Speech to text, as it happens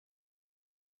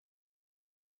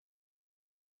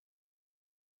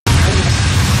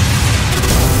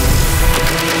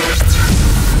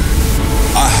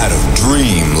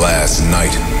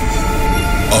night.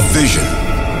 A vision.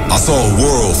 I saw a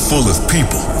world full of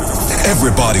people.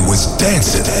 Everybody was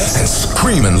dancing and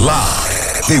screaming loud.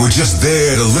 They were just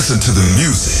there to listen to the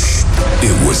music.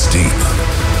 It was deep.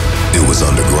 It was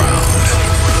underground.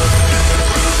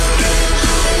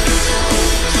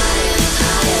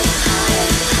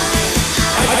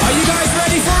 Are you guys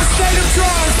ready for a state of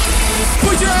trance?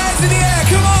 Put your hands in the air,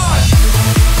 come on!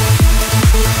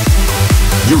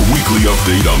 Your weekly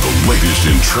update on the latest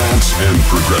in trance and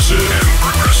progressive.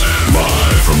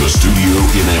 Live from the studio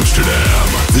in Amsterdam,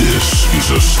 this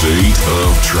is A State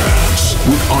of Trance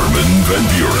with Armin van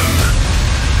Buuren.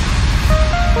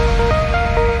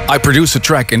 I produce a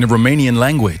track in the Romanian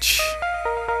language.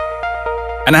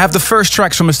 And I have the first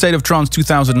tracks from A State of Trance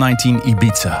 2019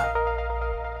 Ibiza.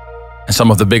 And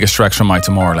some of the biggest tracks from my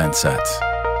Tomorrowland set.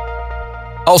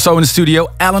 Also in the studio,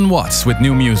 Alan Watts with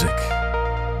new music.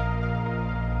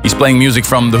 He's playing music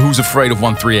from the Who's Afraid of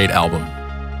 138 album.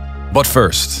 But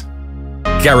first,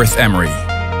 Gareth Emery,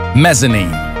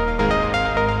 Mezzanine.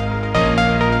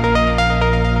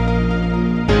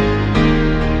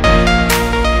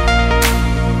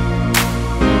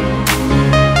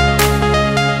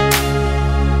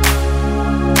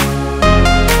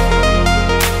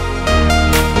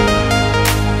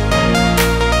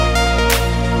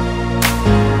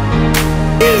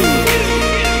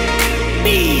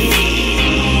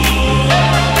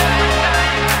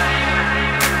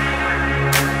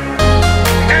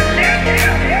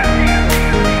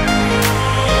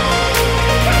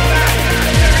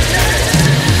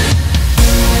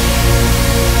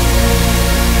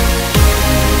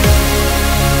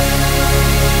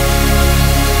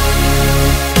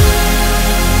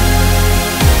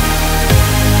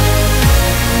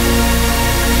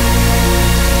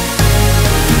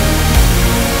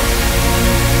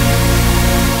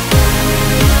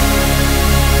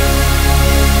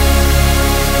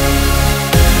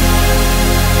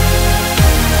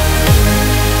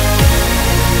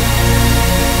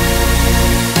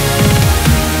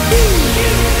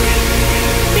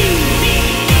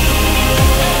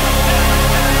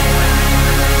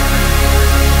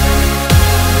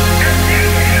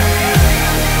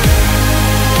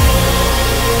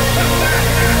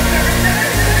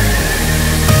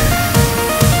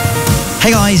 Hey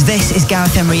guys, this is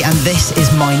Gareth Emery and this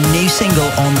is my new single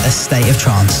on A State of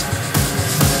Trance.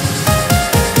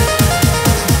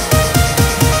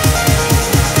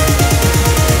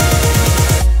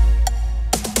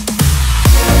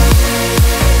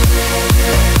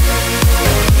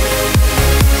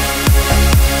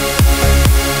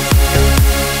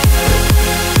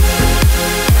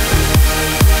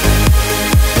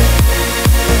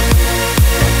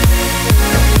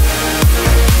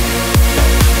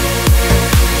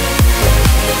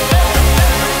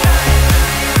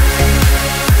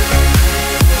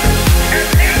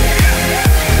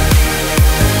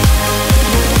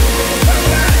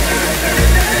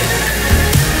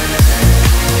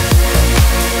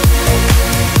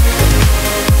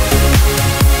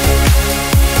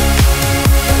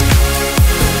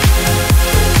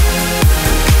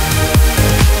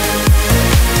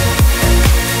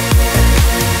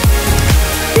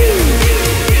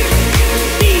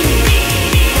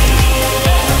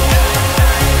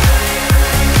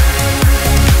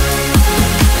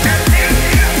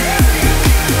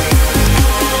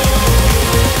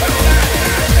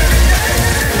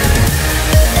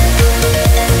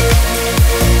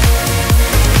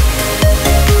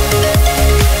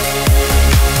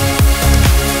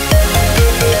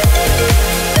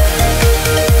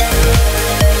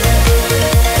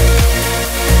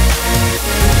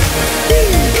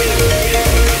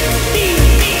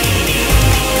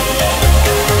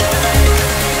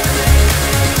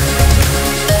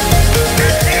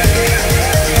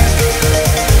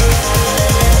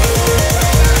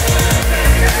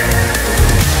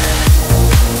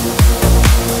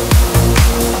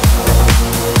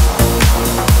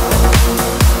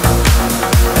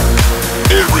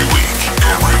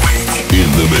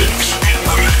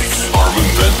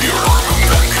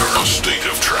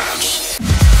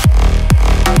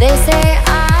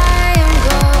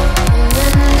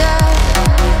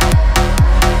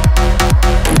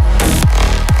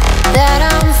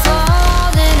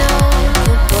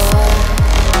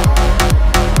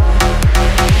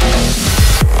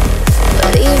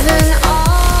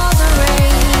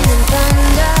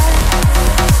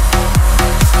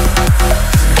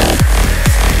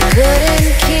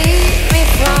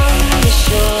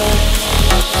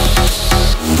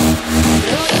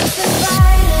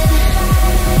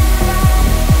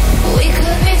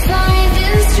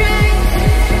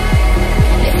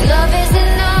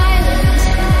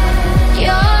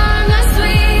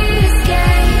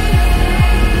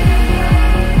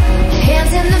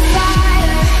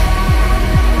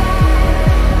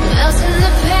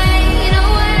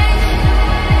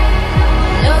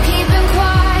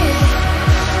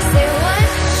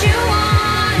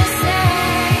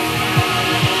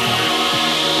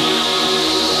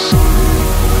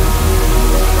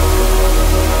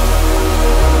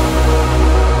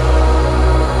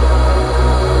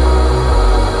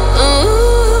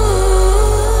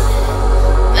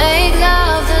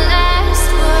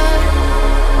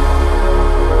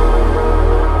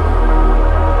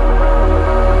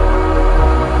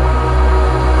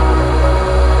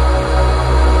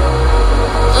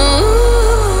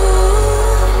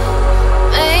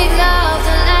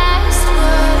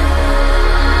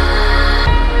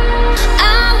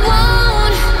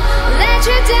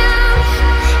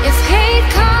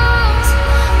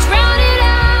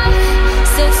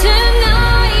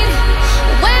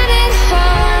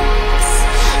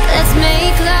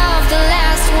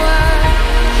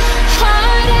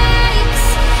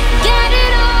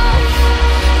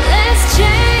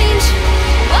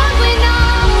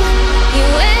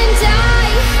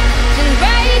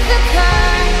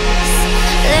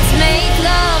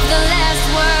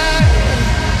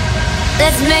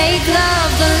 Let's make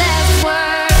love the last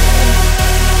word.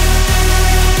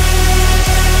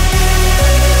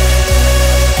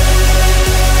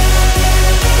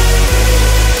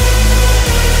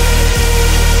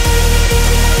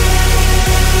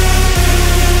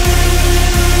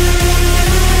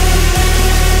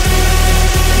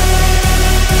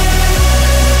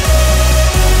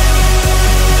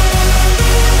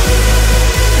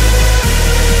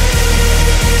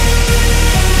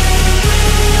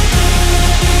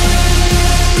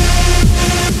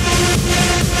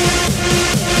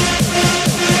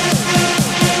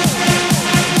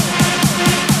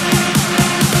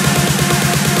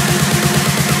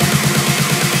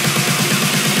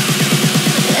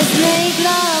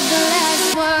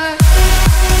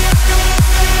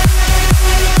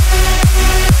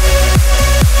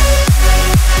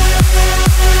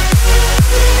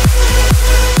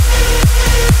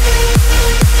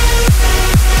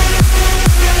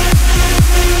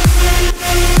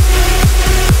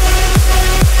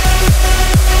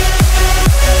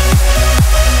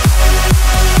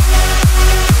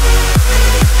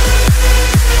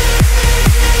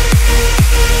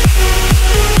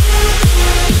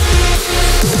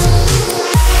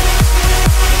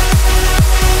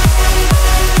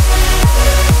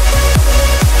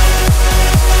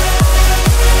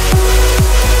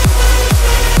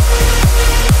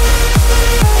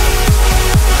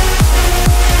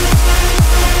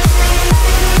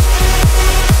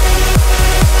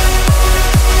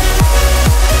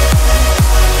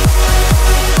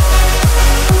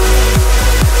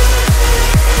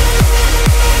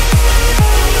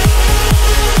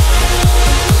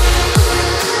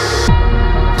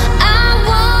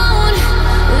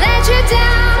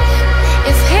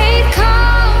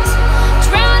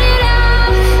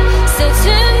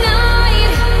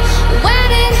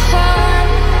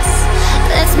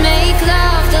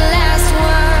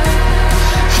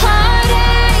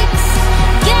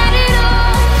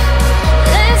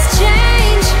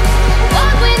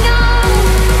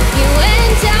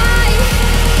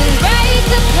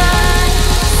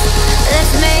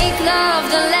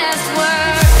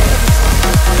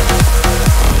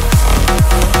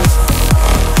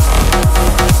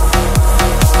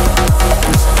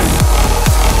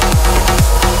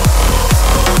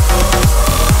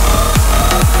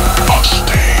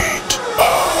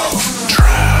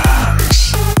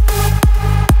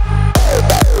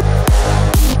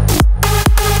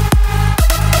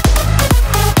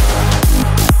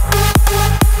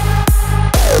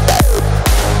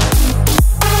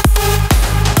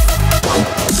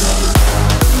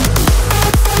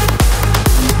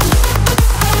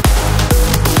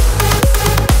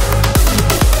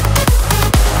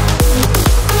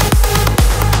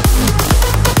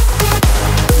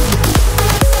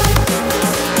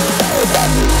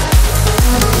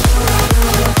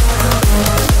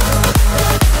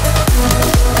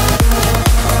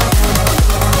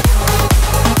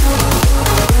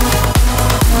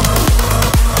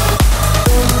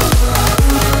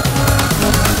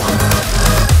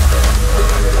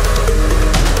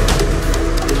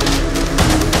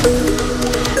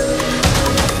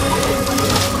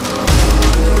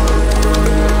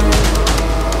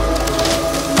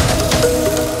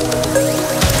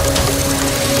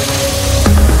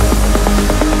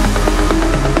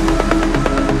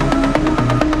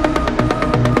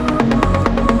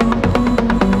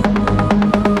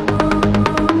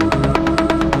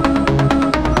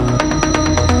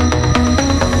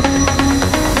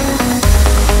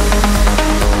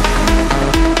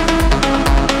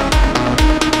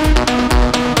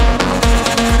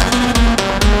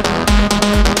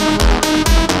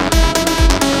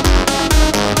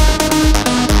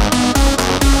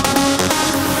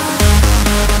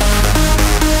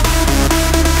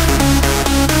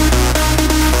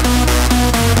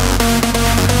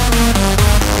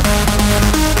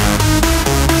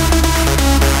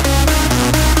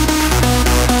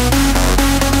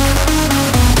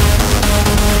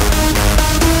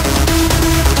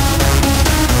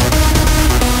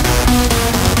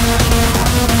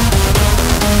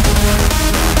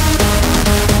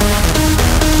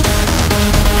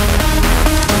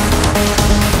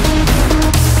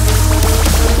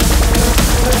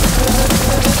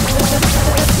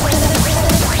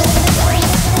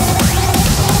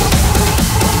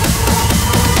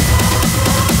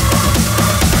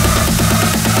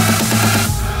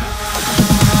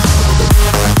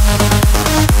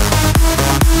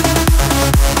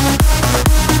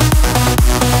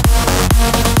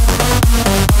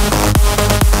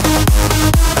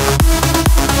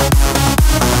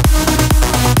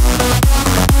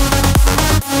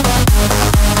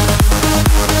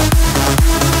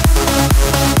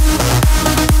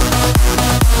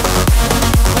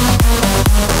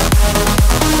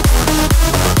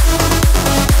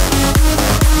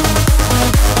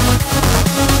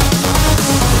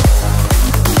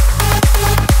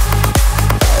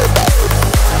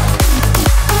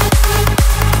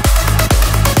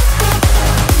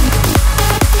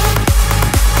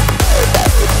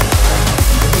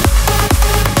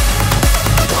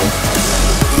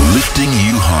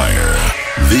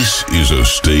 This is A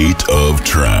State of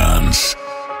Trance.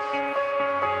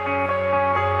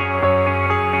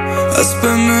 I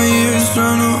spent my years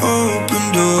trying to open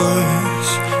doors,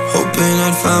 hoping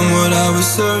I'd find what I was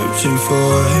searching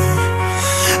for.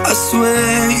 I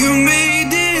swear you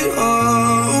made it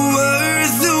all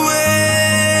worth the wait.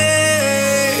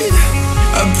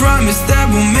 I promise that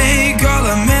we'll make all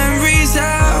our memories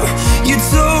out. You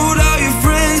told all your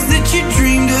friends that you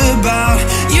dreamed about.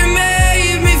 You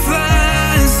made me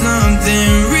find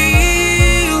something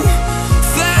real,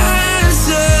 find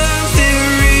something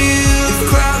real. If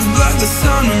clouds block the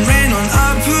sun and rain on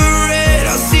our parade,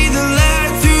 I'll see the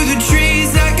light through the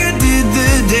trees like I did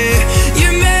the day. You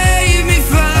made me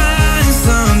find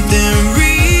something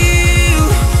real,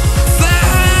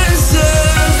 find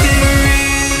something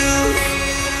real.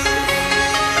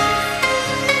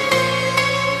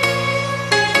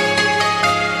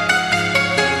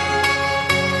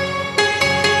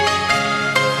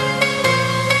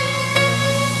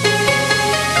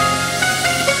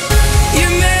 You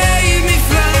made me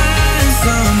find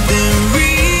something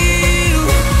real,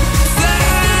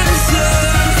 find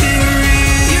something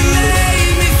real. You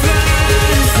made me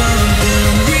find something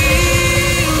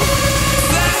real,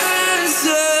 find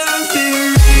something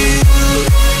real. Find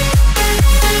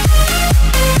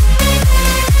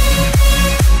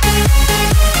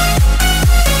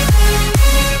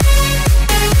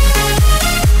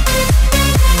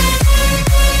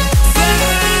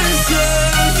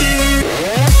something.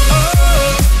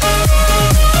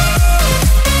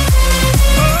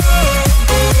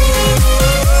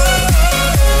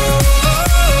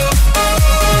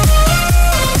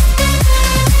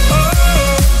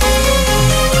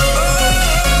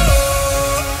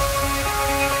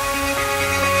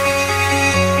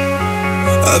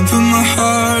 I put my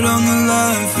heart on the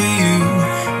line for you.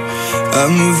 I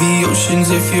move the oceans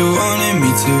if you wanted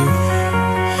me to.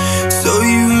 So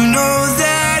you know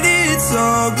that it's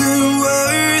all been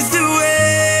worth the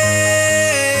wait.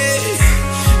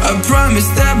 I promise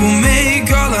that we'll make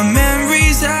all our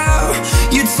memories out.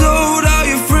 You told all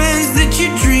your friends that you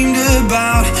dreamed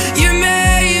about. You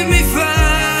made me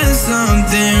find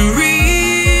something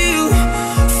real,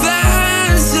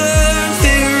 find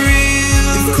something real.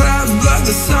 If clouds block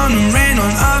the sun and rain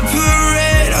on our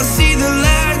parade, I'll see the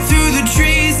light through the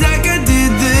trees like I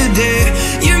did the day.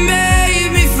 You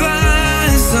made me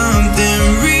find something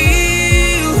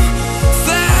real,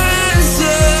 find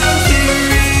something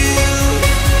real,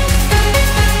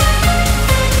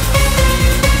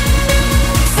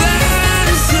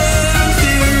 find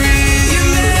something real. You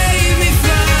made me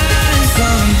find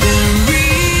something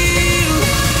real,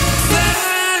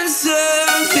 find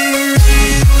something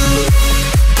real.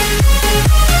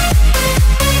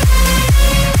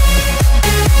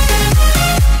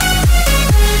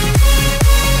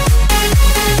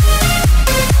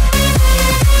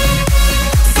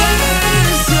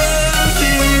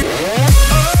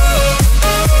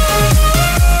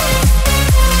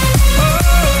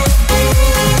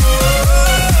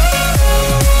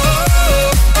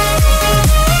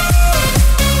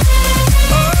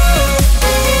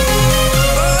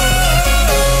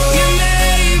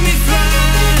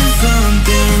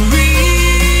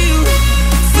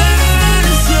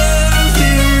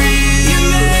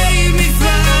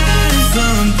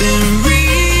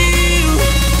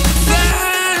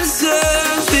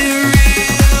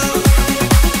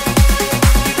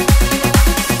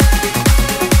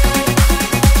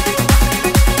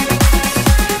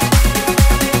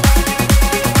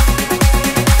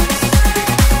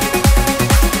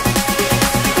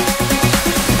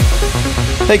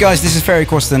 Hey guys, this is Ferry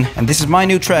Corsten, and this is my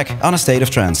new track on A State of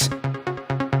Trance. Oh,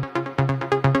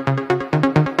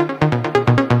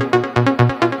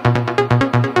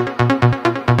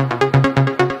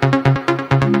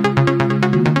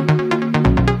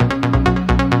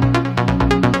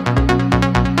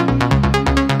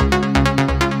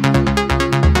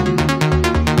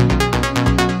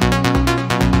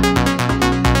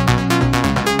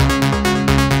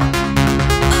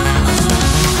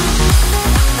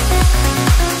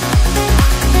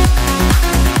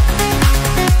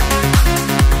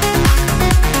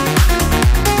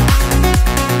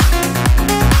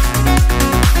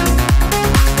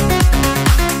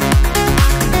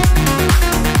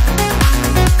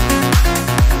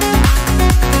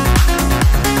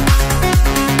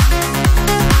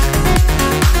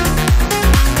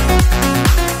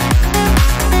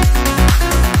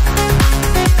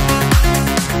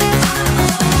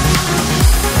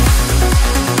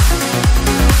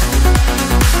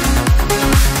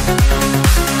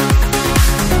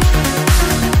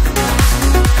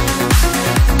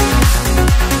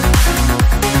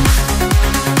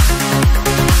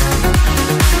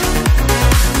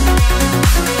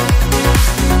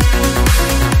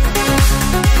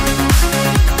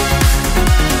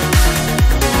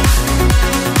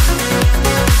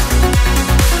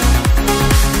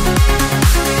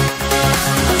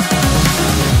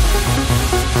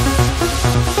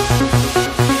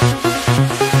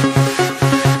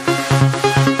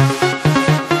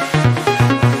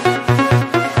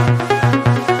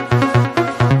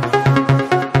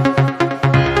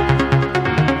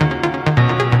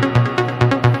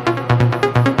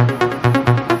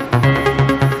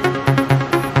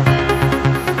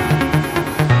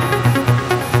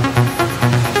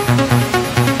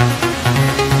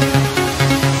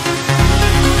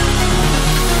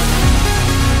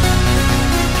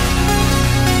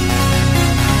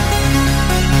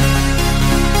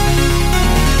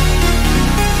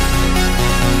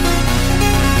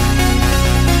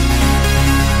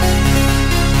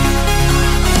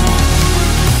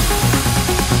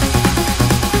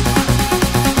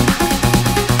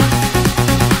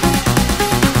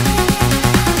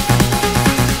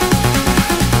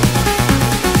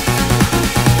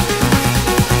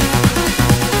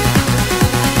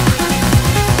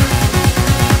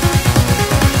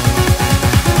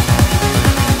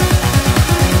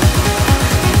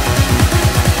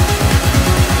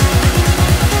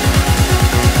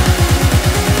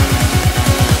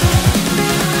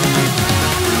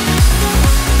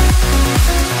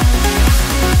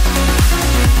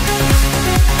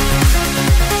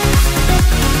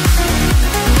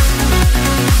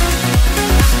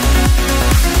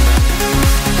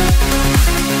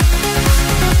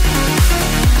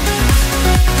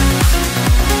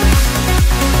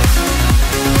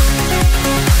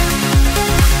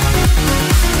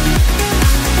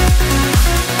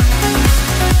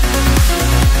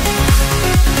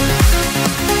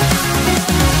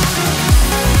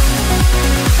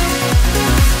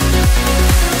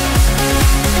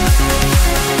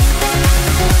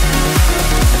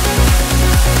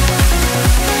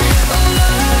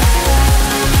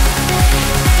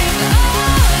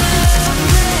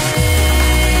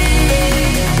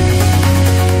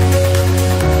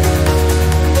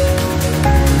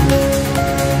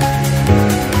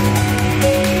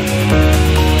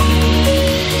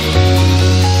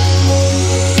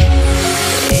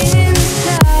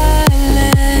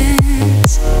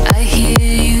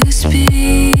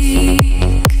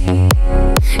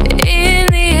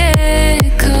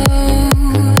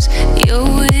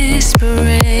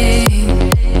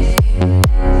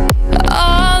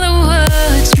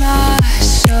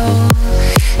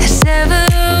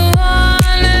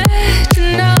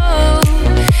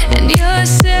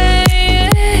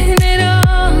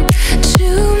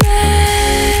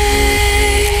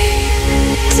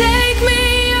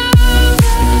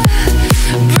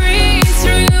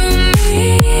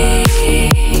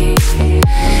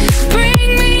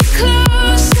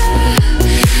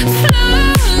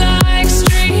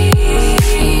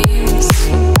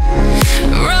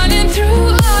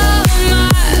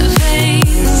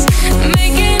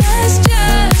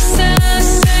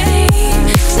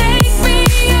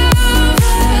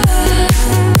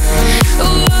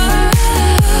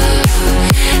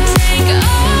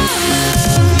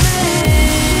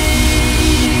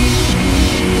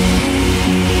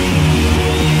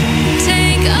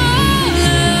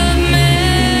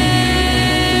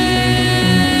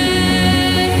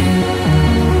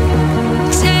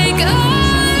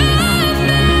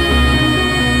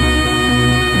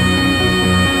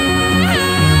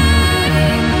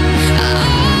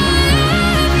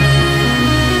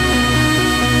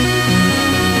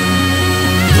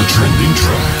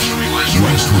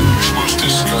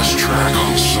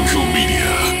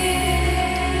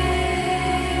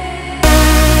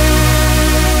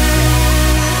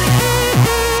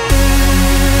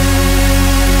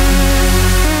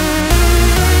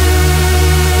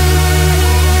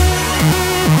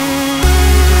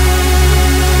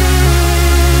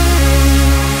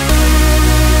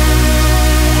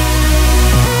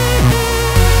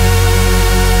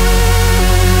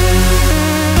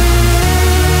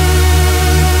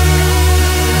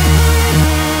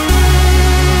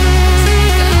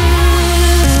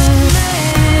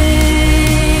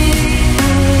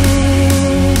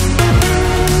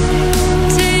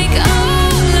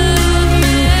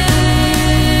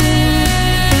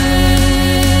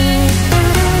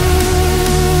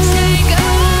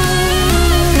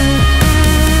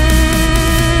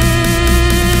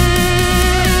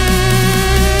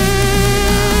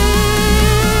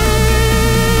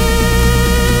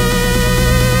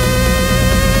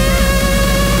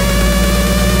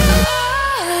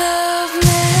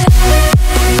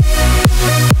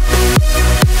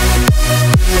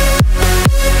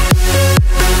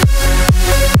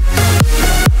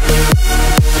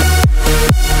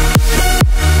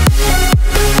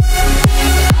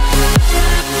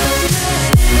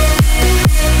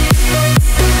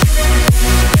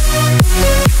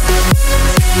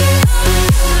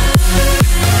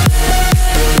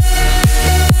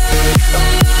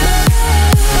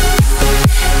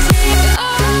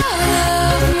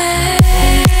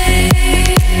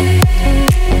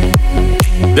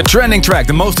 The trending track,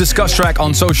 the most discussed track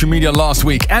on social media last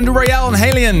week. Andrew Rayel and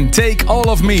Helmy, Take All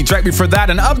of Me. Track before that,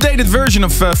 an updated version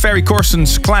of Ferry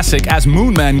Corsten's classic As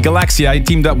Moonman, Galaxia. He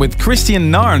teamed up with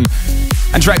Kristian Nairn.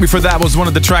 And track before that was one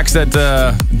of the tracks that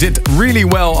did really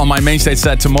well on my main stage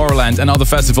set Tomorrowland and other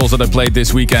festivals that I played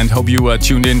this weekend. Hope you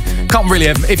tuned in.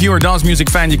 If you're a dance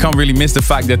music fan, you can't really miss the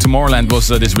fact that Tomorrowland was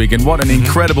this weekend. What an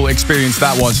incredible experience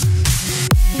that was.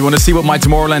 If you want to see what my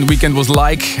Tomorrowland weekend was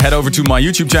like, head over to my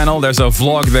YouTube channel. There's a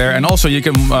vlog there. And also you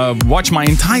can watch my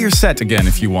entire set again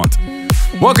if you want.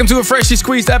 Welcome to a freshly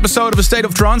squeezed episode of A State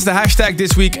of Trance. The hashtag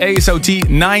this week,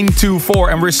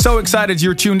 ASOT924. And we're so excited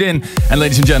you're tuned in. And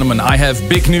ladies and gentlemen, I have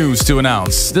big news to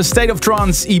announce. The State of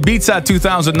Trance Ibiza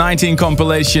 2019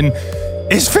 compilation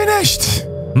is finished.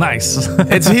 Nice.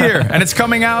 It's here and it's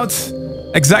coming out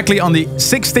exactly on the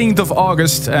 16th of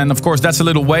August. And of course, that's a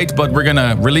little wait, but we're going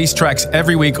to release tracks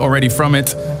every week already from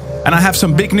it. And I have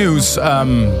some big news.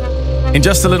 In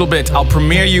just a little bit, I'll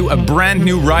premiere you a brand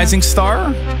new Rising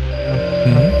Star.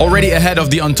 Already ahead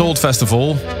of the Untold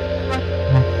Festival.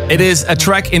 It is a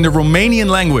track in the Romanian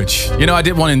language. You know, I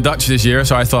did one in Dutch this year,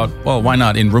 so I thought, well, why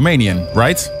not in Romanian,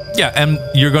 right? Yeah, and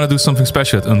you're gonna do something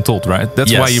special at Untold, right?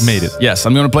 That's why you made it. Yes,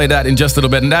 I'm gonna play that in just a little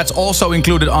bit. And that's also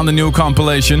included on the new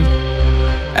compilation.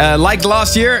 Like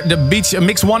last year, the beach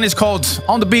mix 1 is called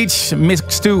On the Beach,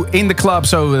 mix 2 In the Club.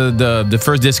 So the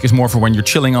first disc is more for when you're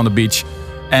chilling on the beach.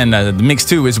 And the mix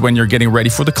 2 is when you're getting ready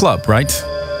for the club, right?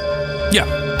 Yeah.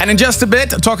 And in just a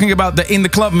bit, talking about the In the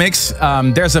Club mix,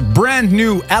 there's a brand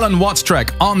new Alan Watts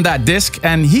track on that disc.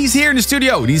 And he's here in the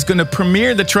studio. He's gonna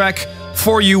premiere the track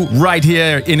for you right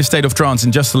here in A State of Trance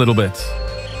in just a little bit.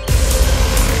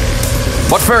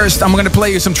 But first, I'm gonna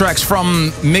play you some tracks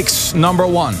from mix number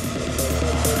 1.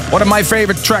 One of my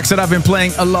favorite tracks that I've been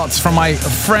playing a lot from my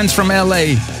friends from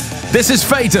LA. This is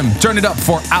Fatum. Turn it up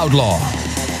for Outlaw.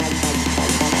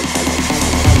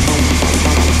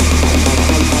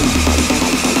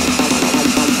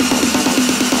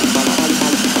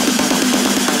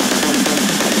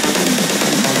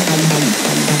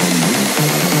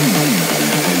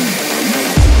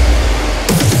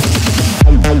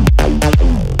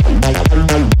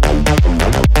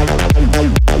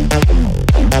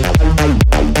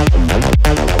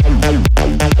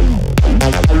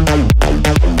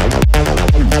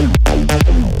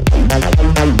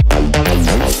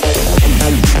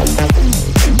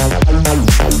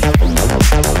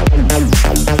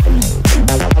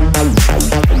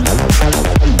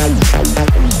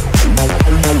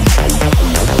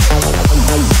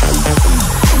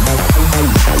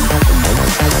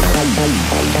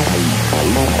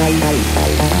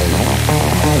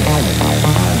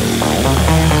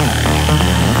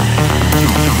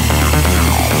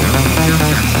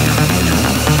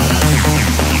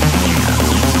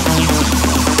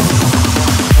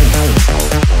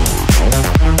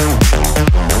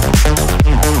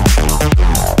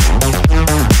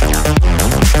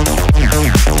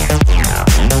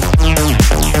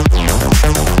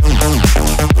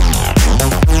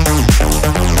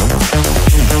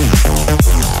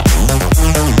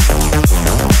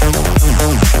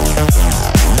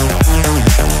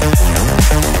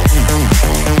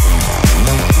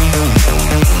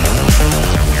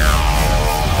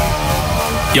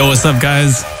 Yo, what's up,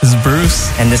 guys? This is Bruce.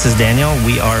 And this is Daniel.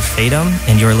 We are Fatum,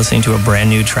 and you're listening to a brand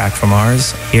new track from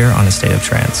ours here on A State of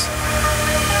Trance.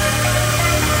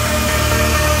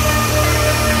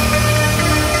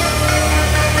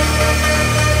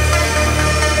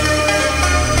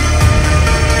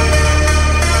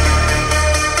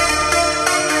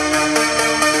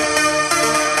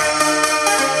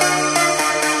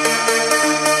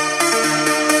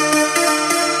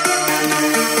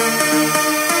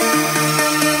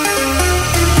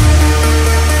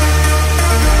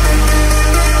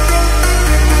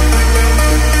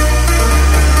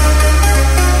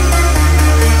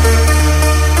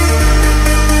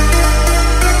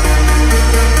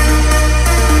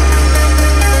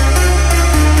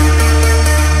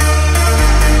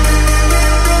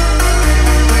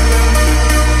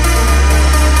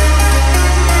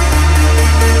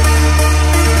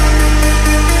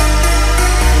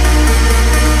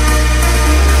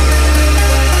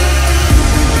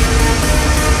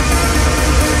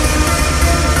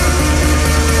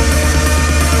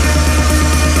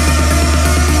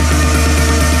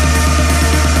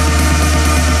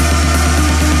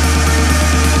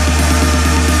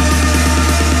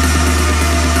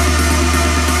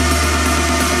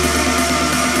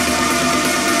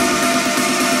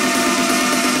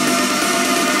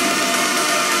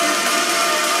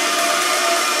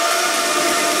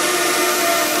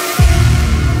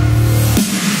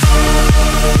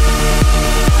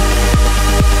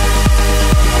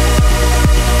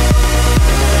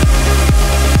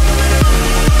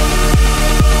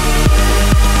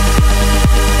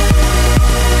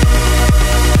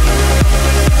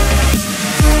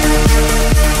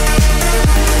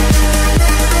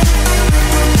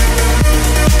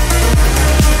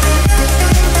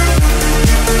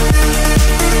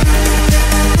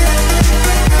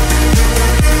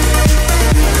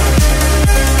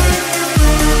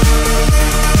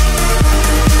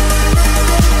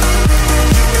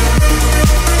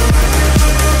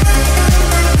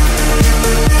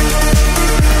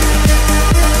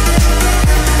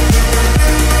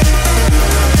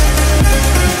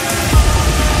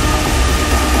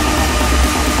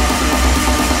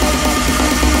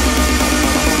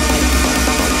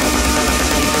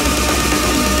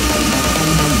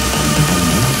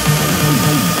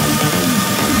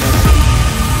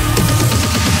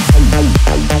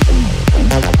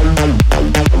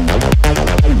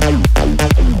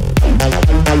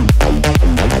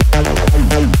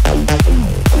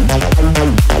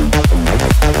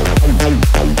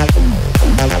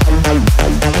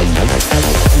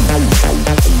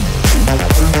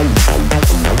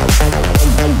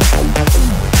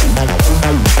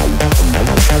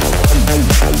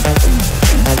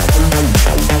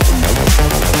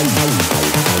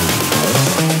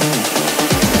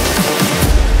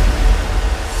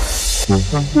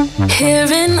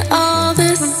 Hearing all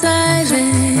the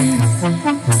silence,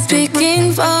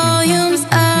 speaking volumes,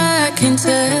 I can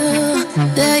tell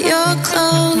that you're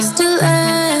close to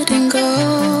letting go.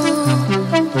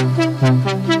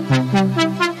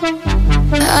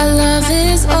 Our love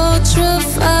is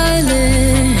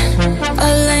ultraviolet,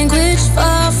 a language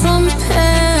far from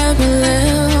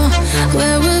parallel.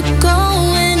 Where we're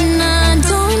going, I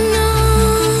don't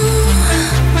know,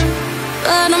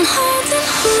 but I'm holding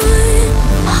on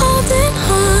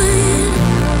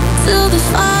till the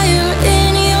fire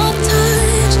in your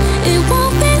touch. It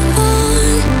won't be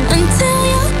long until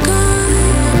you're gone,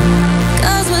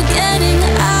 'cause we're getting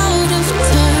out of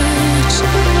touch.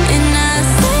 And I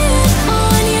see it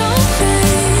on your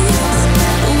face.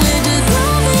 We're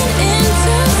dissolving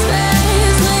into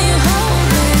space when you hold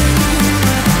me.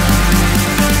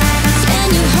 Can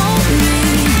you hold me?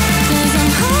 'Cause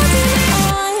I'm holding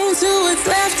on to what's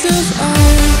left of us.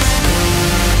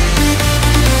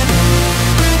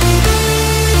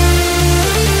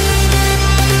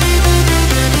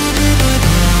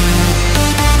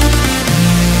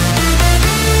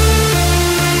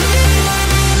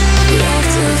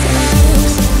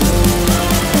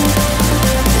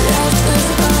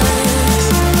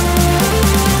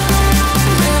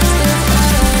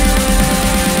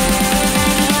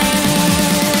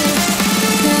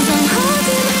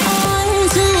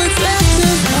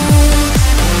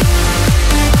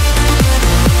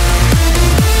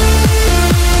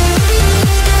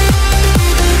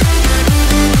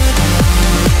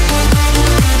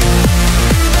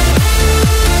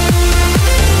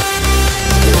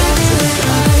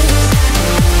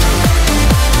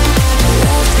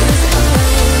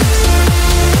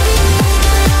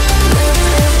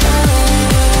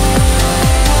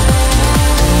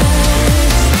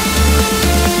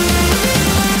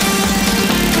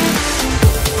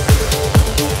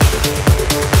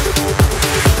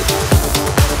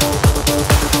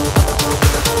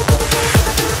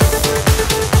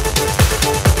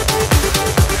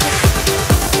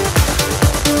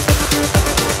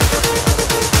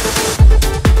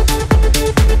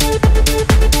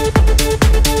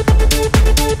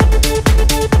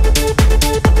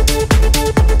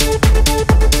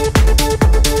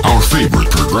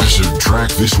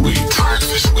 This week.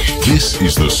 This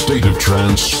is the State of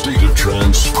Trance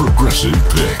Progressive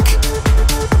Pick.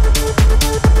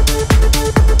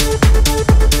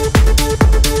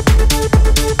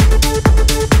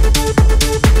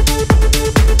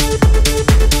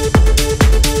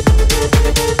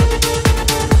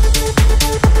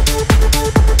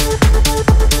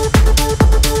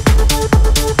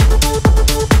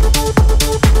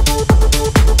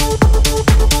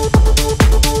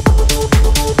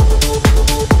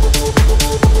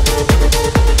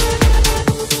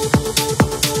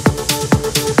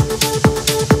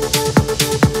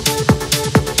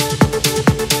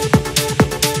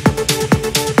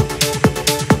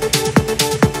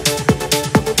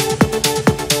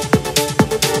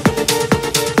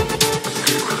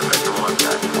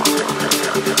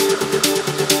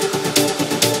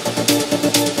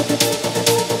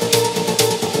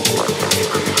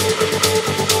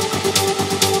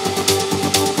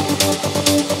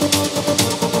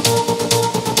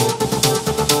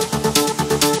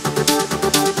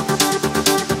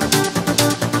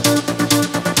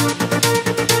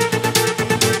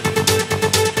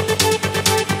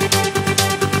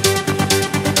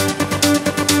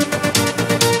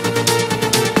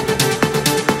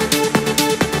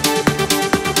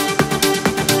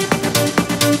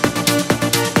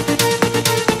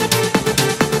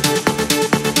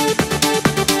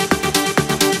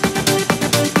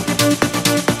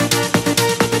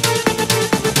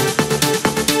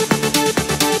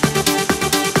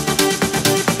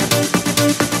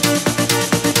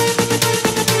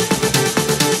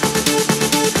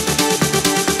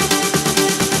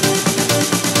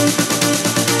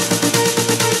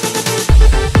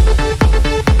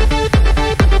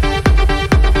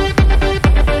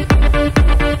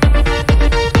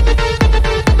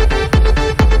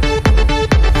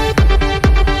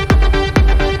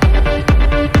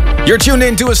 You're tuned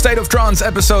in to A State of Trance,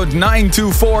 episode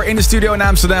 924, in the studio in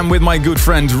Amsterdam with my good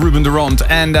friend Ruben de Rond.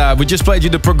 And we just played you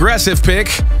the progressive pick.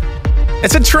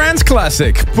 It's a trance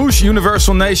classic. Push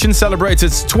Universal Nation celebrates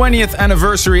its 20th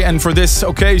anniversary, and for this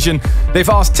occasion, they've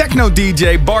asked techno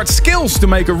DJ Bart Skils to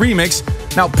make a remix.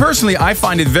 Now, personally, I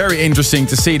find it very interesting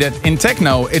to see that in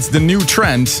techno, it's the new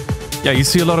trend. Yeah, you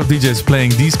see a lot of DJs playing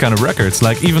these kind of records,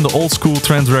 like even the old school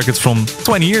trance records from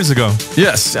 20 years ago.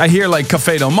 Yes, I hear like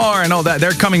Café Del Mar and all that.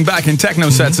 They're coming back in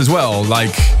techno sets as well.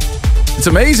 Like, It's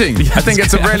amazing. Yeah, I think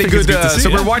it's a really good. So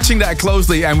we're yeah. watching that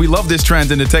closely, and we love this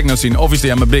trend in the techno scene.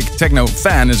 Obviously, I'm a big techno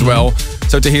fan as well.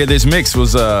 So to hear this mix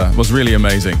was really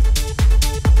amazing.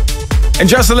 In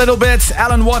just a little bit,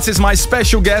 Alan Watts is my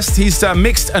special guest. He's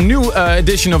mixed a new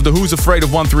edition of the Who's Afraid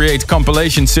of 138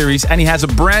 compilation series, and he has a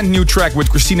brand new track with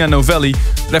Christina Novelli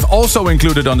that I've also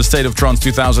included on the State of Trance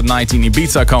 2019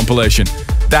 Ibiza compilation.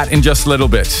 That in just a little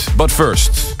bit. But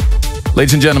first,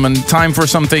 ladies and gentlemen, time for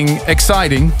something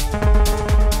exciting.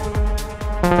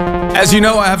 As you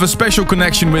know, I have a special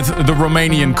connection with the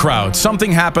Romanian crowd.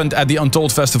 Something happened at the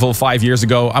Untold Festival 5 years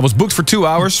ago. I was booked for 2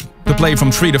 hours to play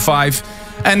from 3 to 5.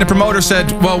 And the promoter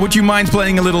said, well, would you mind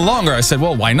playing a little longer? I said,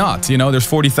 well, why not? You know, there's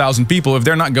 40,000 people. If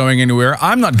they're not going anywhere,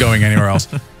 I'm not going anywhere else.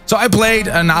 So I played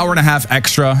an hour and a half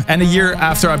extra. And a year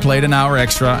after, I played an hour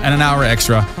extra and an hour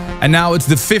extra. And now it's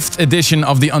the 5th edition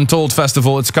of the Untold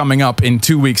Festival. It's coming up in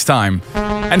 2 weeks' time.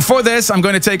 And for this, I'm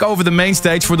going to take over the main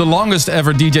stage for the longest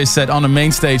ever DJ set on a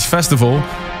main stage festival.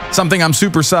 Something I'm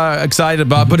super excited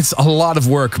about, but it's a lot of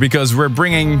work because we're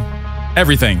bringing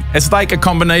everything. It's like a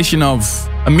combination of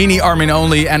a mini Armin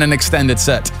only and an extended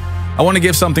set. I want to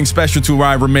give something special to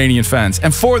our Romanian fans.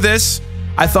 And for this,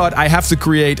 I thought I have to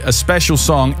create a special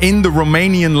song in the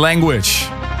Romanian language.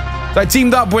 So I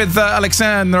teamed up with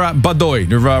Alexandra Badoi,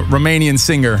 the Romanian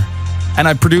singer. And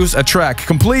I produced a track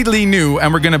completely new,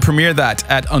 and we're going to premiere that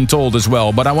at Untold as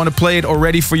well. But I want to play it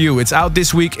already for you. It's out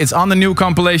this week. It's on the new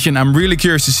compilation. I'm really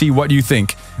curious to see what you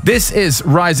think. This is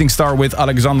Rising Star with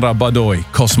Alexandra Badoi,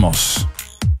 Cosmos.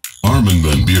 Armin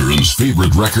van Buuren's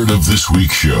favorite record of this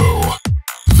week's show.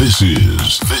 This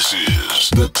is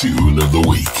the tune of the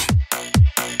week.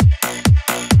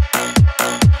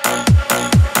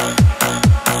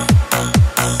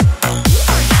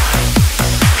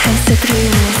 Hai să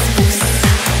trăim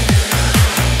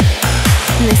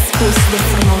nespus de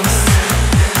frumos.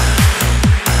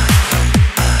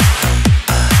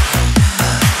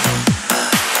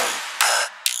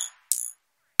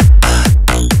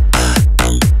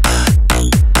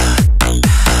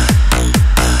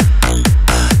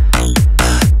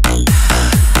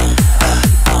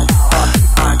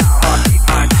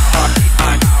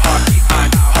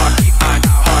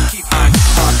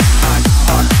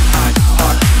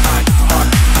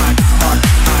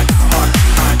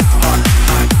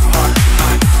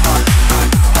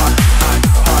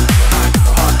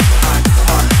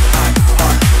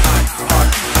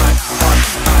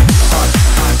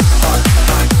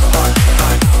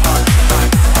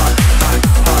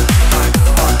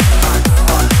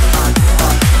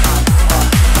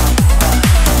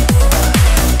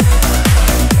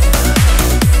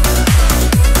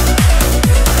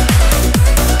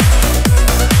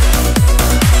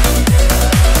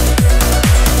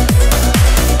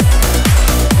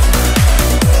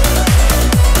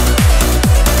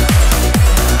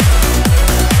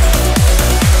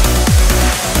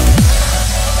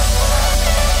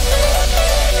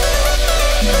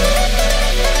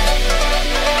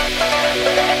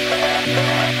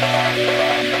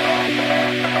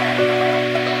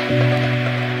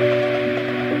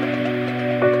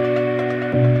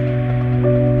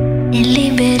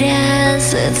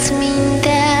 Eliberează-ți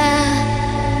mintea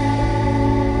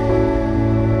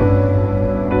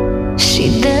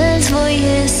și dă-ți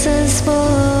voie să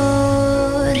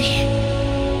zbori.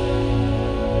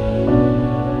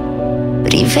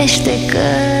 Privește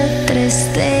către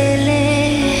stele,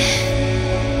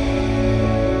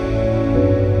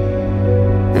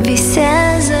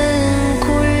 visează în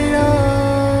culori.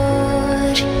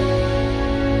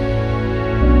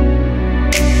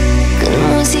 Când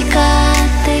muzica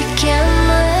te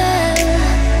cheamă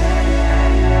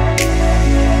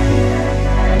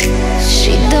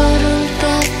și dorul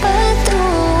te-a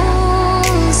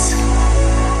pătruns,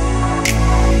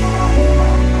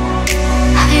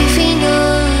 hai vino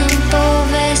în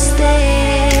poveste.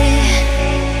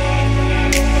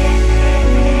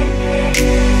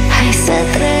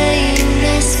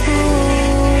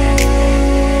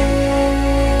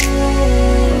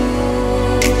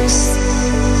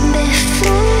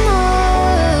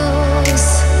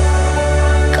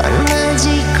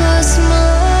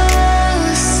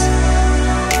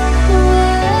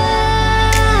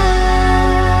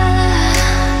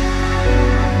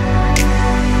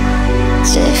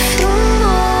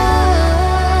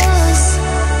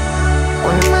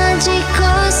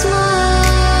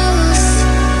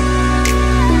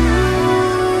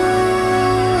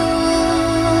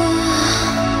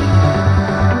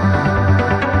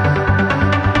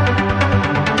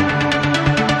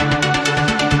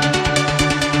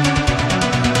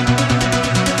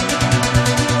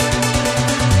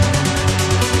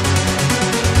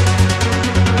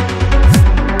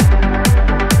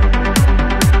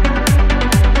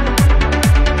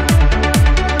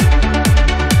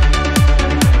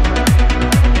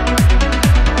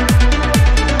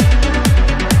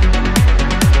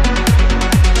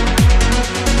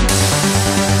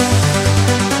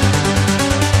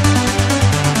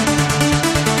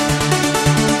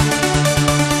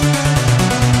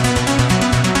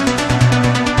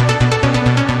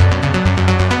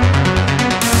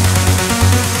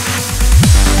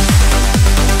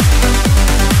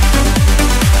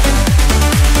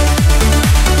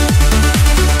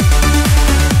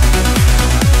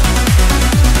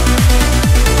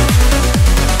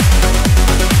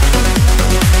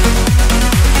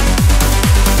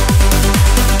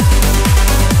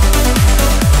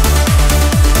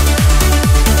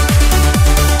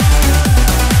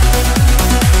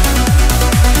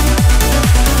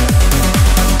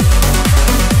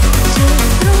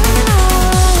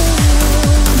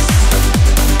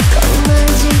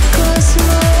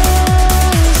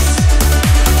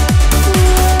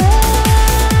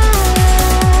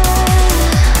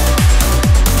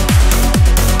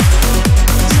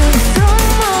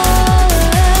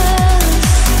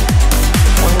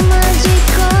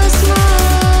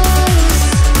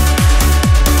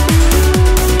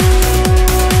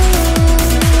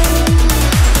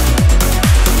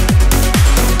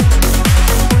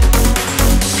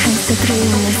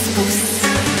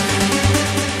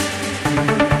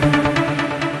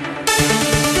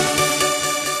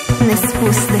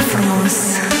 spus de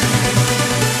frumos.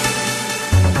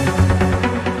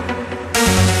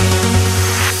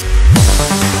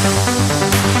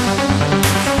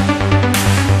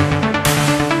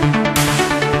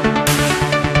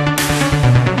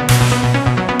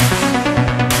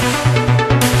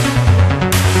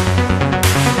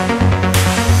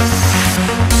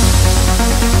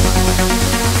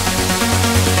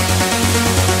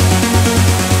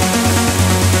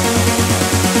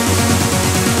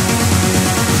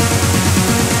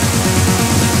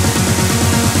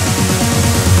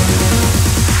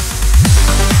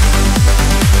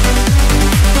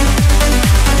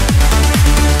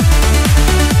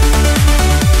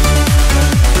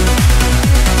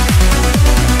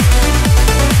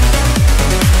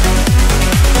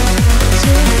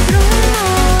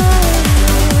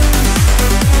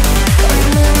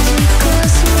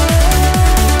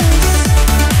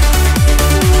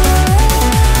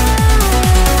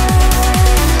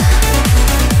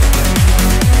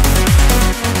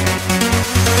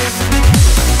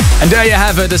 There you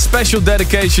have it, a special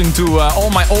dedication to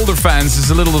all my older fans. It's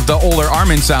a little of the older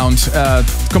Armin sound,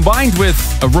 combined with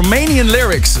Romanian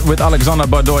lyrics with Alexandra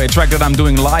Badoi, a track that I'm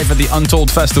doing live at the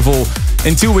Untold Festival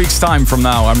in 2 weeks' time from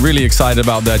now. I'm really excited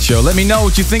about that show. Let me know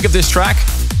what you think of this track.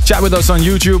 Chat with us on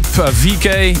YouTube,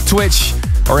 VK, Twitch,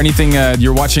 or anything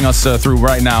you're watching us through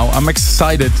right now. I'm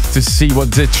excited to see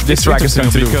what this track is going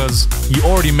to do. Because you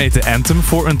already made the anthem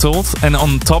for Untold, and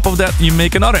on top of that, you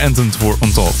make another anthem for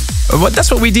Untold. But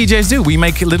that's what we DJs do. We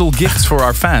make little gifts for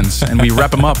our fans, and we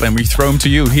wrap them up and we throw them to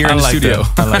you here in the studio.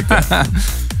 I like that.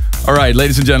 All right,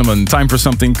 ladies and gentlemen, time for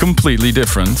something completely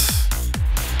different.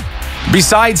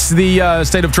 Besides the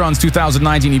State of Trance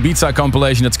 2019 Ibiza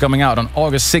compilation that's coming out on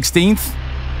August 16th,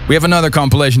 we have another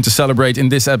compilation to celebrate in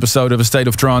this episode of A State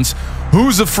of Trance,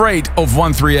 Who's Afraid of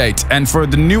 138? And for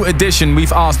the new edition,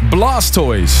 we've asked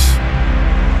Blastoyz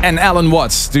and Alan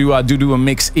Watts to do a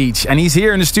mix each. And he's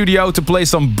here in the studio to play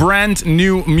some brand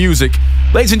new music.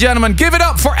 Ladies and gentlemen, give it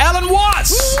up for Alan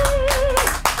Watts!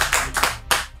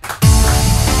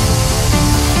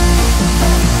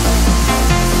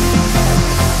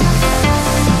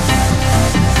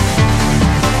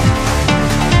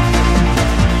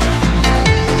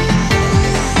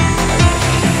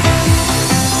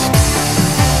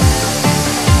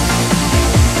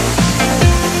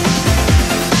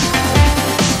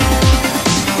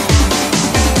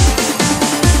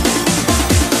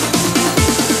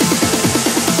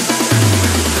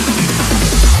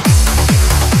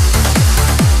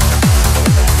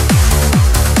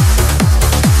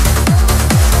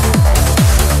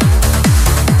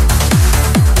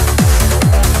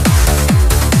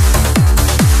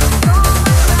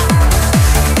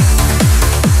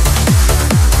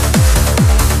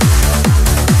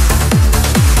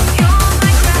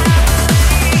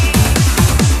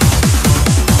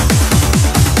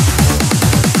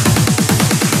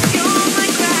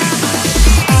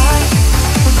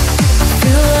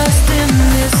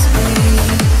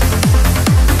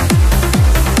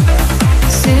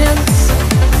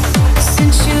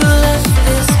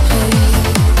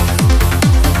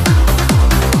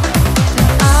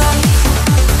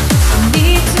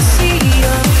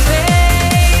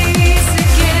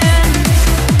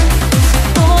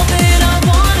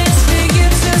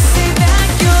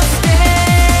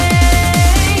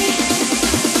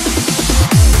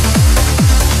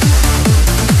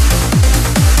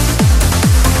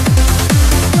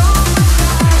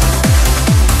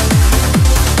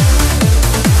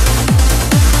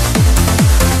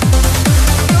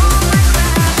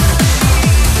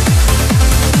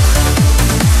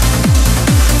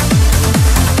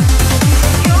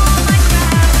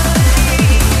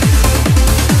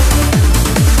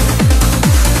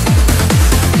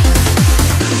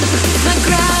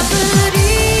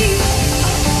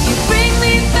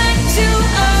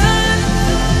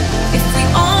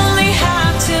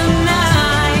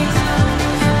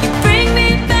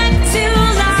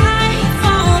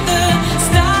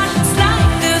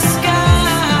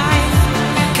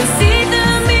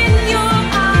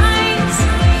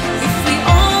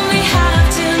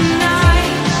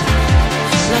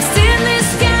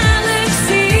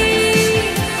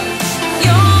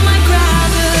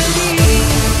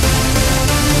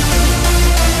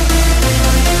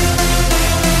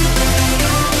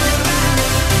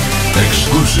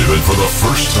 Exclusive and for the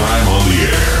first time on the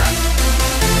air,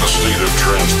 A State of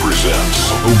Trance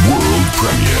presents a world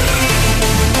premiere.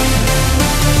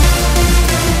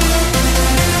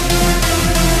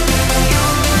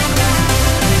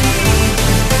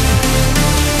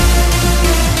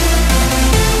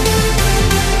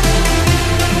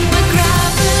 My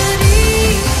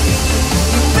gravity,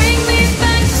 you bring me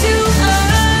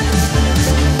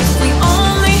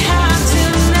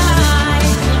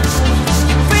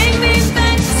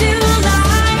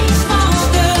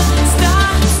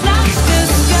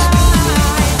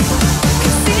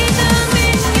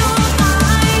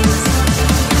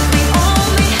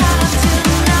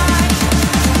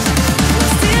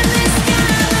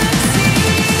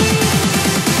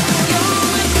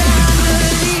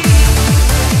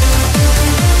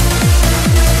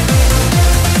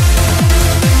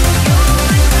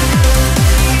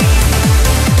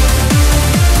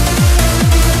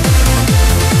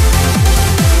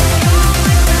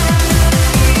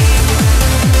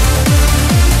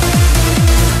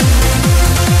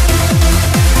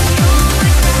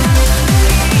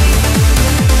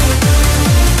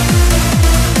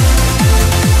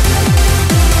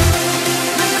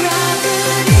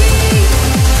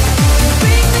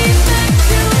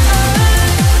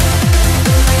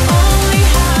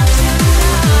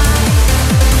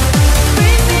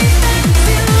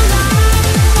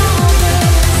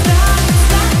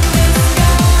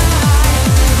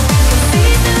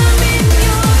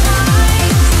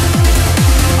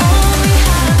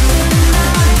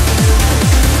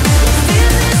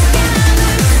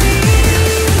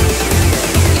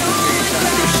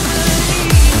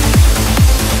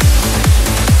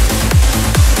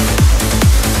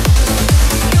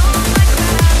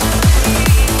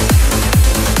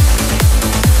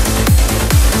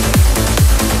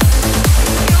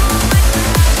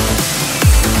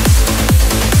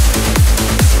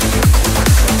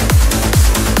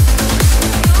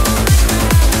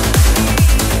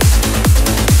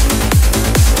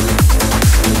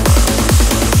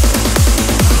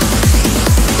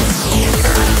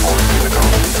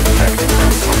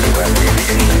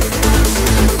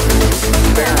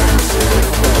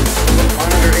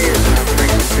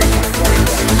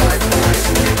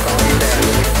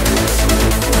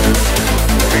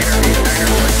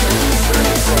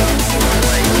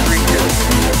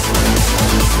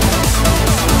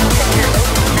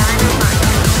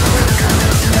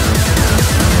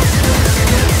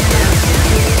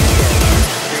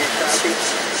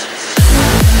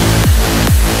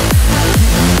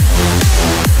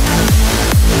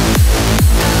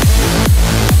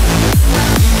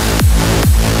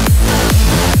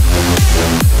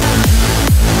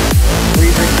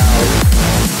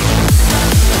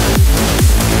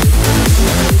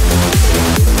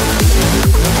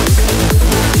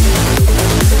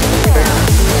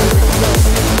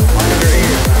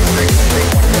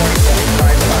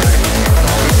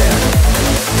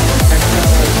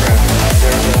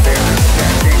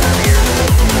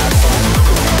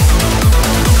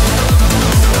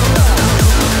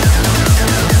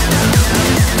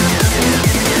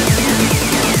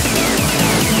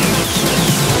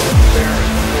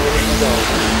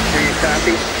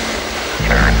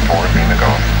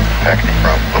taxi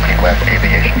from Booking West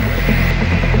Aviation.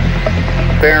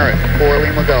 Barrett, 4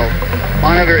 Lima Golf.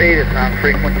 Monitor 8 is on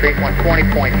frequency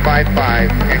 120.55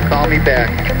 and call me back.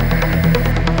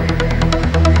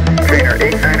 Trainer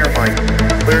 89er Mike,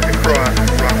 cleared to cross,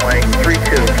 runway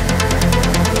 32.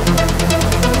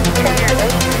 Trainer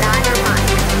 89er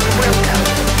Mike, welcome.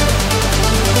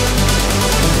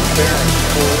 Barrett,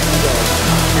 4 Lima Golf.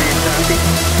 Can you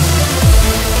copy?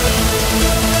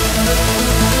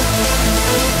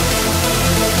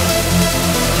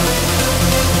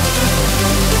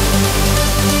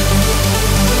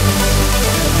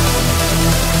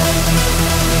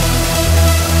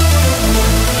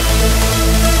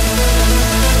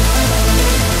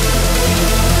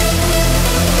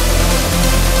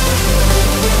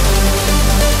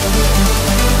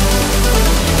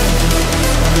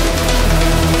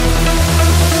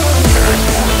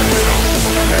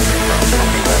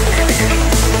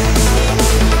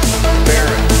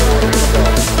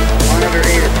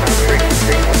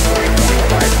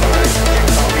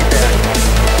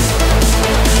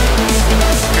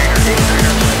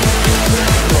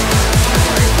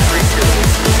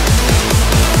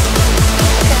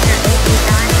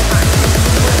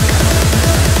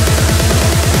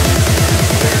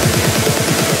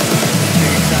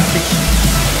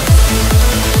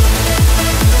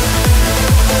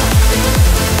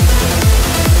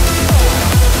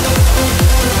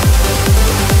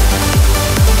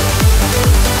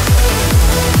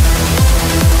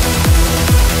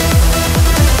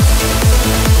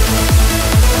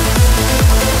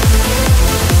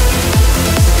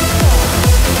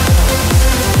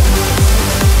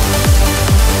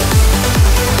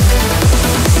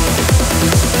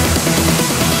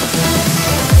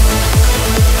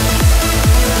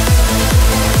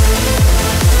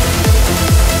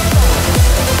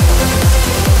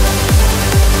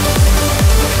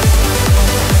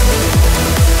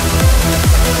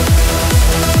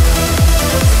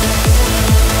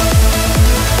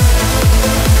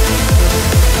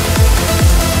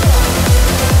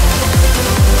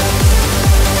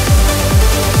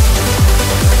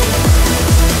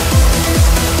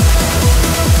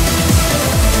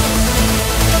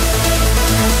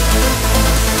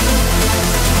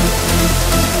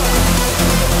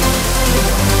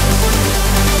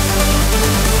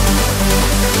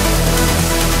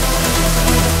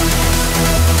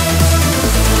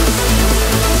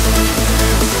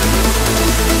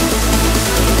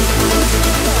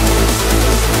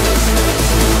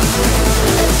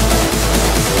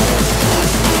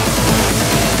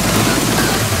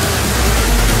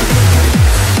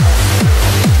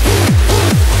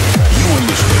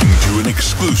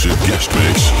 Guest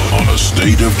mix on A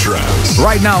State of Trance.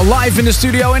 Right now, live in the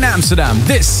studio in Amsterdam,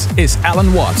 this is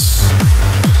Alan Watts.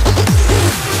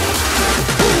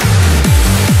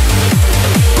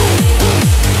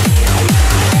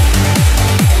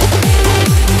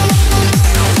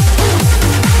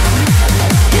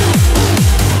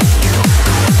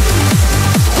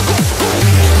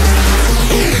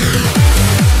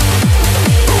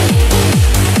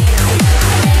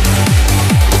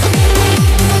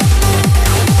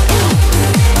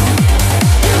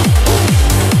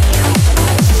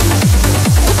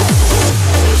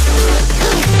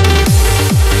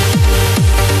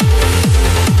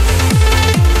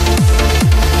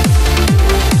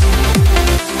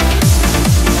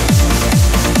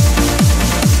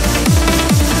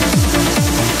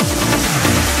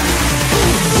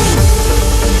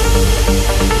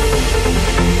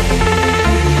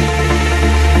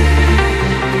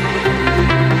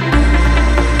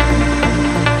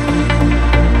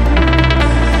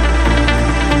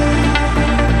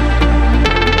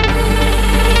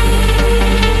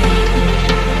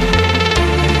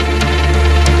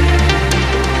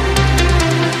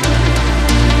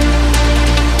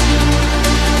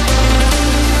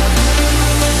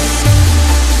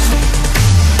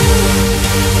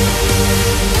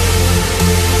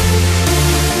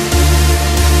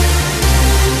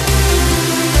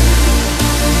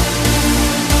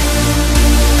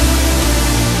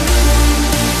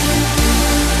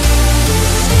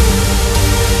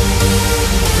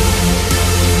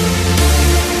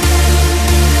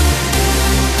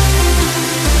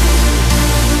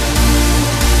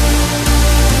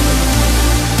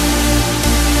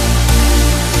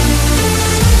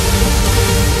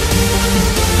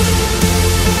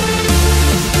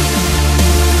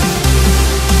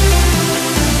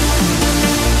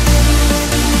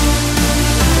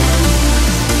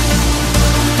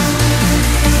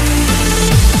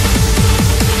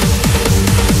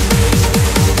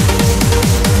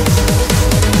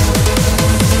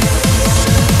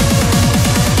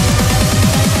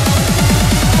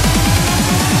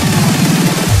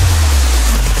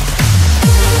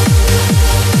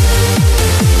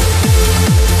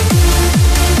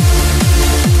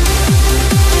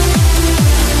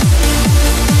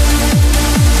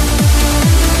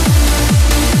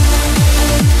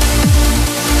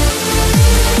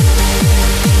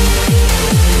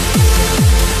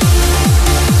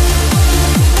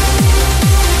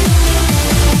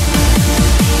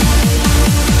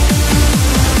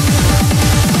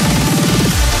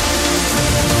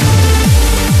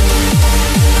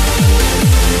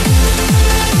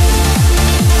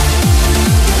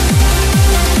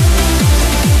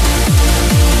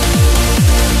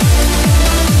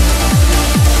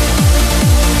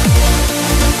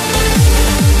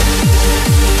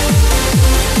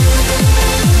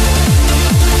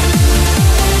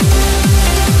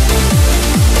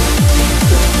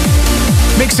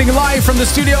 mixing live from the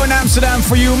studio in Amsterdam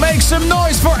for you. Make some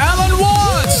noise for Alan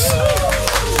Watts!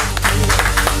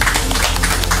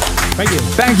 Thank you.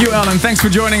 Thank you, Alan. Thanks for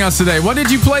joining us today. What did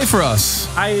you play for us?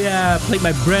 I played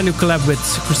my brand new collab with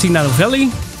Christina Novelli.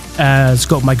 It's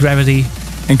called My Gravity.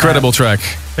 Incredible track.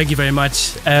 Thank you very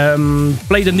much.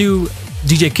 Played a new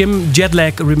DJ Kim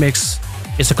Jetlag remix.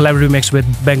 It's a collab remix with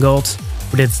Ben Gold.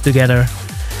 We did it together.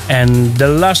 And the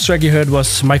last track you heard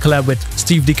was my collab with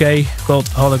Steve Dekay called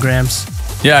Holograms.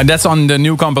 Yeah, that's on the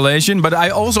new compilation, but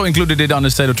I also included it on the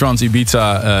State of Trance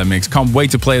Ibiza mix. Can't wait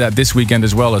to play that this weekend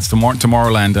as well. It's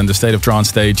Tomorrowland and the State of Trance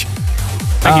stage.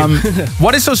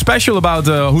 What is so special about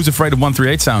Who's Afraid of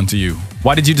 138 sound to you?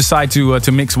 Why did you decide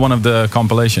to mix one of the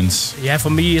compilations? Yeah,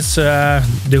 for me, it's the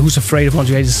Who's Afraid of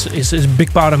 138 is a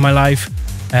big part of my life.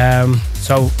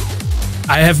 So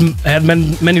I have had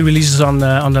many releases on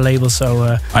the label,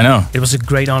 so I know it was a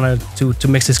great honor to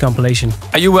mix this compilation.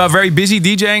 Are you very busy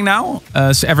DJing now?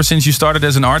 Ever since you started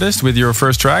as an artist with your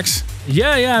first tracks?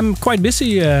 Yeah, I'm quite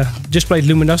busy. Just played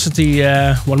Luminosity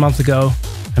 1 month ago,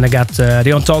 and I got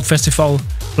the Untold Festival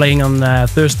playing on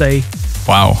Thursday.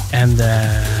 Wow! And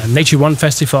Nature One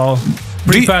Festival.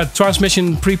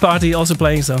 Transmission pre-party also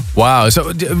playing. So wow.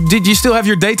 So did you still have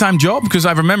your daytime job? Because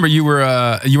I remember you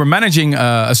were managing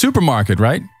a supermarket,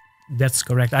 right? That's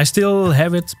correct. I still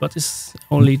have it, but it's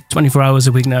only 24 hours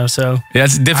a week now. So yeah,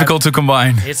 it's difficult to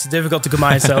combine. It's difficult to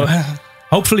combine. So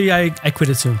hopefully I quit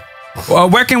it soon.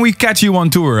 Where can we catch you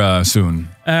on tour soon?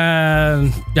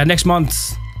 Next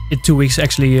month in 2 weeks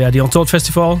actually. The Untold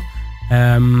Festival,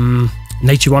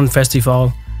 Nature One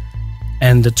Festival.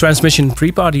 And the Transmission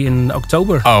pre-party in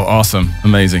October. Oh, awesome.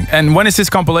 Amazing. And when is this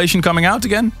compilation coming out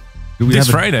again? This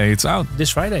Friday, it's out.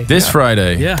 This Friday. This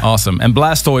Friday. Yeah. Awesome. And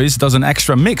Blastoyz does an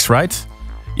extra mix, right?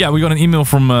 Yeah, we got an email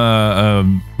from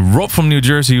Rob from New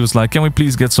Jersey. He was like, can we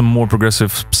please get some more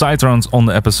progressive psytrance on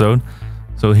the episode?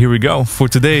 So here we go. For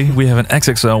today, we have an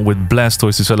XXL with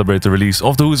Blastoyz to celebrate the release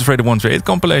of the Who's Afraid of 138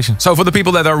 compilation. So for the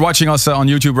people that are watching us on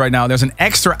YouTube right now, there's an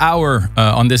extra hour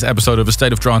on this episode of A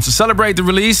State of Trance to celebrate the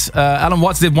release. Alan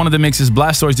Watts did one of the mixes,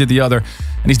 Blastoyz did the other,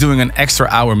 and he's doing an extra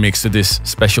hour mix to this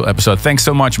special episode. Thanks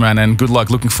so much, man, and good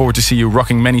luck. Looking forward to see you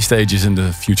rocking many stages in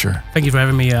the future. Thank you for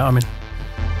having me, Armin.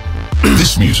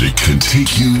 This music can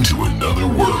take you to another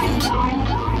world.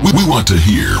 We want to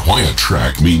hear why a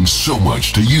track means so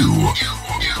much to you.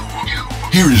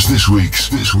 Here is this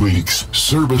week's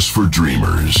Service for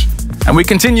Dreamers. And we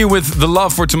continue with the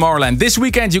love for Tomorrowland. This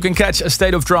weekend you can catch A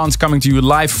State of Trance coming to you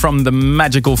live from the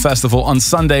magical festival on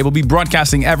Sunday. We'll be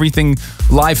broadcasting everything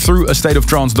live through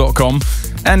astateoftrance.com.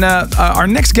 And our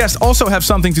next guests also have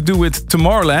something to do with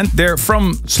Tomorrowland. They're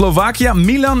from Slovakia,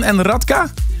 Milan and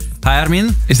Radka. Hi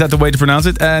Armin. Is that the way to pronounce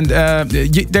it? And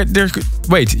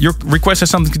wait, your request has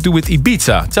something to do with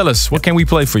Ibiza. Tell us, what can we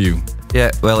play for you?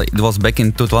 Yeah, well, it was back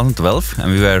in 2012,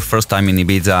 and we were first time in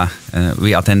Ibiza.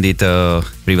 We attended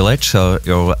Privilege,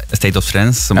 your State of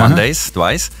Trance, Mondays,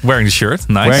 twice. Wearing the shirt,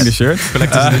 nice. Wearing the shirt.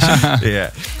 Collector's edition. Yeah.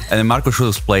 And Marco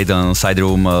Schulz played on Side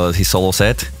Room his solo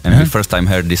set, and we first time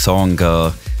heard this song,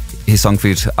 his song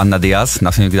with Anna Diaz,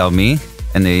 Nothing Without Me,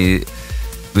 and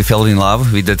we fell in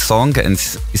love with that song, and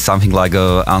it's something like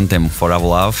an anthem for our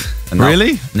love. And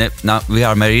really? Now we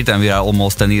are married, and we are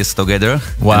almost 10 years together.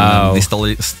 Wow. And this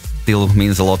still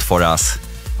means a lot for us.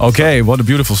 Okay, what a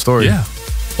beautiful story. Yeah.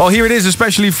 Well, here it is,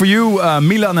 especially for you,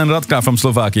 Milan and Radka from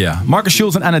Slovakia. Marcus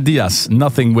Schulz and Anna Diaz,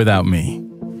 Nothing Without Me.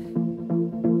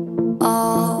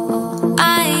 All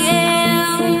I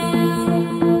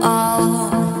am,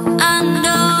 all I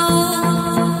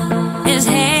know is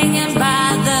hanging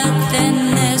by the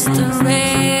thinnest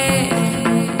thread.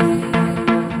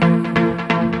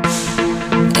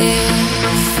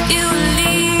 If you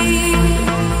leave,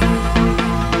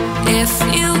 if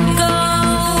you go,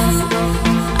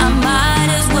 I might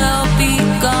as well be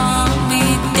gone, be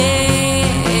dead.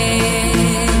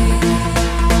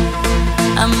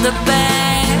 I'm the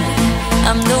bad,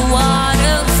 I'm the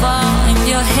waterfall in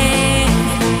your head,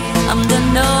 I'm the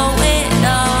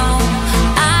know-it-all.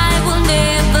 I will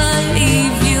never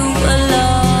leave you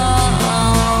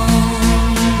alone.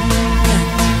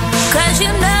 'Cause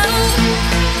you know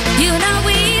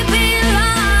we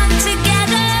belong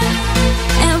together,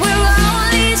 and we're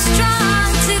only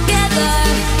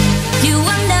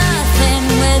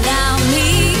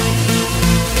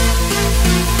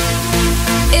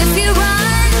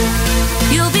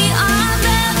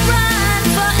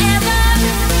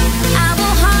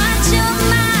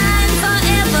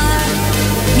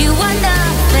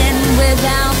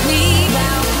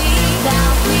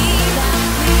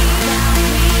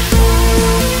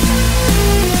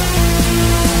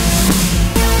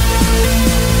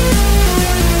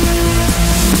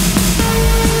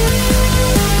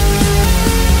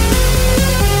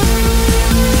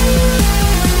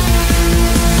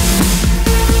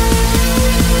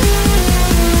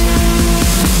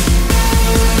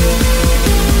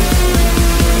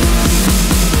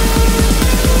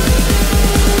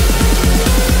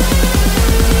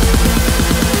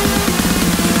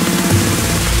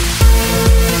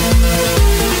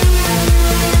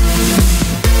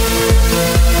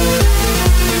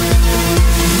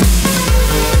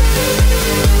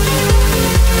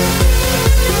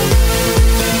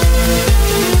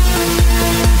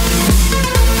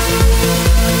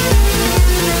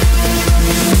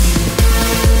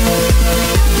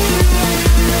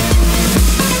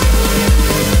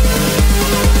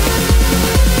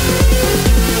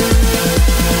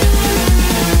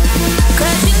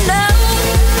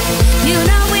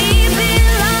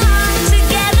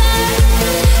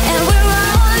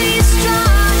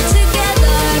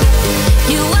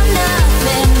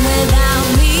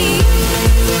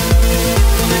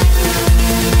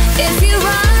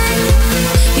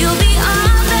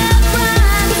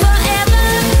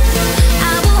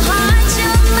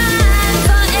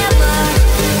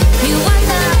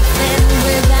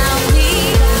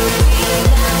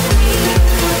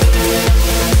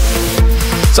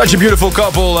Such a beautiful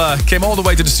couple came all the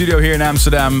way to the studio here in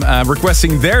Amsterdam,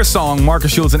 requesting their song,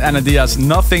 Marcus Schulz and Anna Diaz,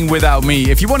 Nothing Without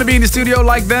Me. If you want to be in the studio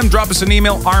like them, drop us an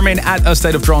email,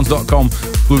 armin@astateoftrance.com.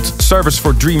 Include service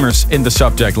for dreamers in the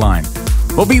subject line.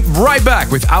 We'll be right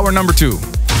back with hour number 2.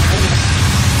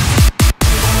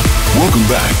 Welcome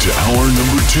back to hour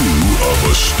number 2 of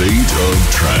A State of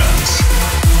Trance.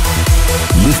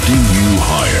 Lifting you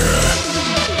higher.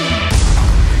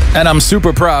 And I'm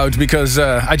super proud because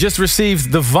I just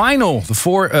received the vinyl, the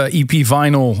 4 EP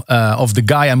vinyl of the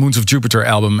Gaia Moons of Jupiter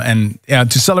album. And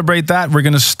to celebrate that, we're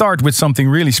going to start with something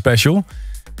really special.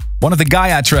 One of the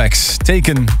Gaia tracks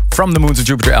taken from the Moons of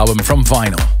Jupiter album from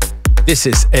vinyl. This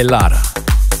is Elara.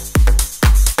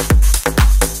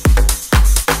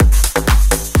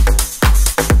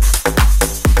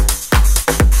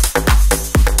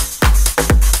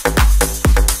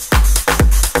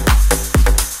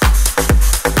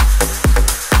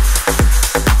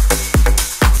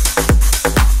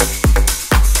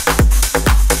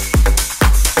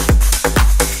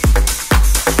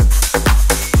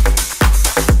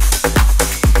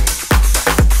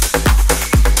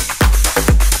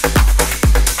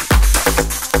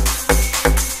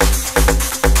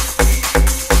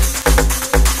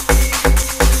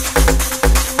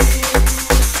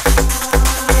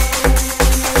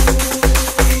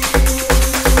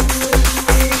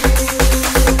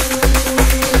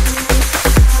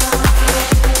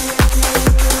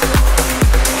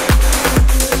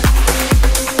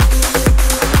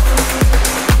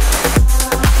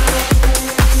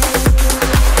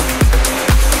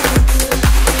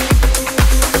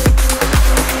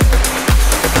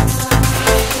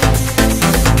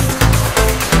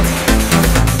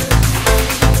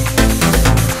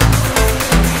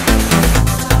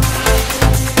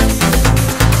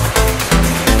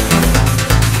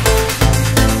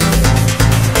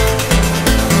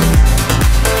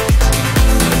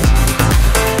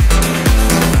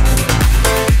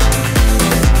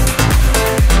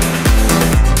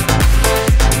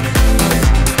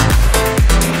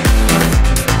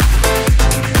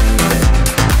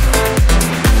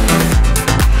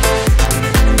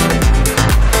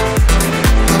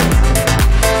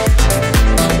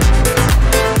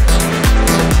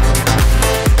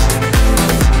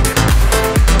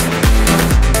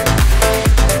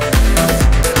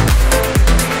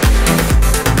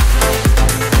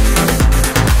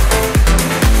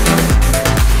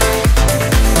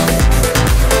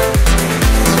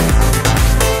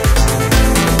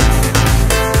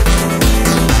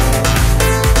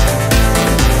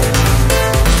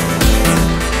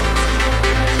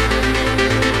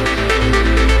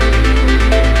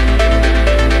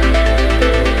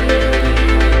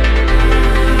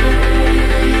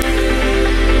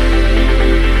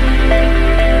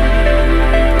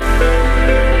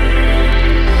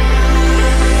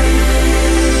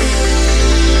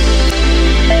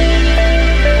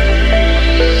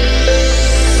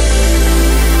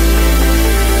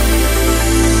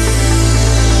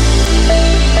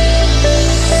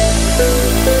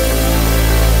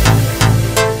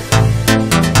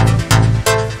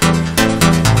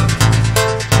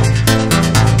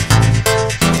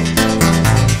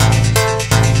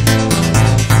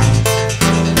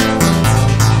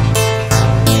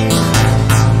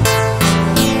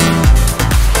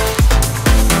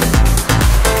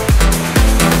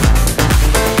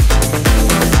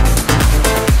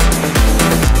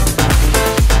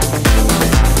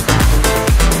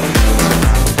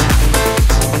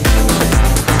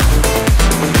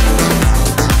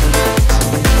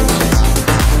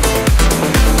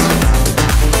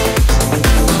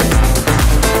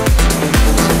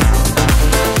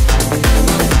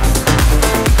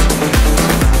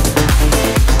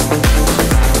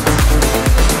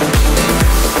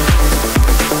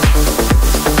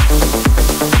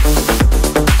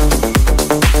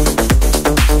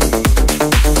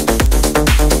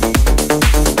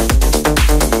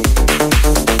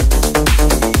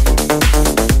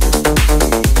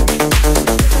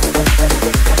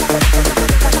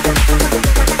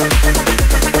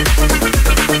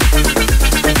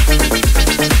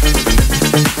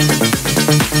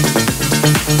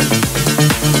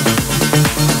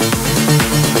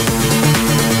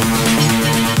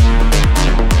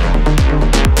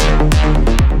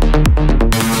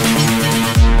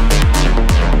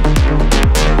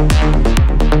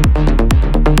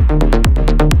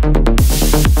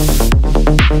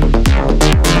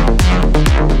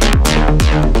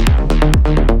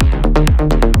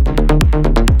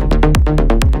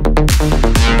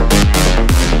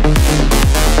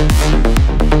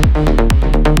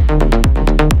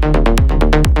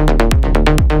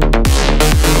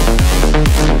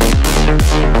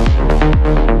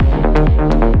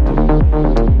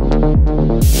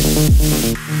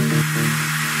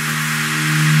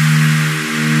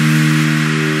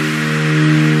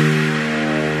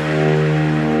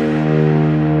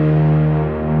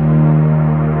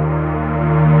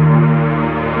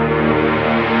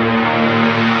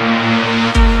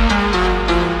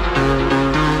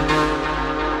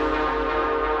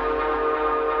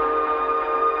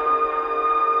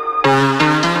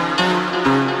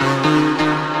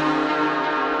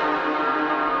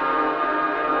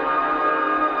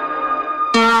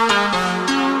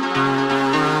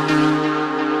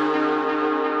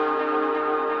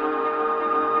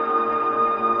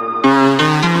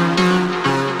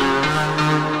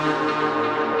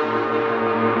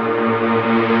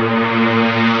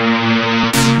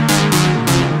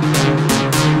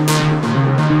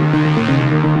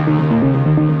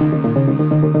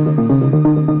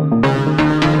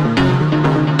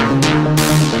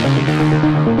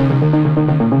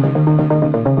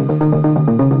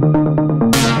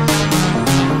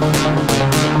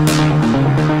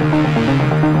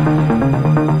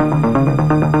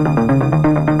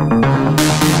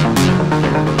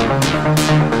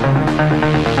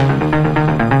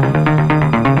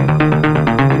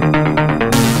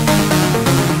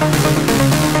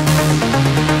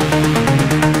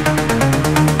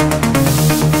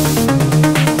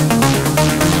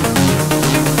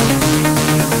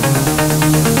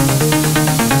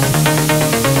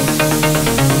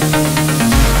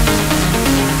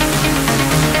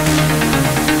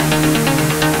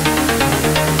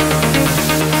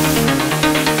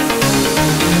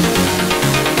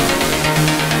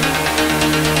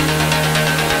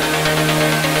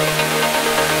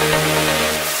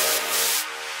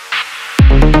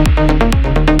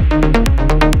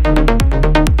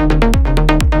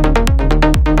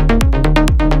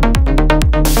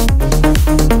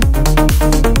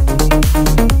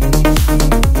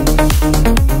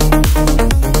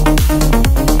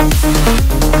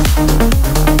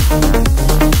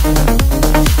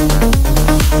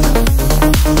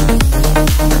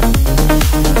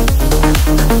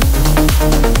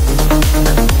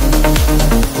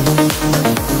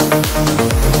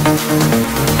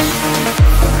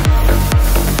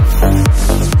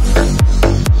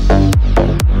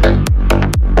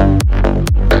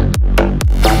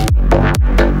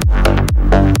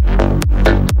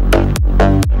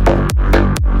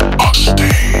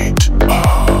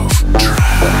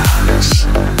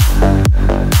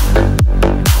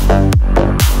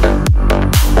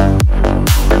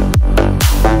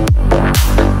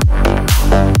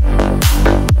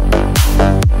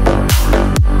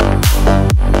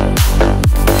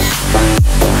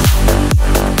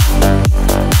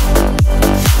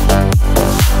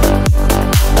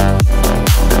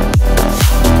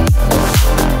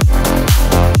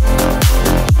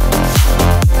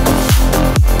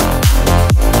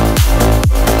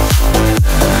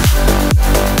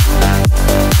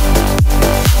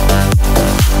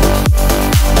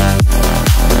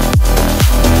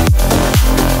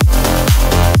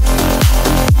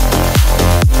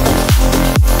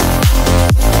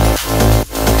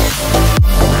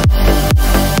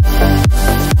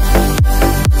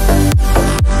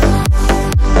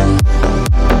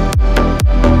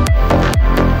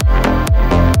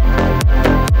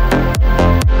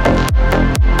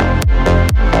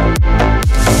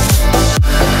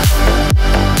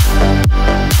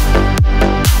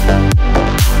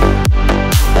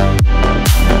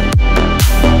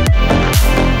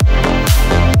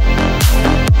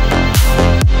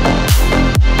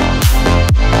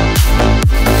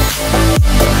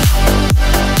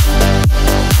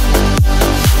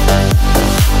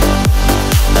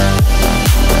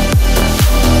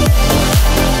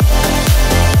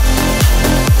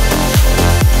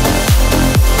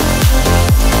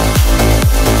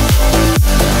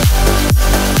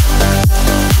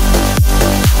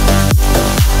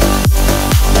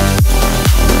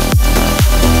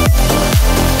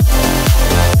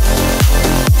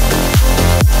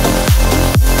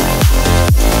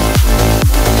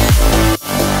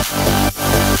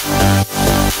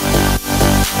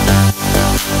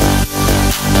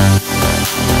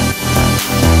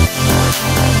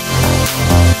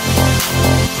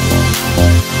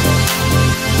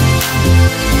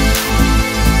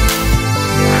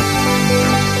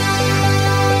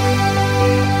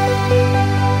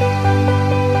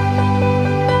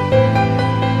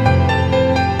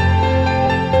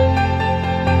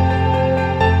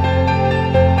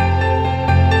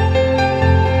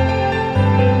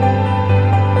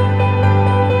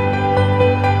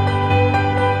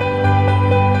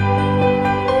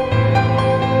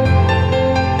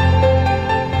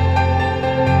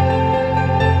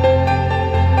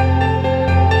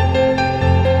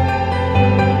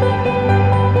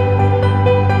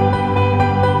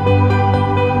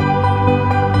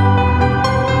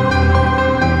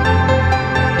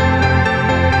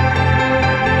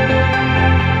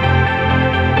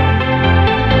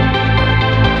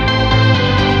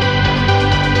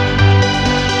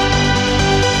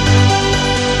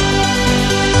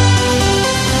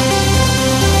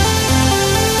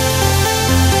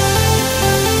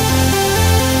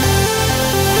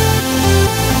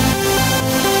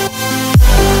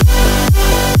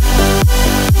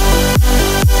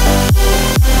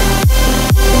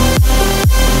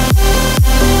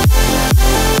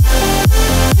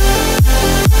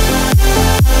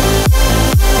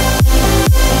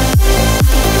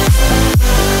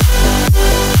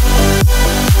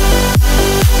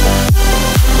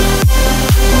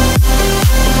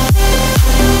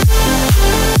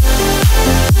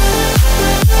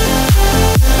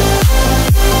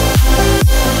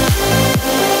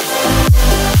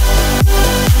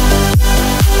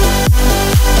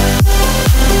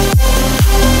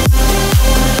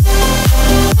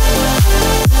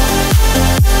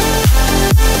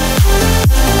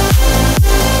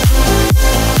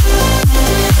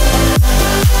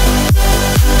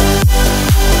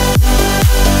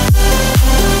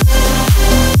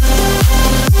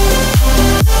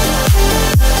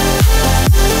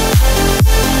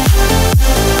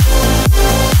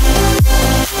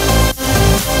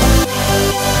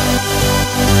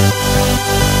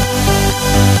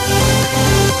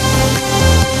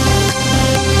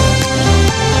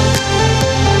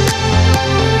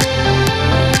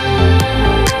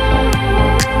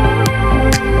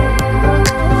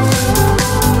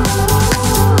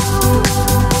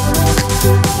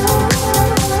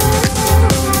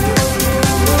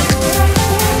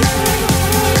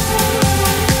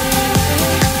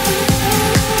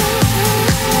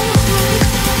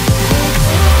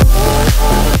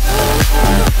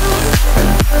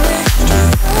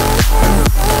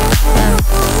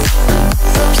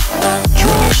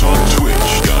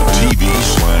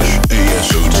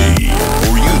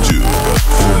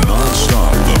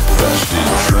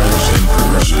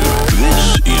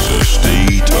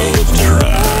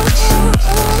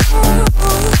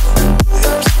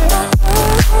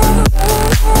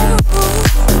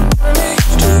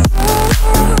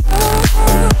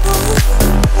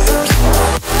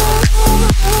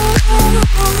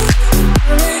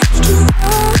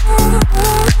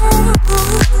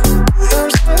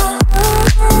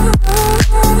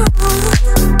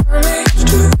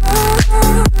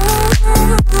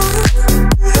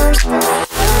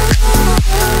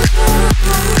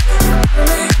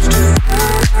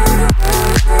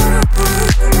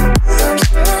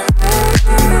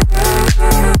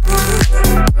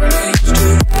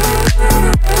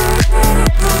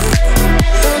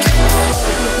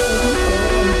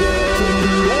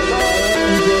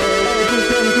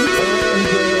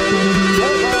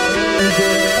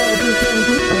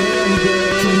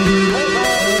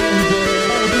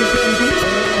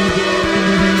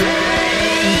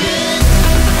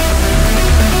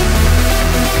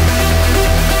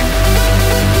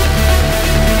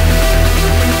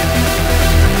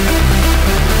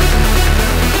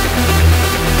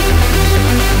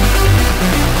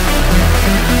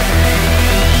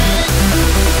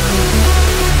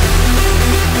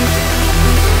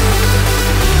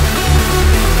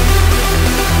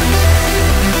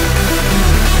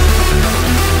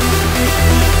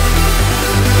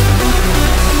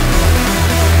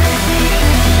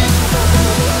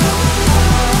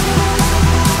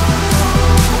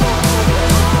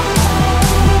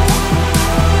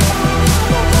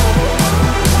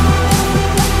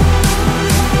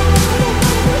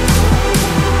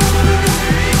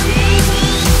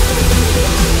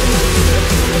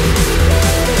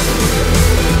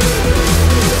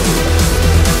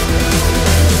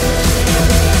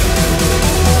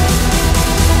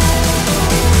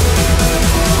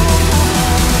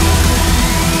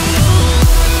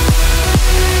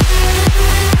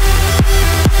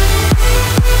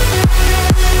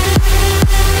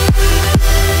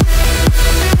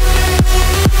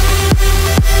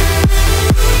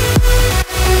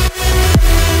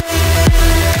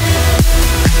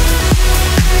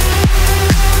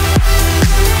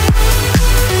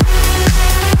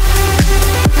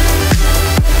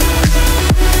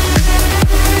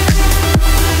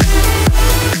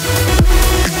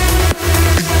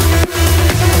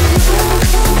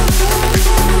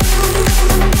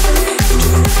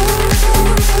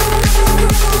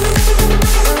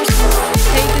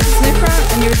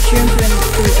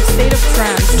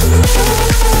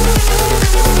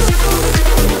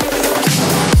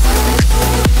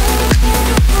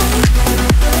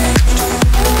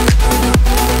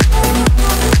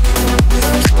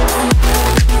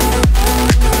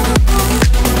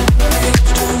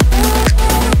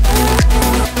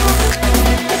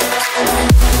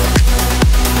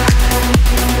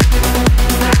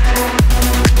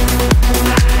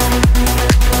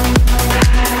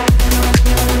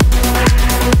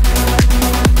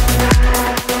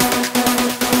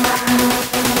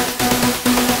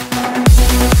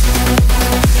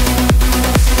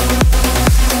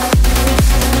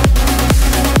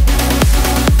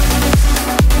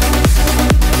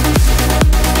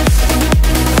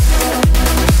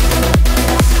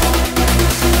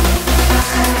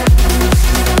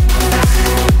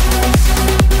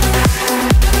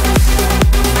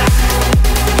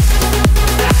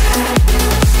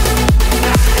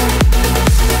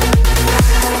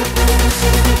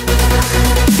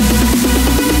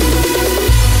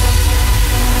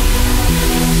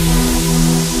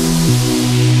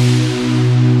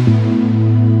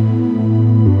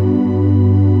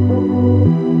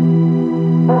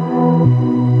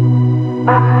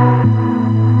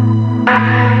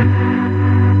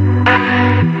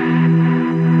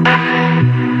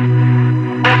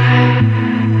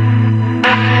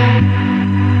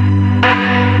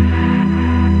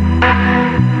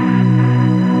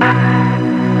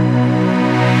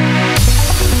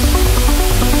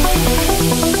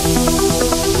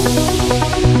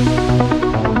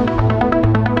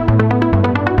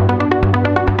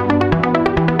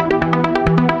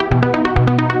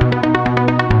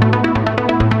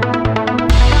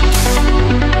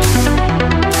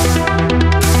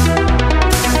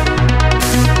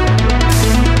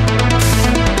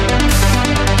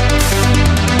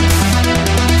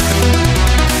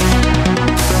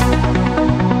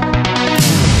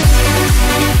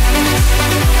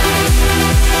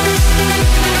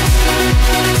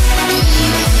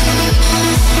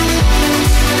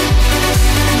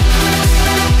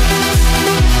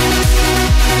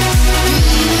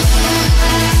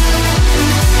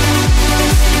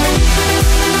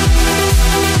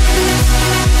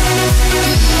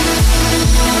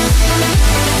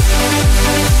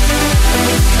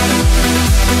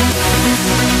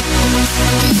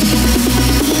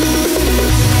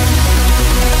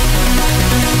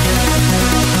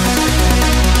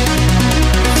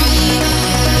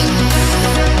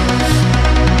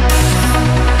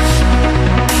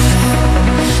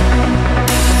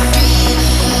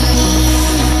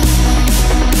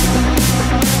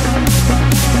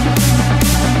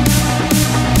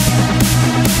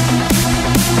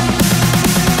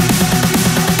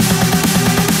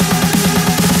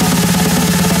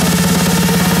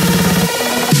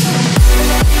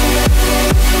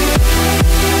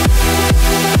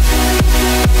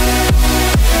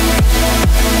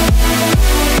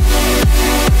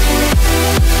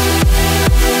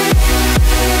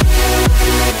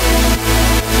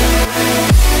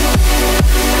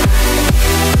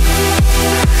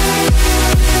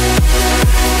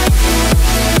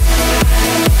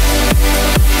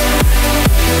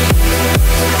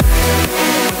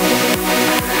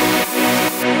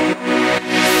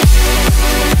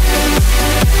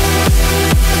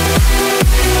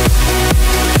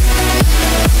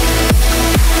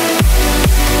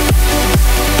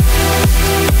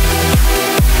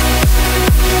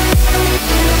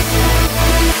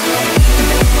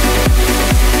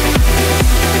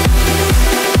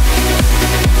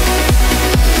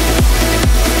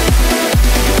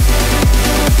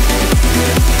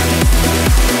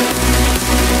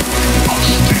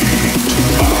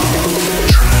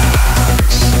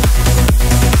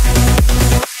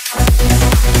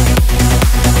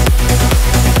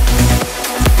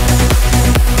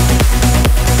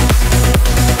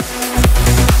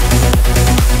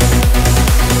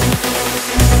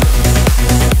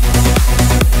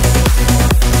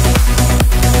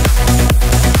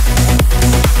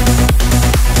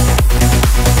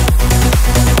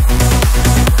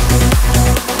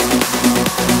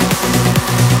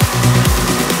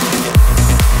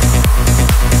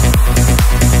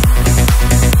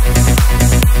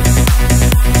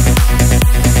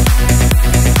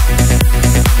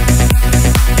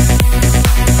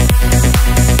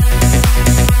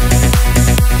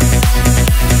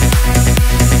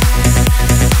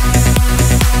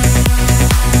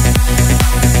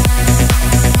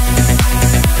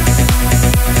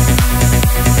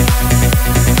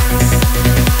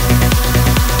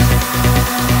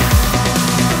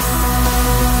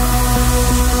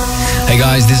 Hey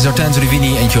guys, this is Artan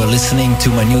Rivini and you're listening to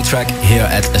my new track here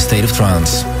at A State of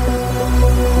Trance.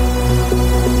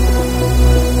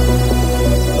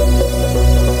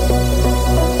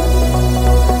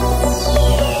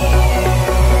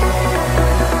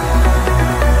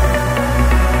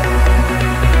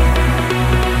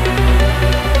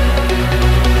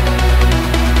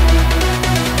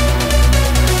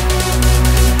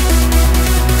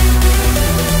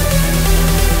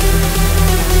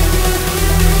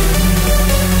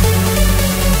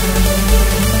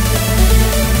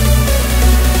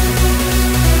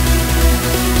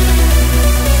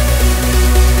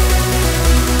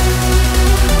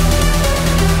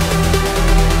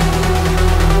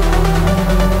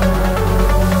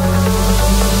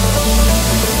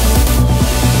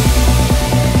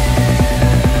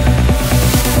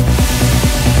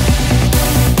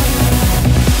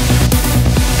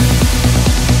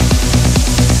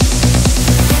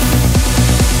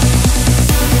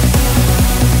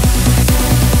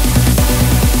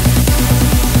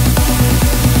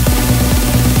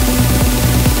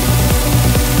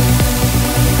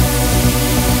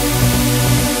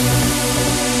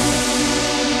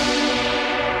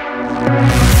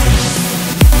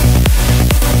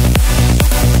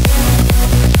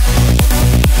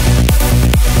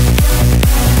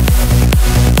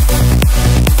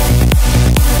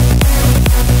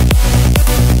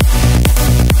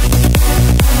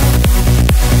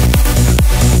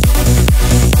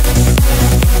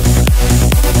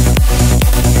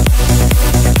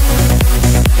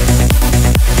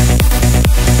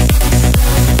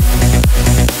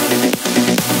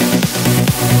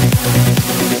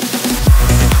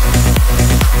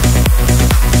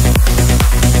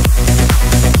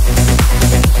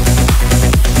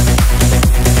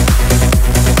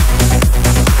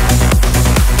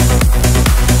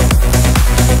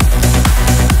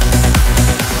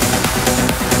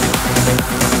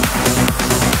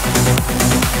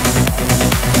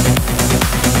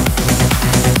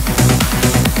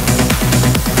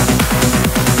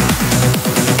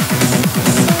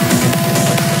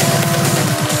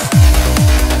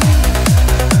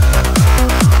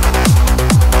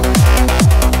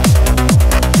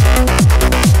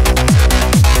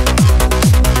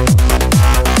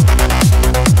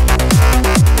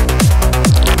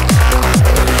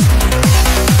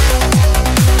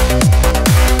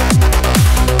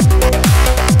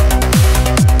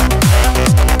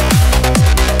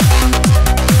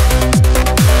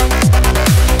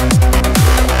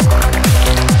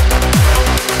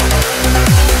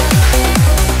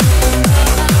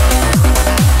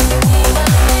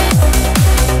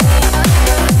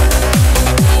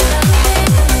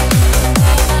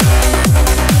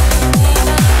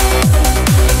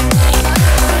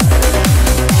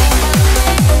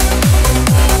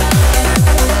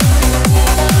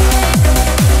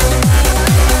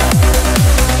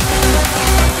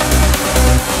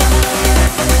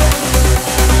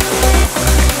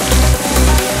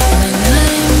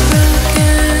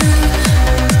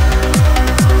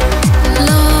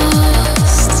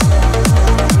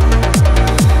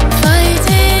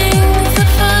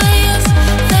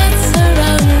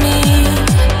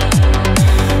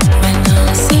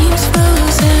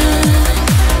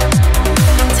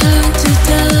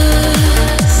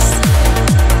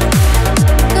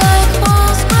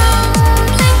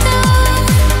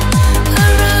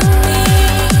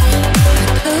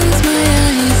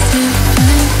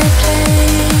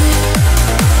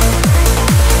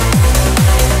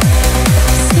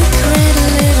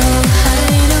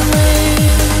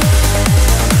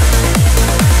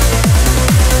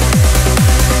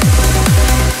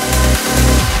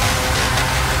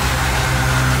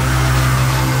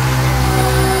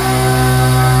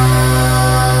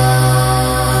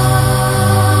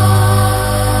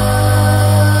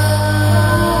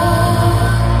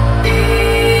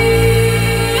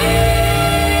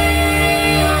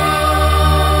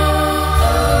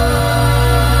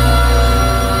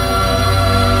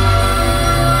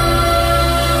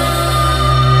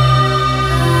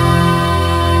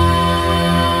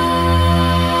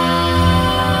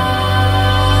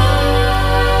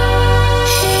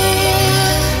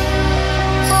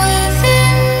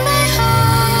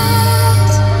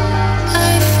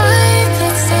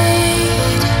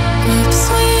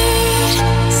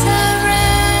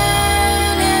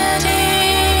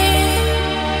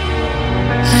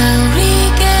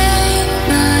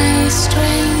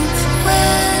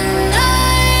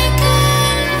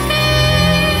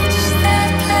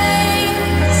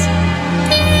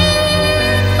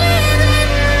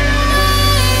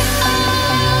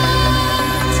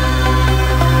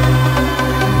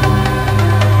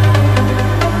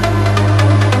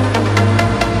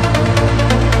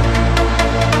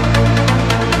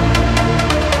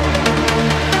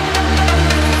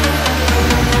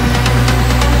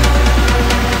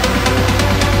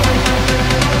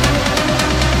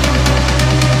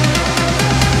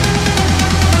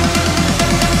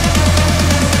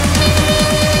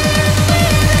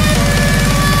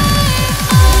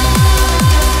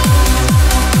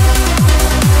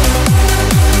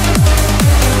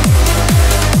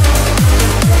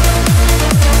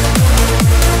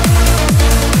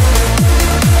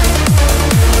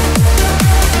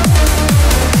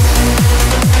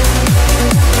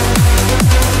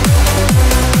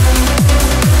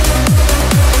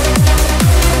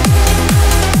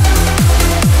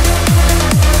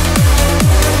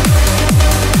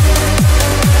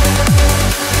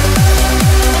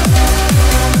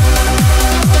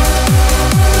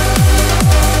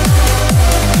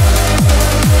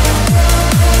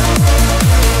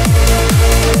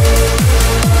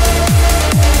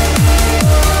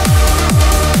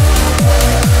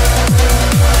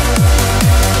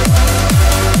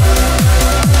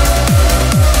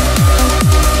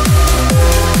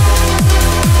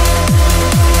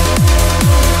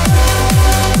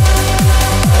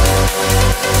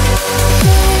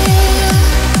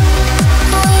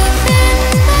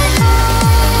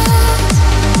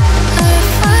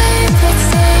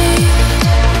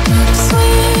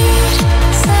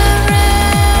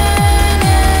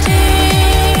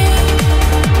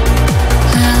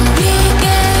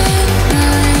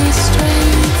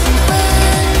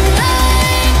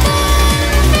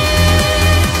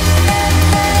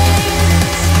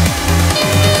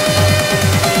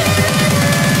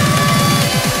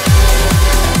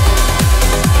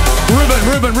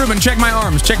 Ruben, check my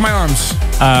arms. Check my arms.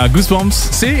 Goosebumps.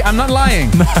 See, I'm not lying.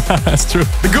 That's true.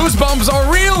 The goosebumps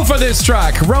are real for this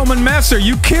track. Roman Master,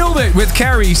 you killed it with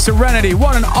Carrie, Serenity.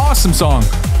 What an awesome song.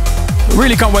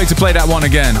 Really can't wait to play that one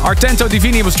again. Artento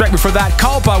Divini was track before that.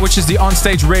 Kalpa, which is the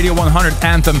onstage Radio 100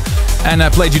 anthem. And I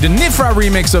played you the Nifra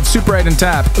remix of Super 8 and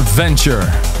Tap, Venture.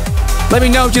 Let me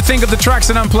know what you think of the tracks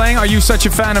that I'm playing. Are you such a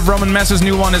fan of Roman Master's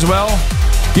new one as well?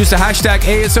 Use the hashtag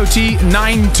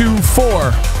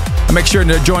ASOT924. And make sure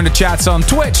to join the chats on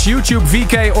Twitch, YouTube,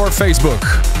 VK, or Facebook.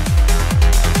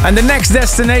 And the next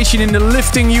destination in the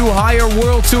Lifting You Higher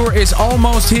World Tour is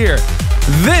almost here.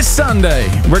 This Sunday,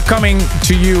 we're coming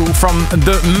to you from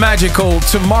the magical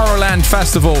Tomorrowland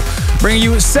Festival, bringing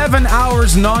you 7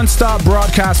 hours non-stop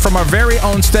broadcast from our very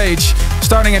own stage,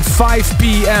 starting at 5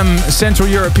 p.m. Central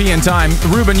European time.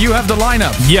 Ruben, you have the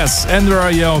lineup. Yes, Andrew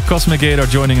Ariel, Cosmic Gate are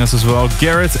joining us as well.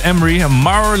 Gareth, Emery, and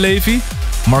Mauro Levy.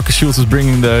 Marcus Schultz is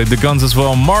bringing the guns as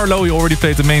well. Marlo, he already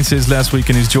played the main stage last week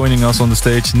and he's joining us on the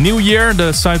stage. New Year,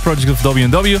 the side project of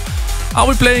W&W. I'll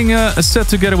be playing a set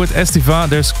together with Estiva.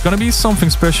 There's gonna be something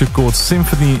special called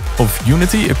Symphony of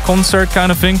Unity, a concert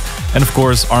kind of thing. And of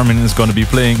course, Armin is gonna be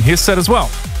playing his set as well.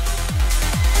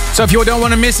 So if you don't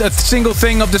want to miss a single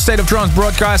thing of the State of Trance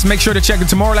broadcast, make sure to check the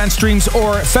Tomorrowland streams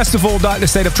or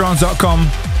festival.thestateoftrance.com.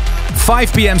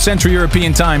 5 p.m. Central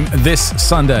European time this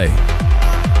Sunday.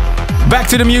 Back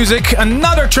to the music,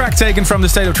 another track taken from the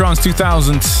State of Trance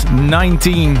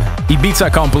 2019 Ibiza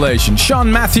compilation. Sean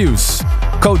Matthews,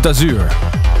 Côte d'Azur.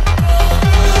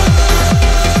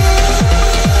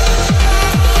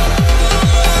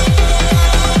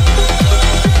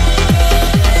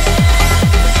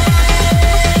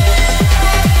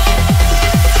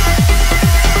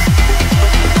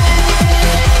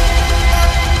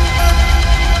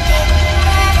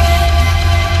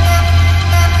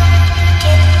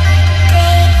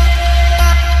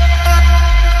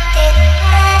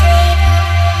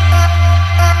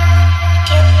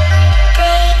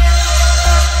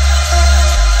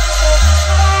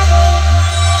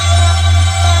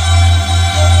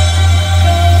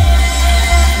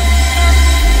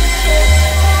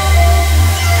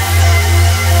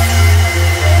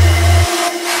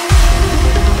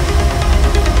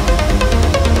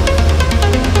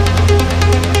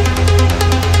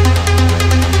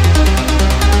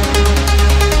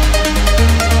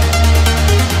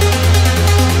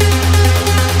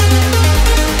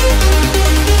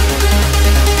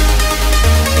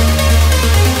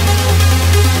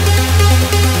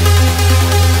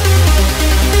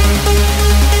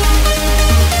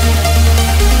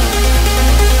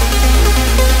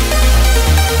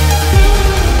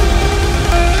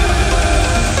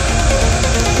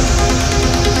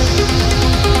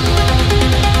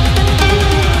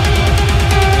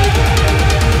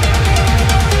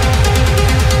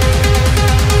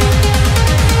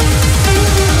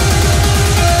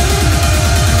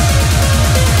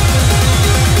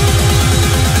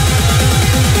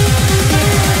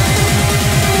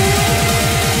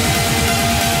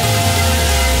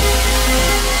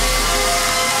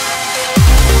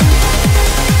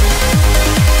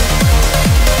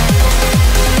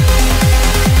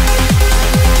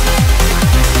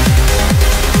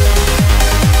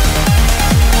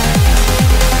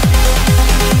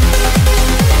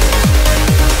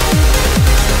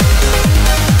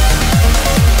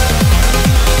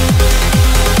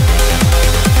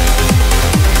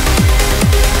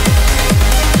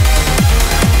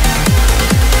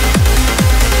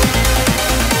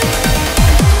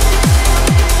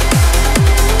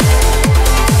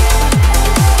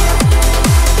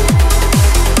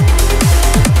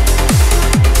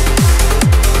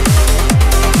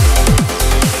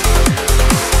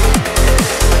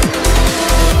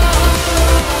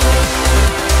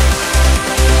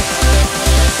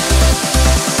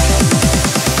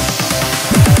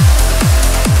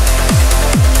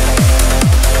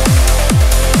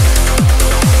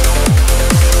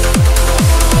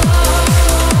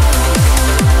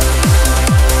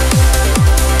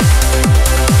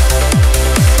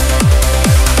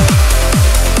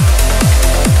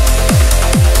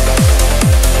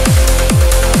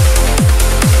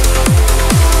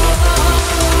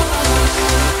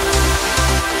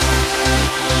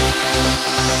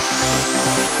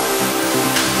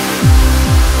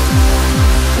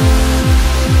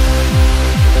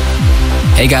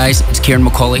 Hey guys, it's Kieran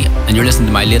McCauley and you're listening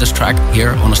to my latest track here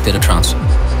on A State of Trance.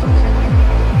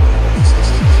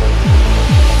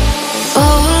 All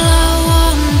I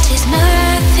want is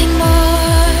nothing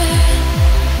more,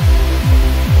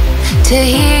 to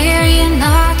hear you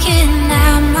knocking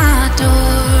at my door.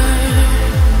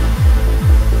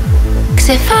 'Cause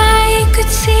if I could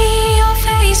see your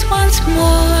face once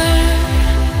more.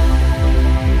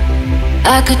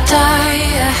 I could die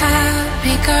a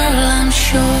happy girl, I'm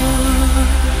sure.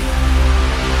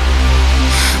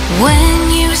 When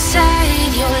you said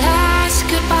your last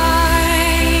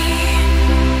goodbye,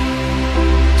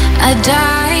 I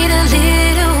died a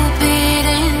little bit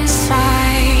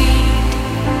inside,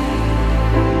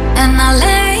 and I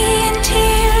lay in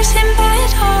tears in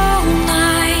bed all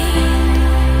night,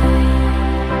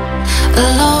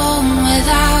 alone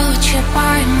without you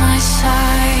by my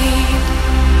side.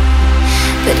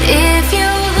 But if you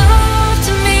loved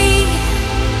me,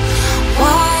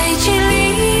 why'd you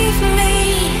leave me?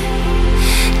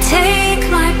 Take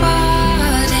my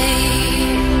body,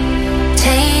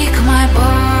 take my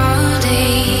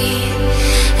body,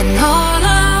 and all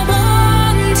I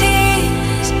want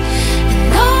is,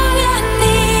 and all I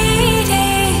need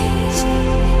is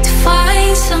to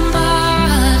find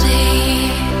somebody.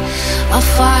 I'll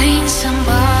find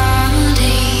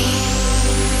somebody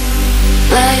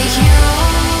like you.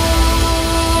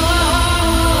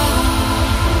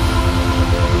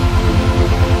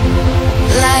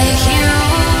 Like you.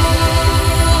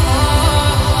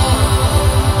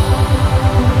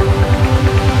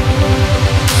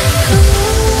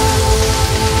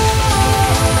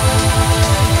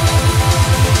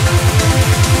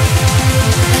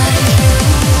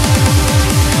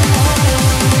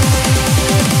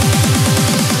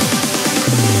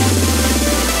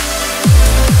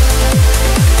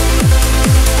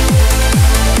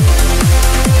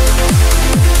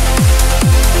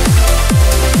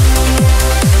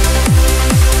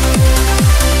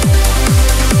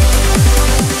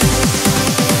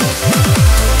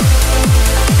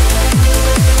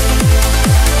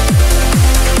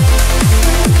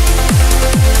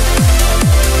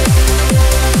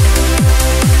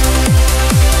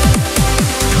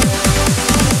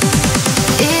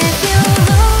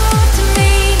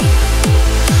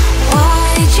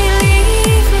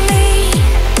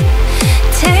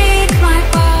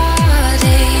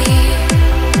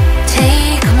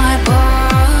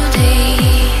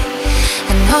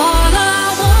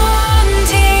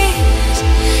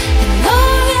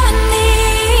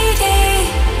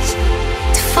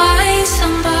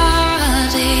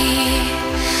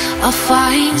 I'll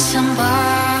find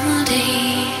somebody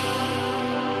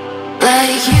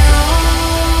like you.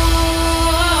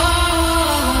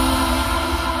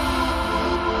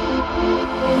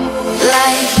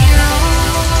 Like you.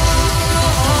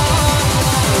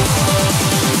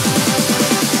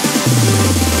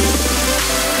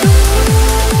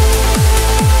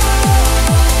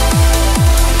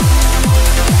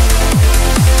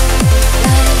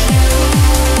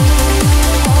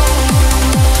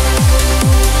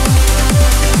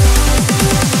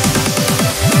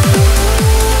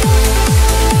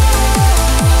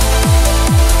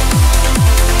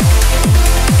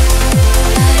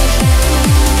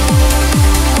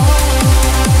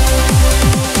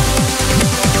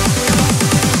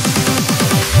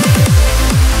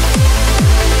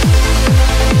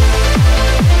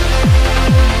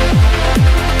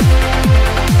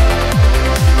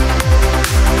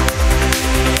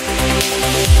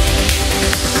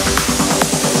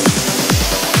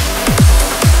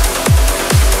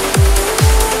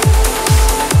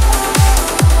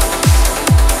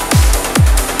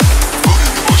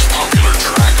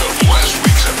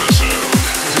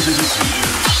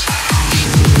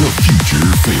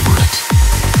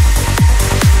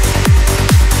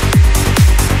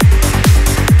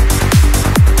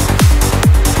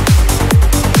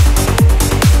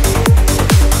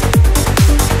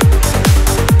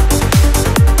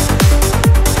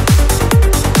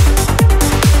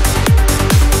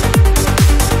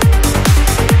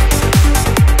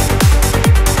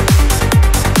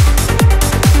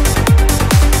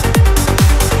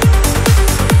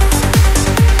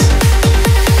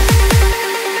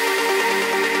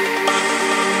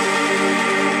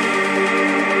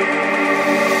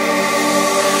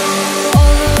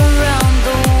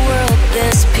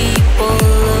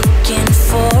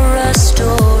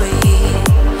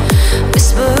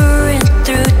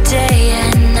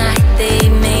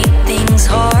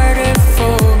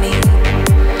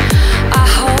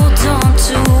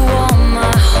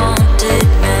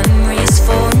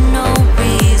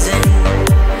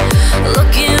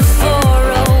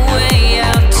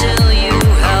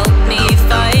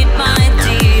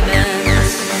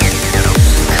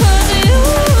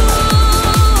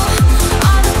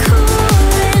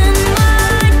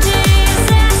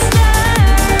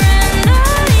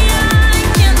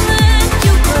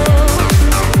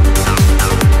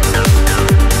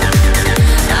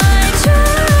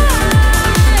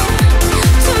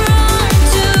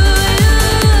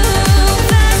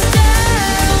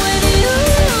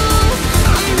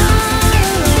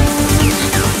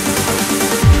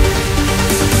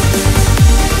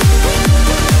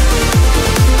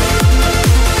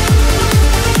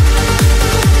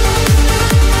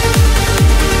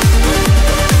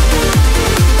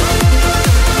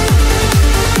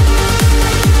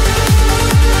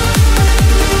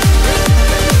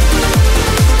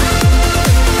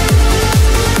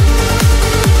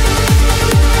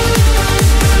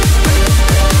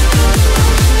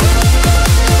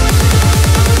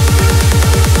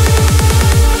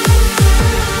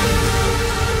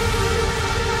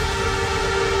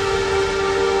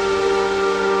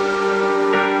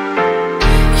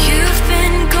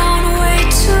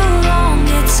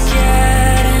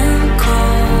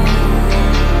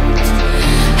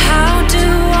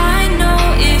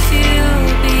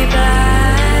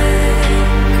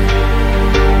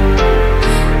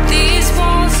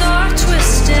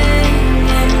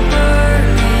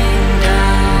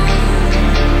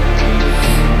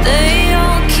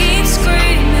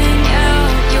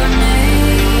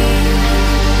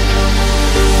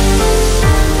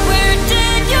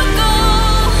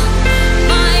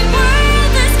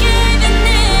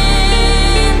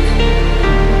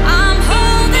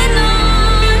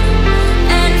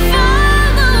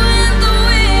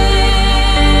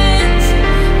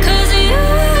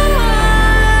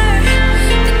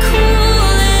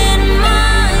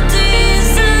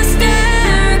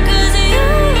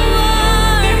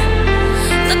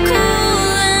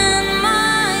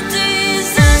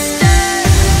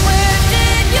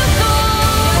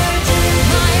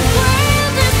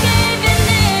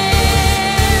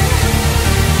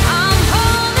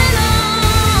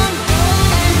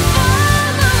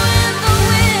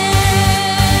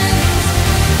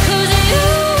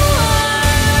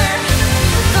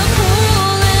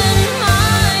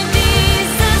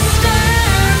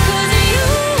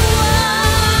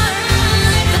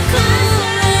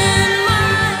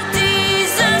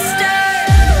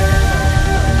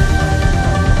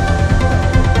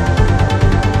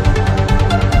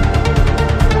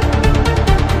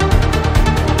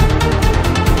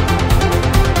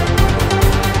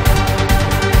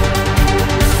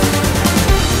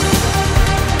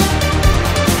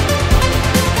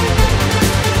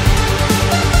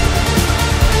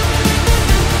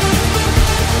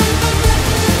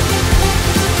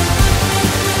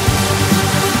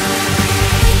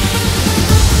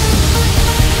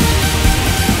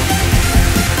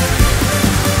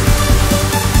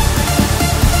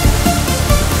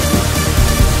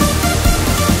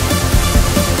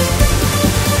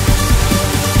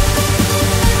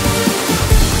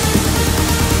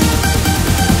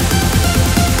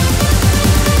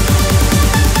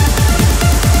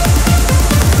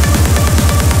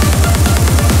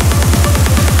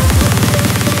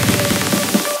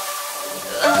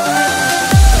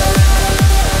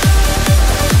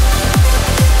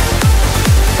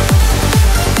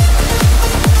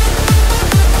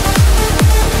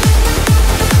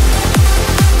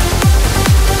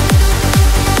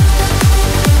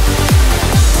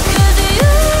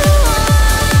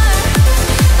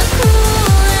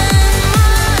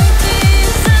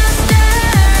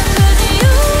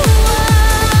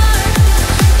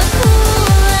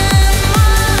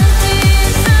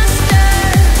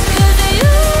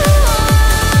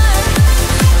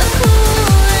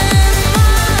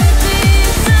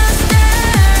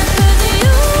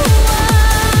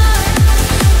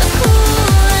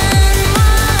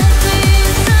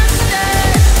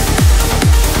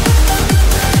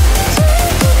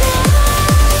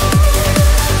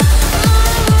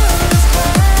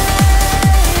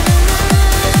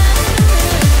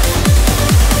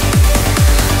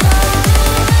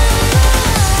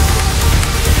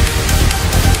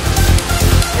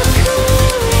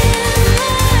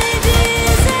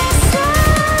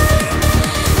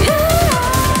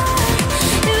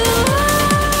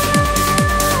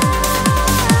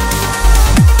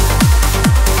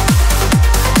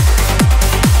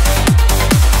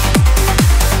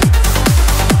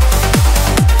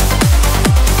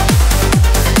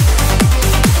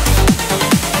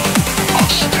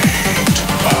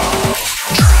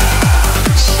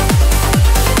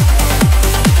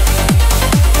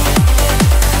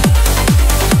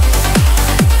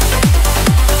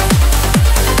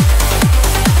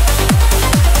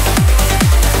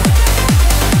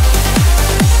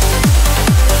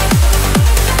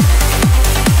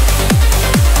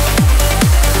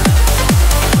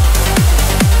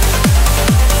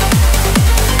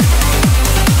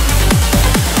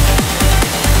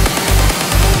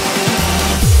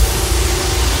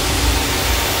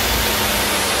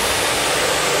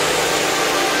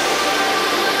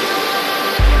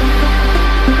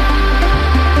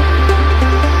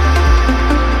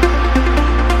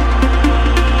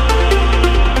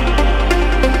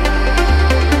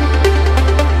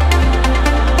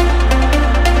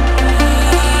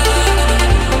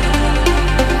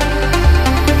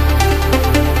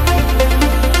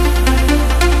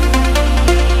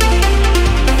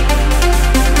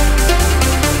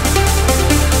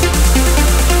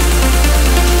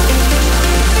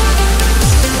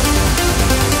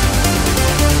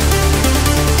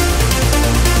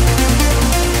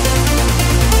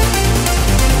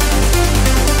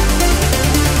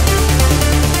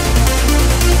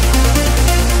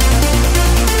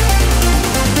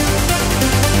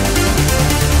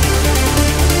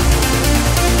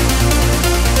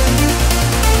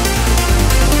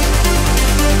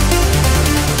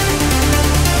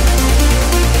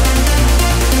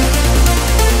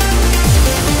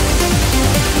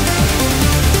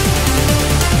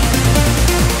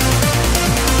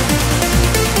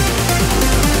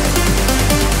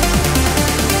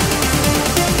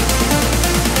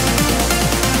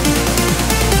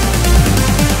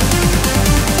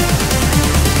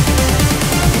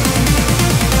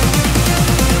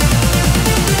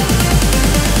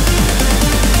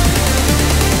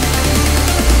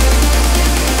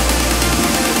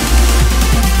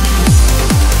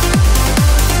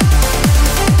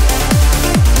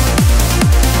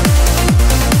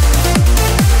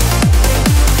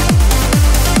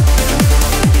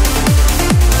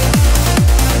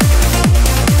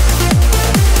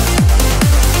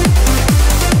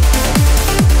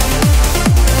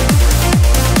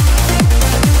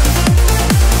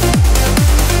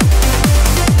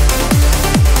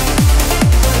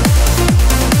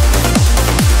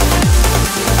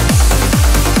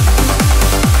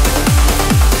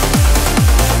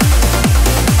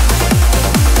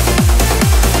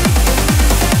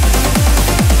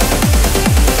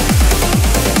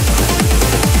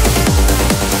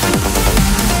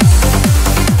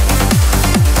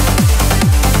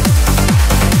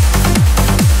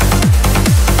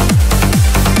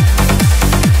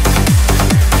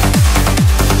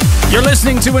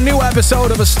 listening to a new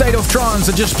episode of A State of Trance.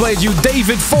 I just played you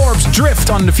David Forbes' Drift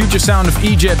on the future sound of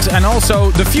Egypt, and also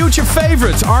the future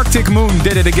favorite Arctic Moon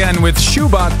did it again with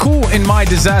Shuba, Cool in My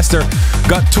Disaster.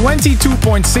 Got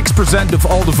 22.6% of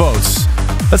all the votes.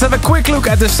 Let's have a quick look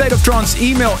at the State of Trance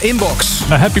email inbox.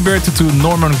 A happy birthday to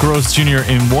Norman Gross Jr.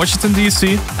 in Washington,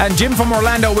 D.C. And Jim from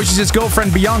Orlando wishes his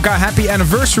girlfriend Bianca happy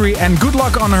anniversary and good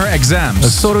luck on her exams.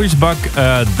 Soroush Bak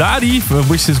Dadi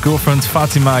wishes his girlfriend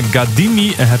Fatima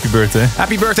Gadimi a happy birthday.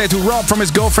 Happy birthday to Rob from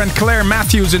his girlfriend Claire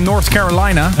Matthews in North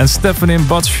Carolina. And Stefan in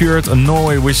Badsfjord,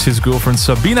 Norway, wishes his girlfriend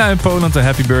Sabina in Poland a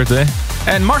happy birthday.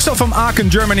 And Marcel from Aachen,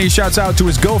 Germany shouts out to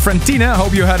his girlfriend Tina.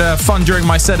 Hope you had fun during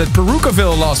my set at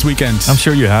Perukaville last weekend. I'm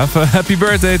sure you have. Happy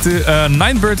birthday to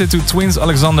ninth birthday to twins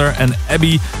Alexandra and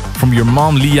Abby from your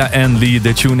mom Leah and Lee.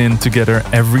 They tune in together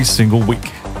every single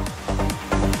week.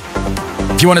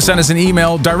 If you want to send us an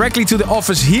email directly to the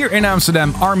office here in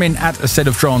Amsterdam,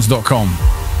 armin@astateoftrance.com.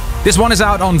 This one is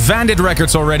out on Vandit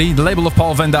Records already, the label of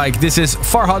Paul van Dyk. This is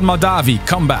Farhad Mahdavi,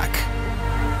 Come Back.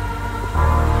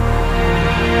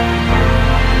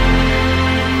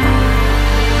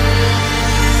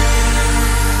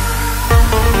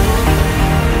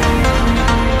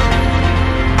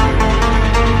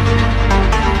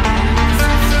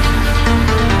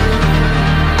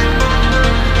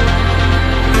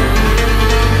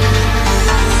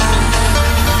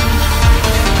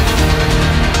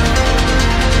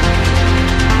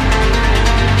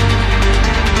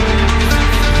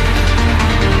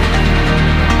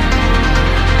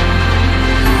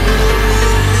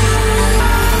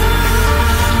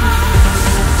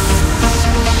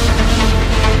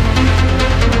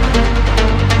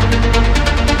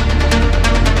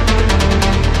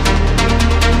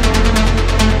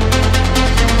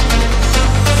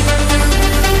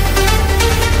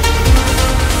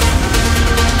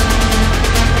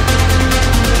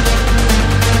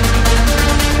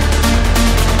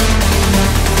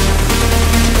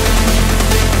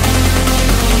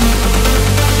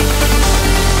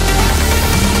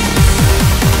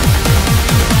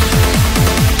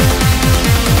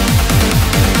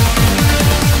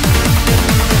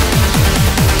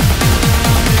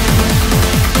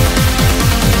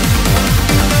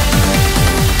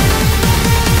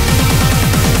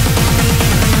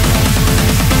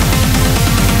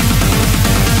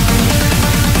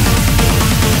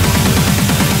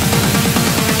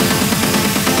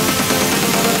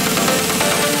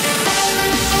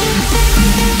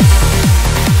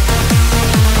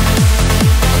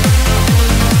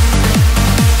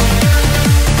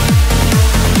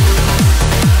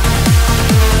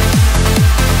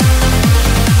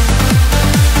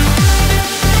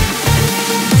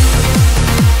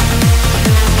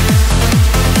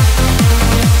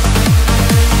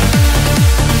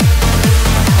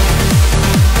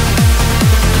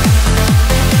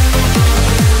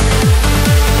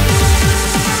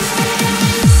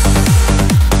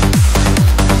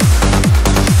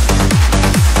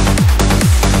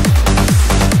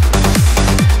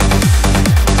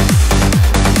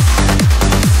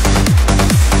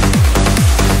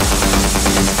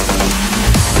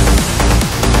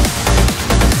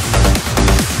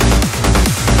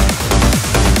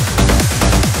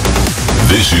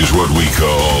 This is what we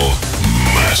call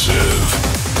massive.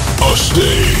 A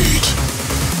state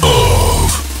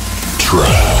of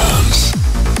trance.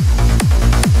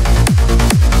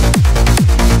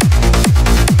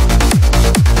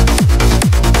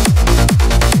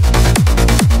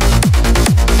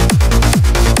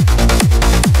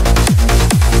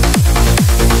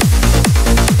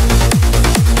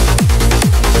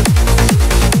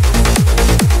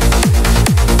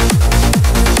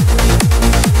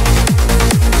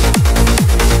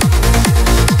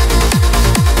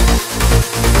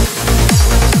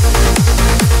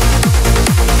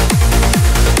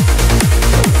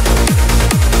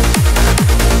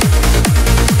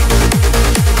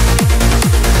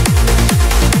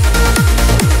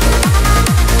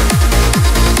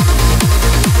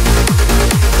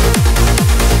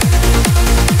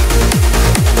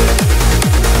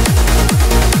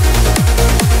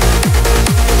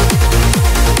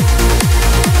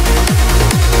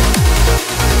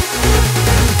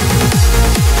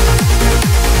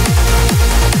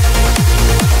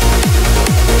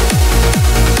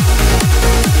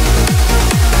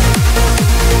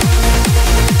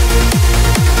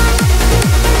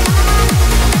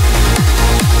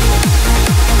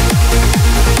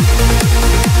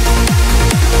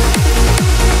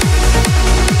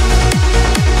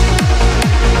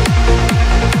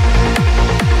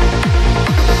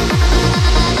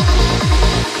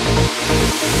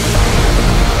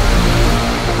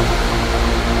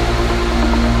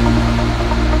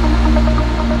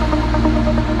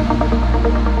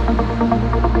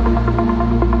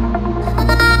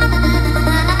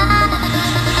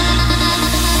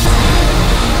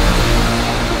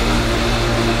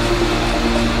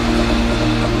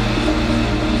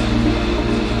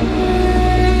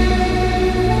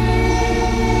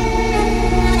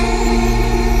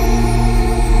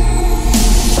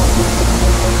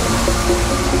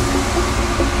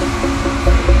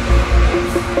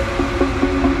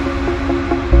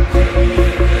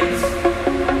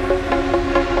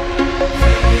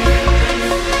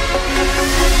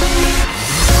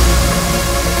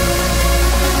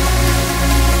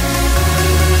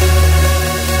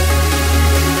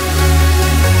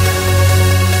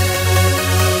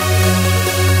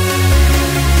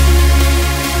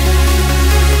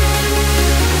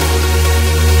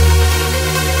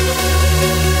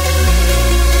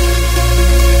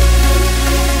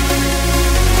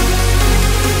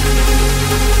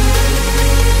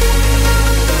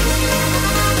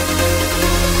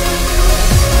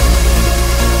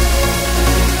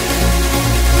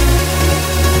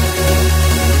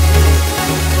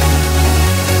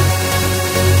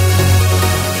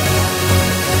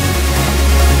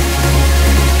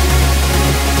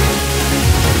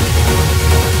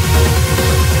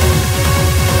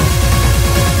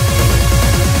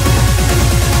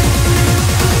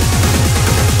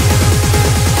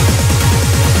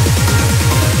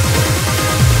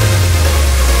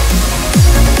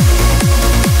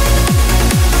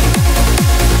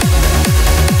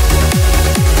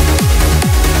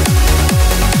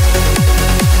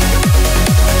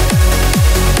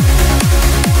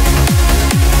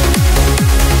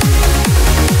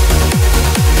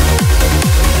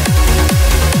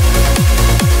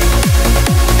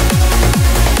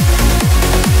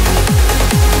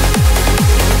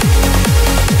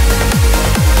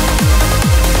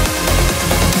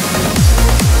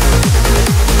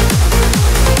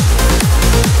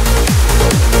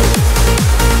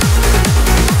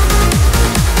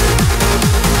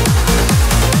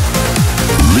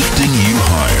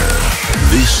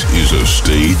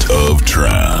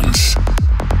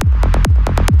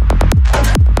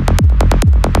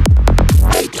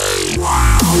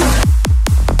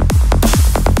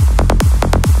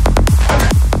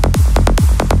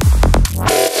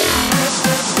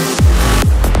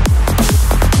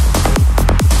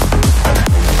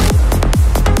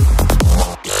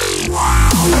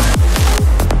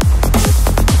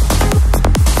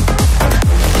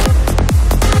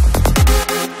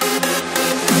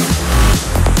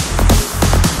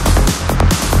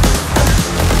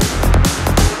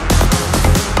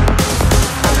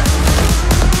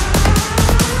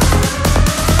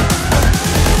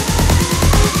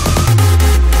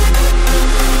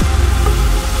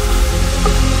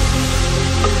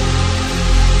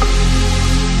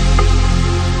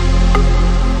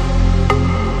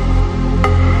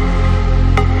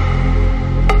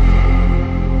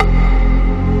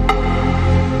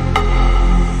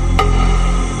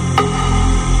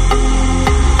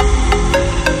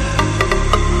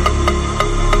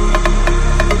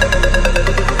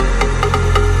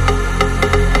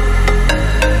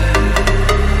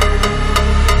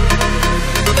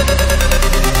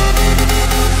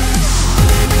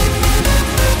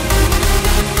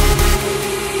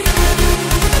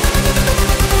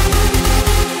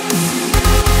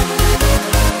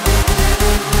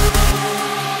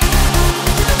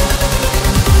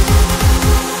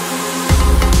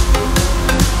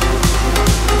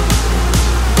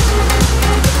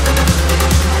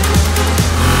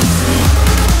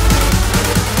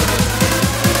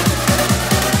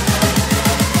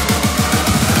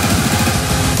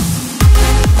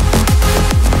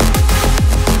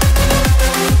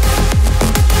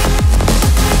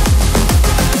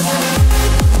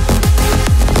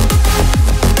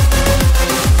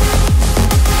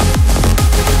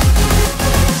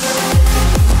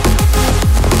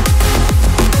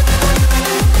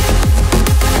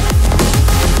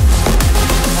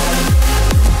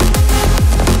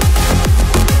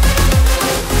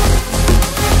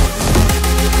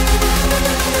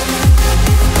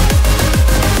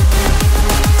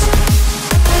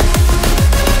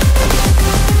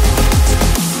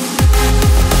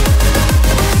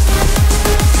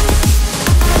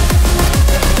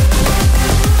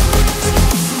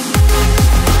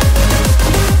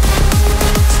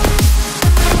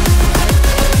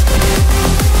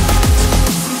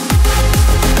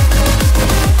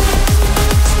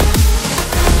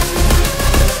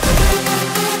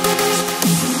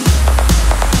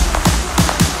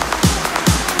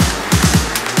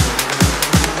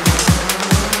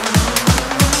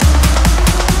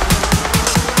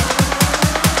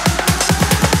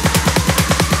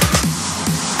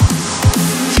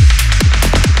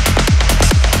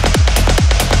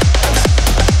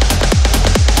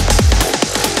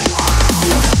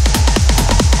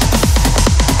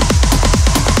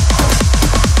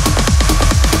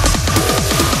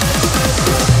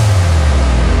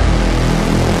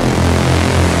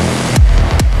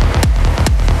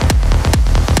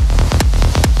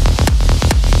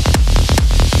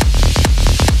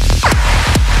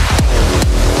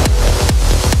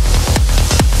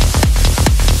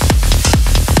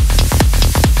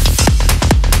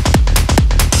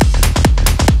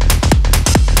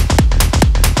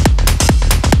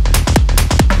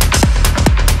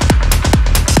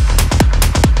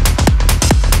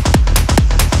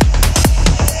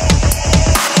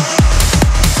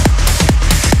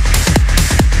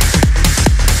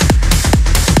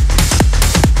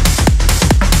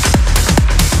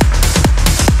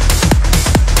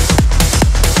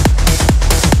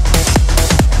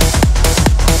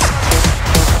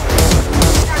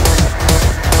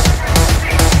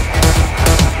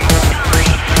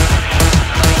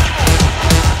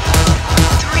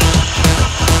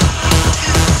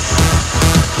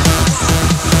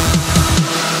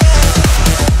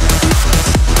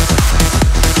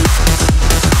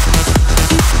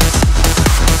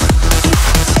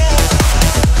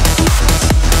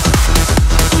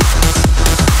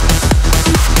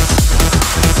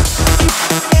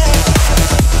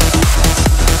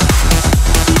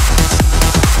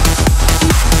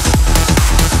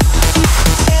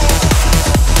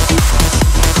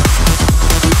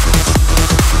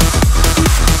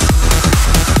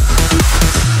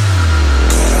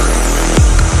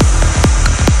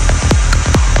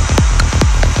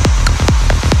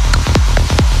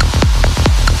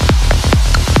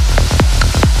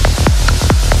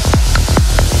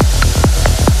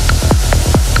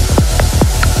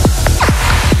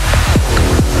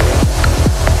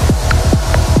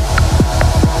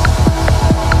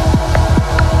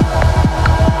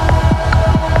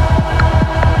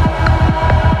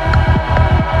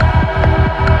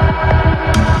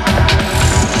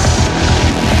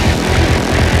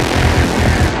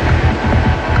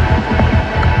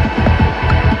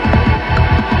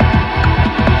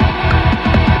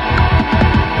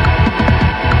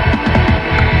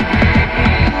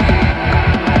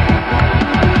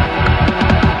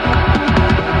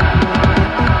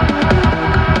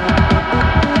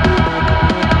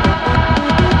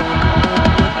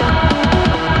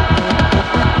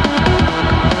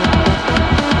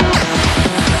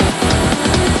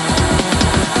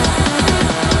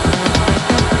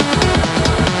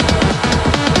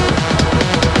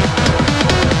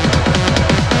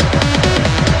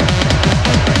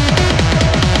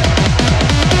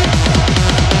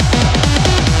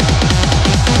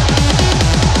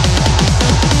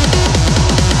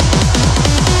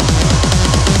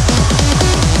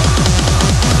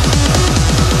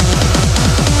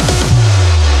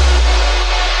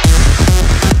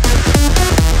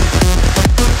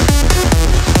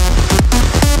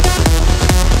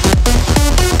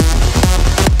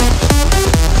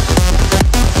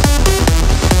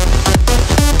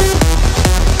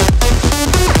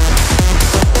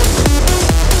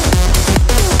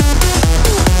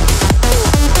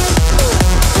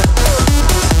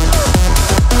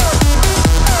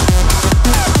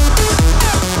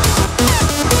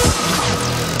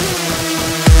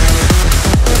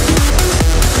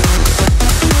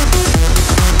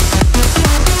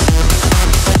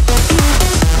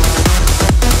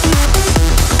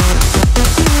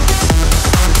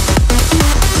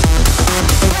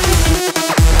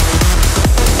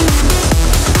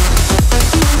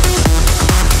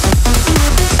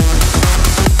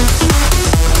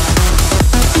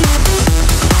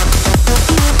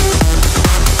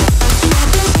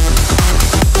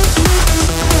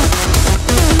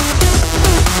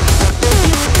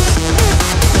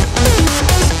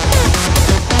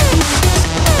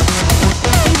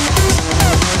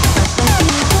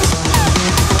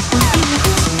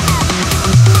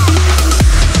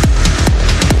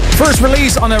 First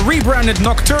release on a rebranded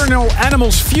Nocturnal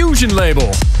Animals Fusion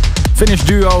label. Finnish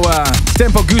duo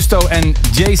Tempo Gusto and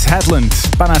Jace Headland,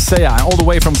 Panacea, and all the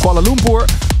way from Kuala Lumpur,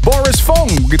 Boris Fong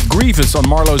with Grievous on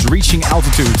Marlowe's Reaching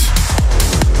Altitude.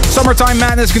 Summertime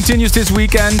Madness continues this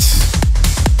weekend.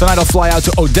 Tonight I'll fly out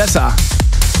to Odessa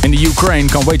in the Ukraine.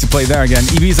 Can't wait to play there again.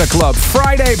 Ibiza Club.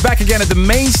 Friday, back again at the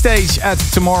main stage at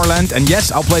Tomorrowland. And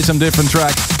yes, I'll play some different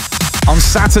tracks. On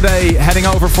Saturday, heading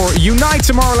over for Unite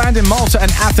Tomorrowland in Malta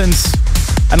and Athens.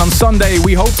 And on Sunday,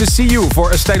 we hope to see you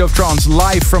for A State of Trance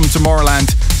live from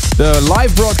Tomorrowland. The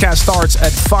live broadcast starts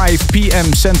at 5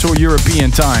 p.m. Central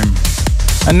European Time.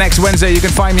 And next Wednesday, you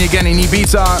can find me again in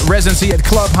Ibiza, residency at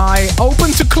Club High.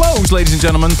 Open to close, ladies and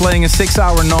gentlemen, playing a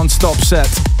 6-hour non-stop set.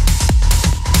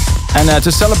 And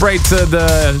to celebrate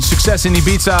the success in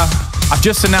Ibiza, I've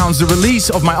just announced the release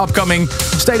of my upcoming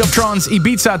State of Trance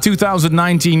Ibiza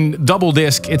 2019 double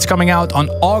disc. It's coming out on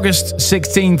August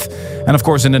 16th. And of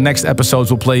course, in the next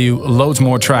episodes, we'll play you loads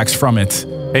more tracks from it.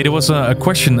 Hey, there was a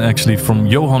question actually from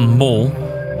Johan Mol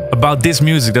about this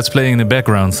music that's playing in the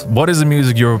background. What is the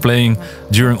music you're playing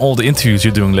during all the interviews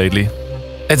you're doing lately?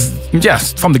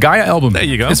 It's from the Gaia album. There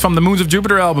you go. It's from the Moons of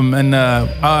Jupiter album. And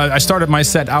I started my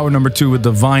set hour number 2 with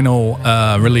the vinyl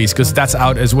release, because that's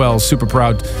out as well. Super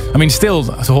proud. I mean, still,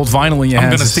 to hold vinyl in your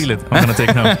hands. I'm going to steal it. I'm going to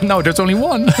take note. No, there's only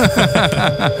one.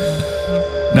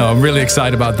 No, I'm really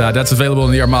excited about that. That's available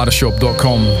on the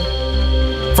armadashop.com.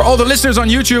 For all the listeners on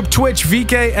YouTube, Twitch,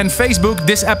 VK, and Facebook,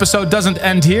 this episode doesn't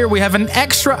end here. We have an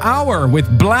extra hour with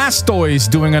Blastoyz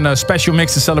doing a special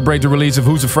mix to celebrate the release of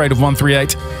Who's Afraid of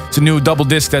 138. It's a new double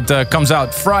disc that comes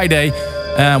out Friday.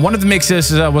 One of the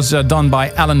mixes was done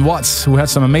by Alan Watts, who had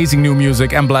some amazing new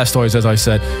music, and Blastoyz, as I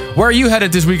said. Where are you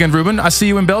headed this weekend, Ruben? I see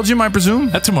you in Belgium, I presume?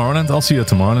 At Tomorrowland. I'll see you at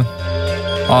Tomorrowland.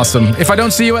 Awesome. If I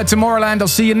don't see you at Tomorrowland, I'll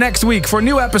see you next week for a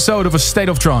new episode of A State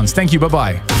of Trance. Thank you.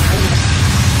 Bye-bye.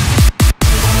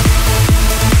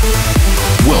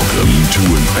 Welcome to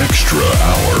an extra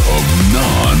hour of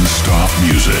non-stop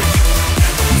music.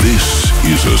 This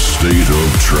is A State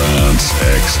of Trance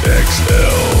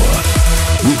XXL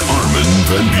with Armin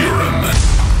van Buuren.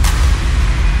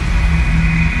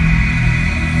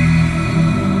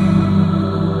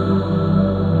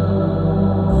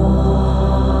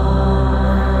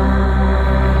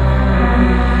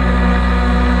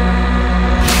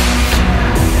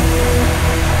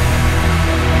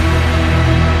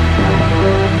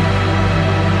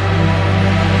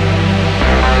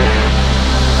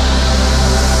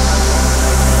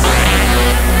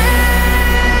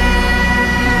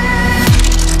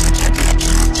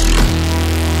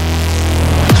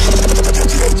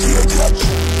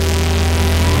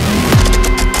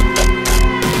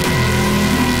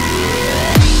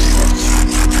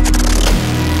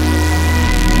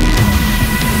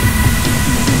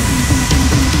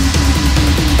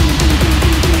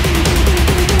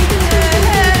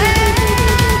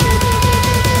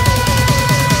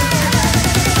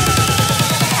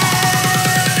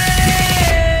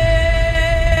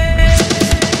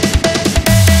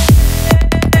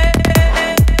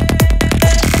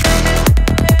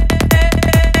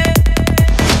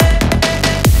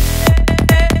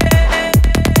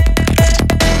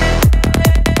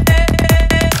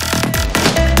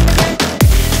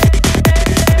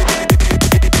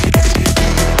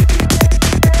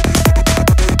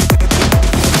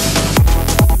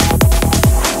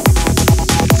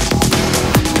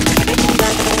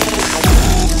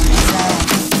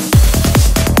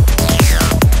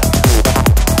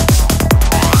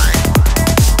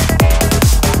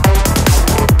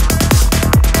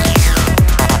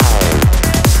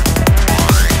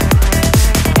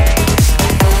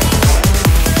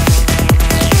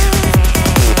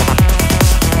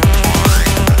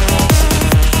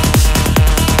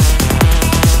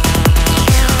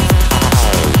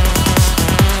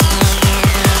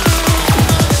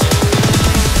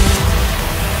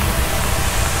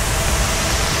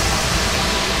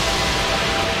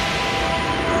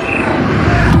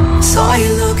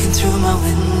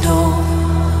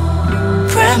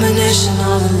 premonition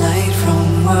of the light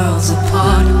from worlds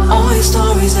apart. All your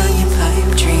stories and your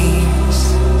pipe dreams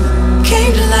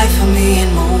came to life for me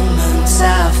in moments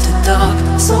after dark.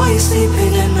 Saw you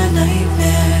sleeping in my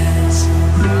nightmares.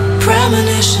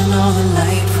 Premonition of the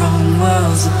light from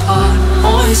worlds apart.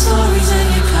 All your stories and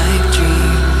your pipe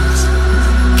dreams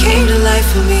came to life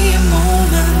for me in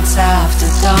moments after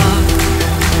dark.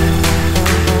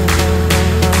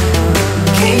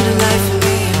 Came to life for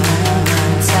me in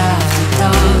moments after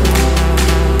dark.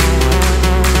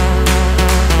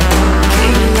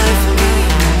 Came to life for me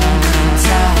in moments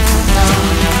after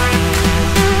dark.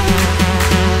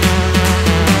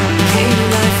 Came to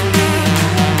life for me in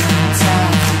moments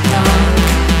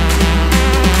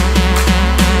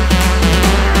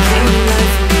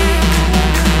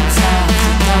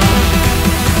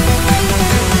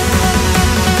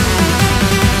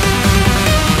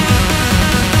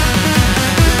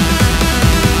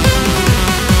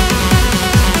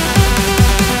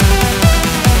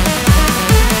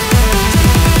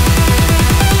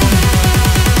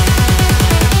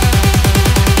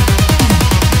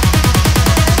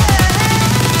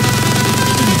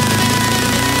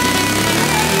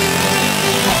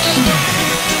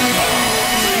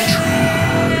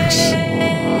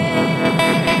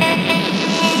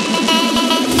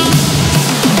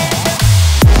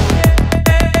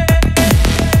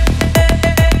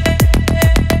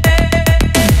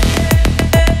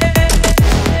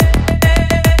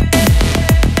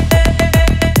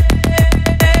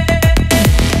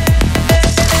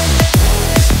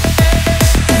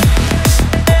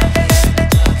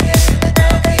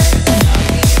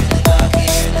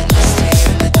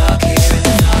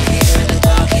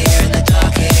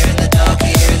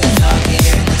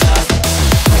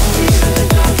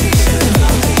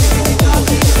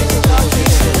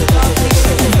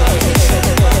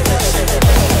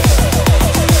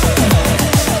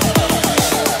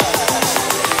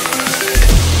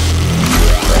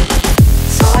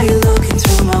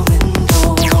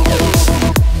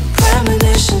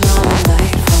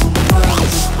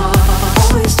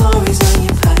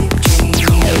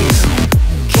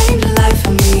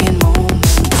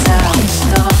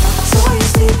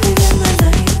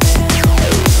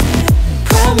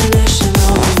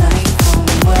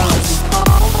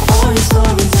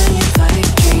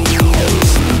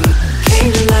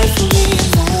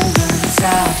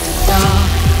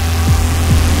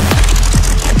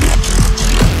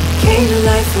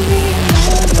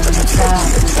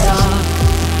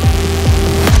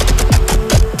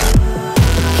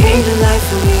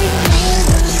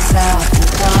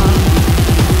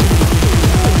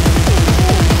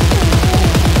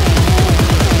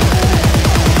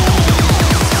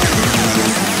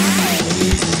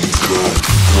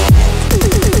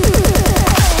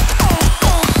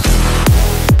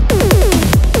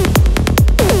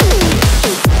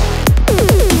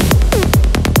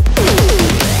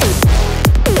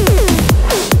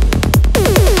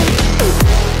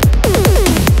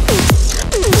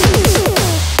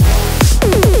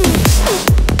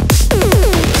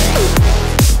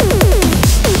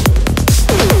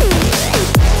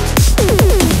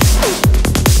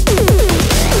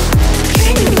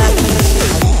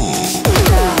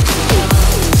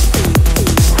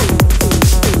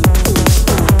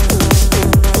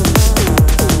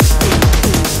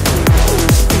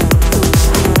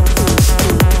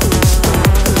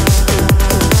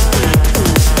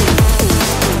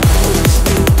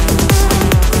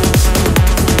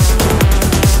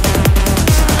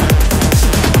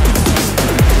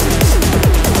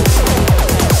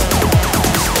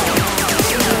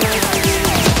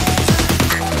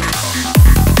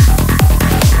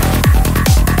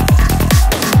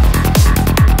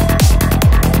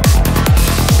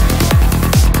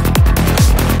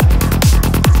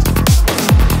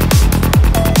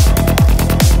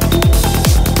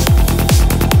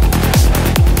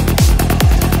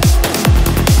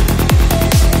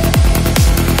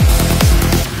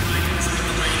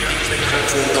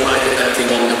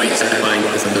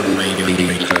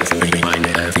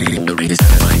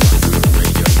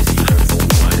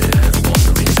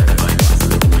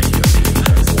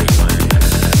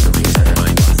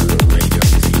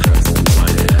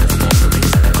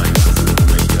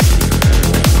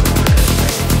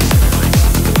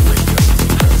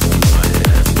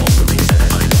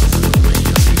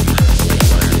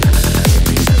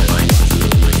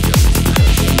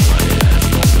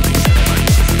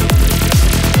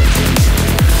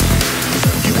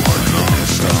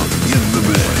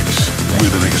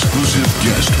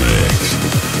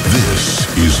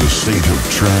is A State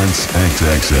of Trance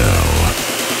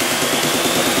XXL.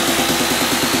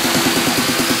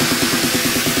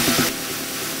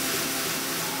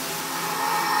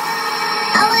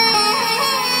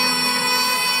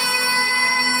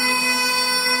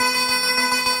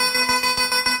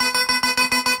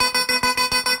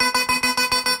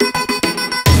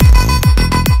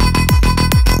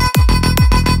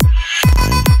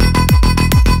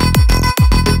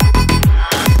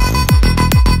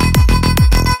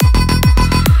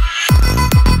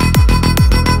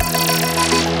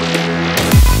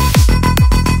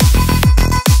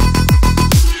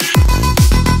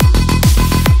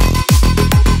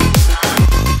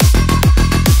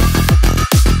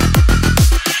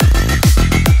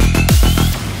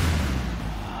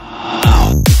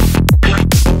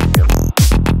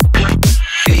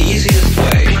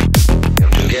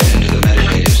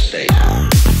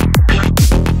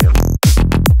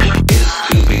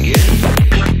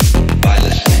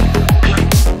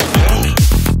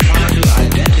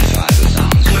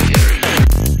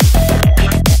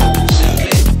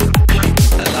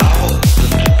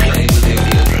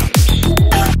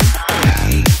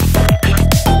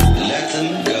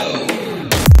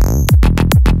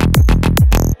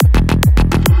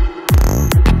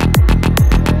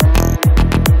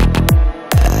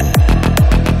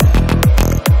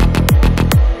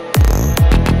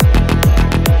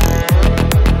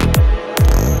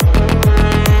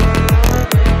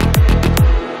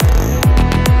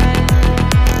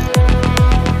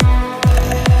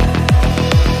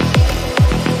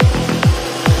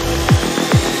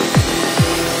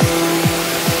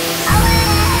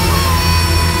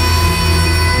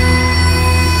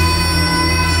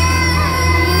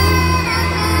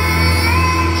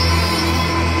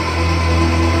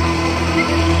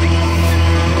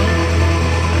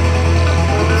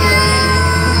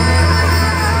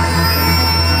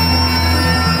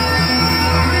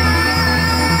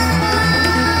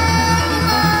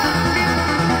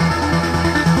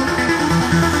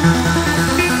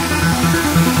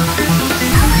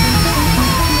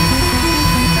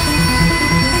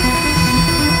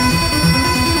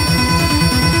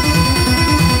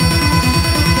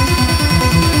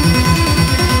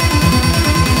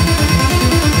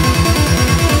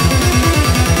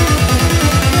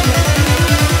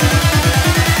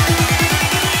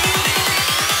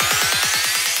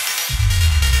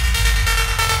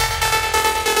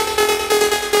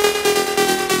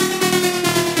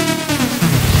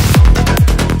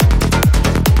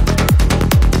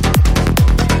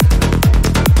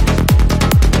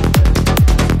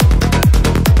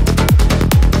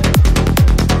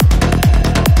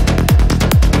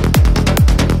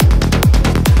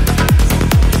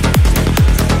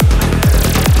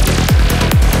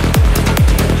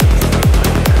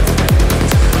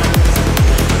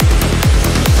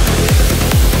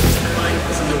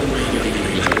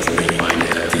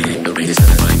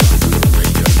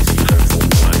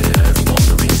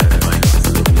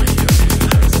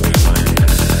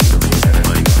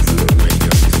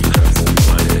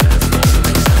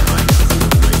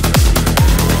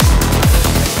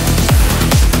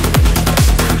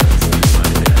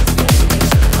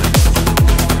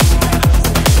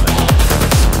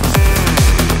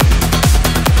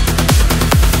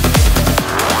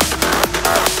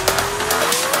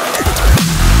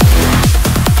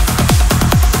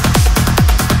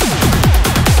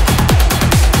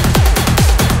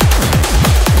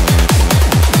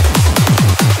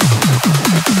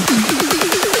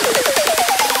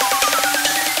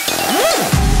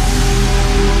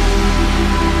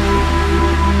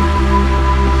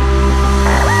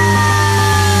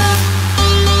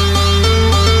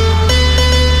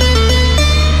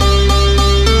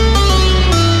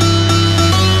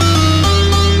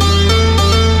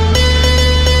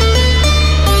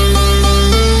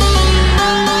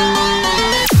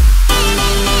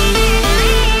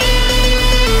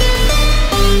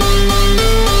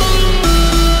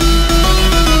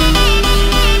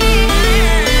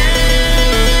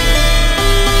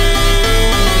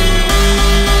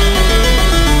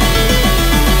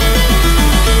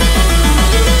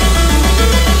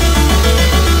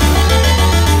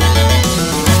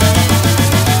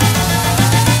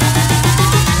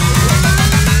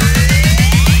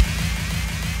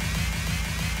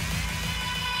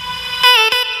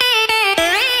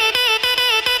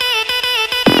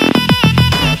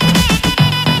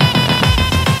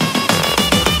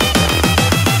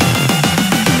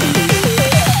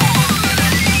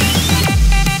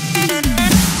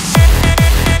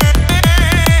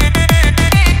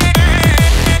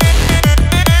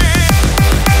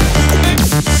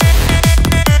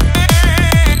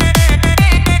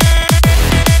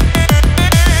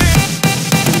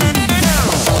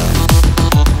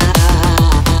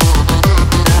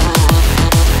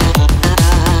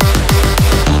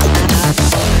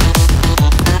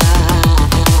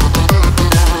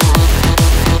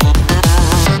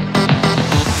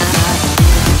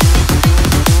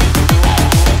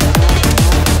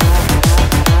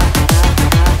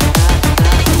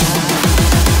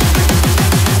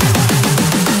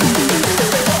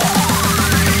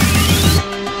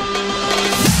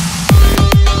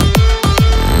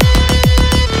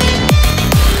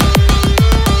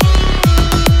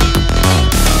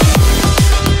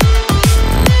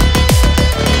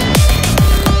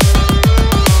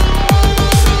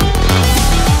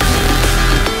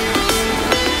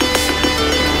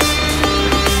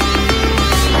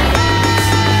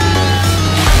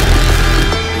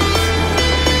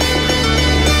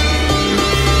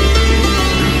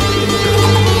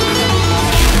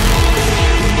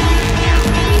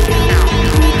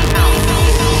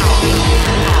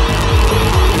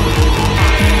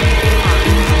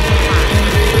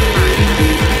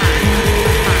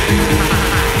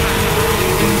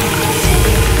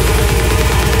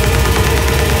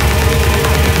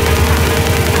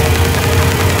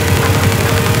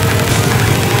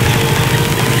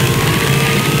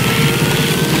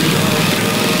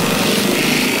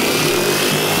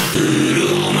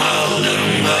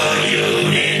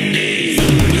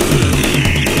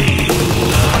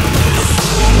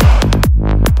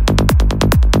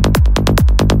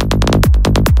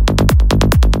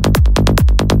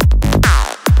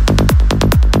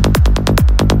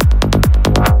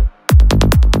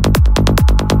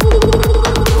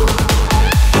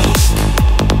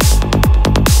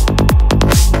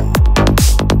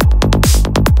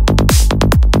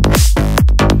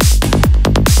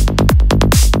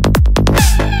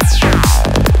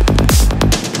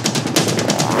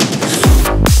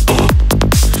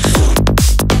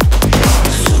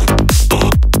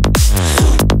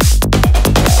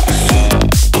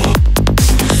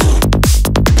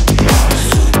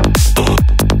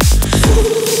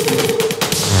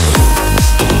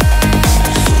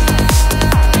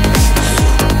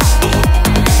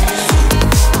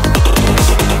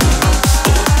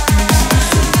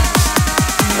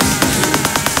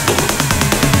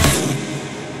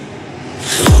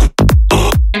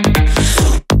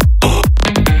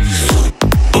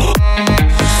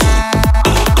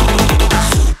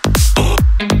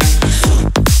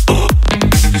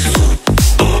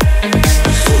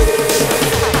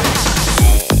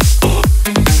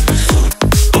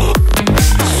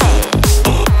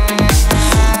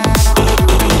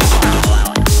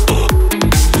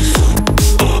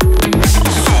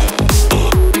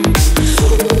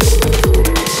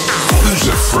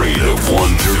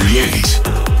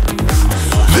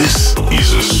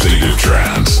 A State of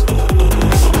Trance.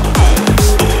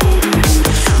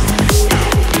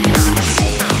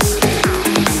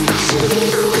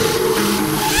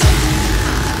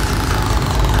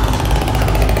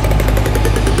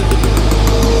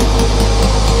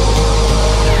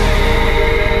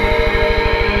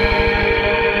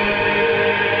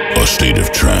 A State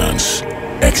of Trance,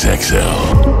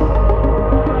 XXL.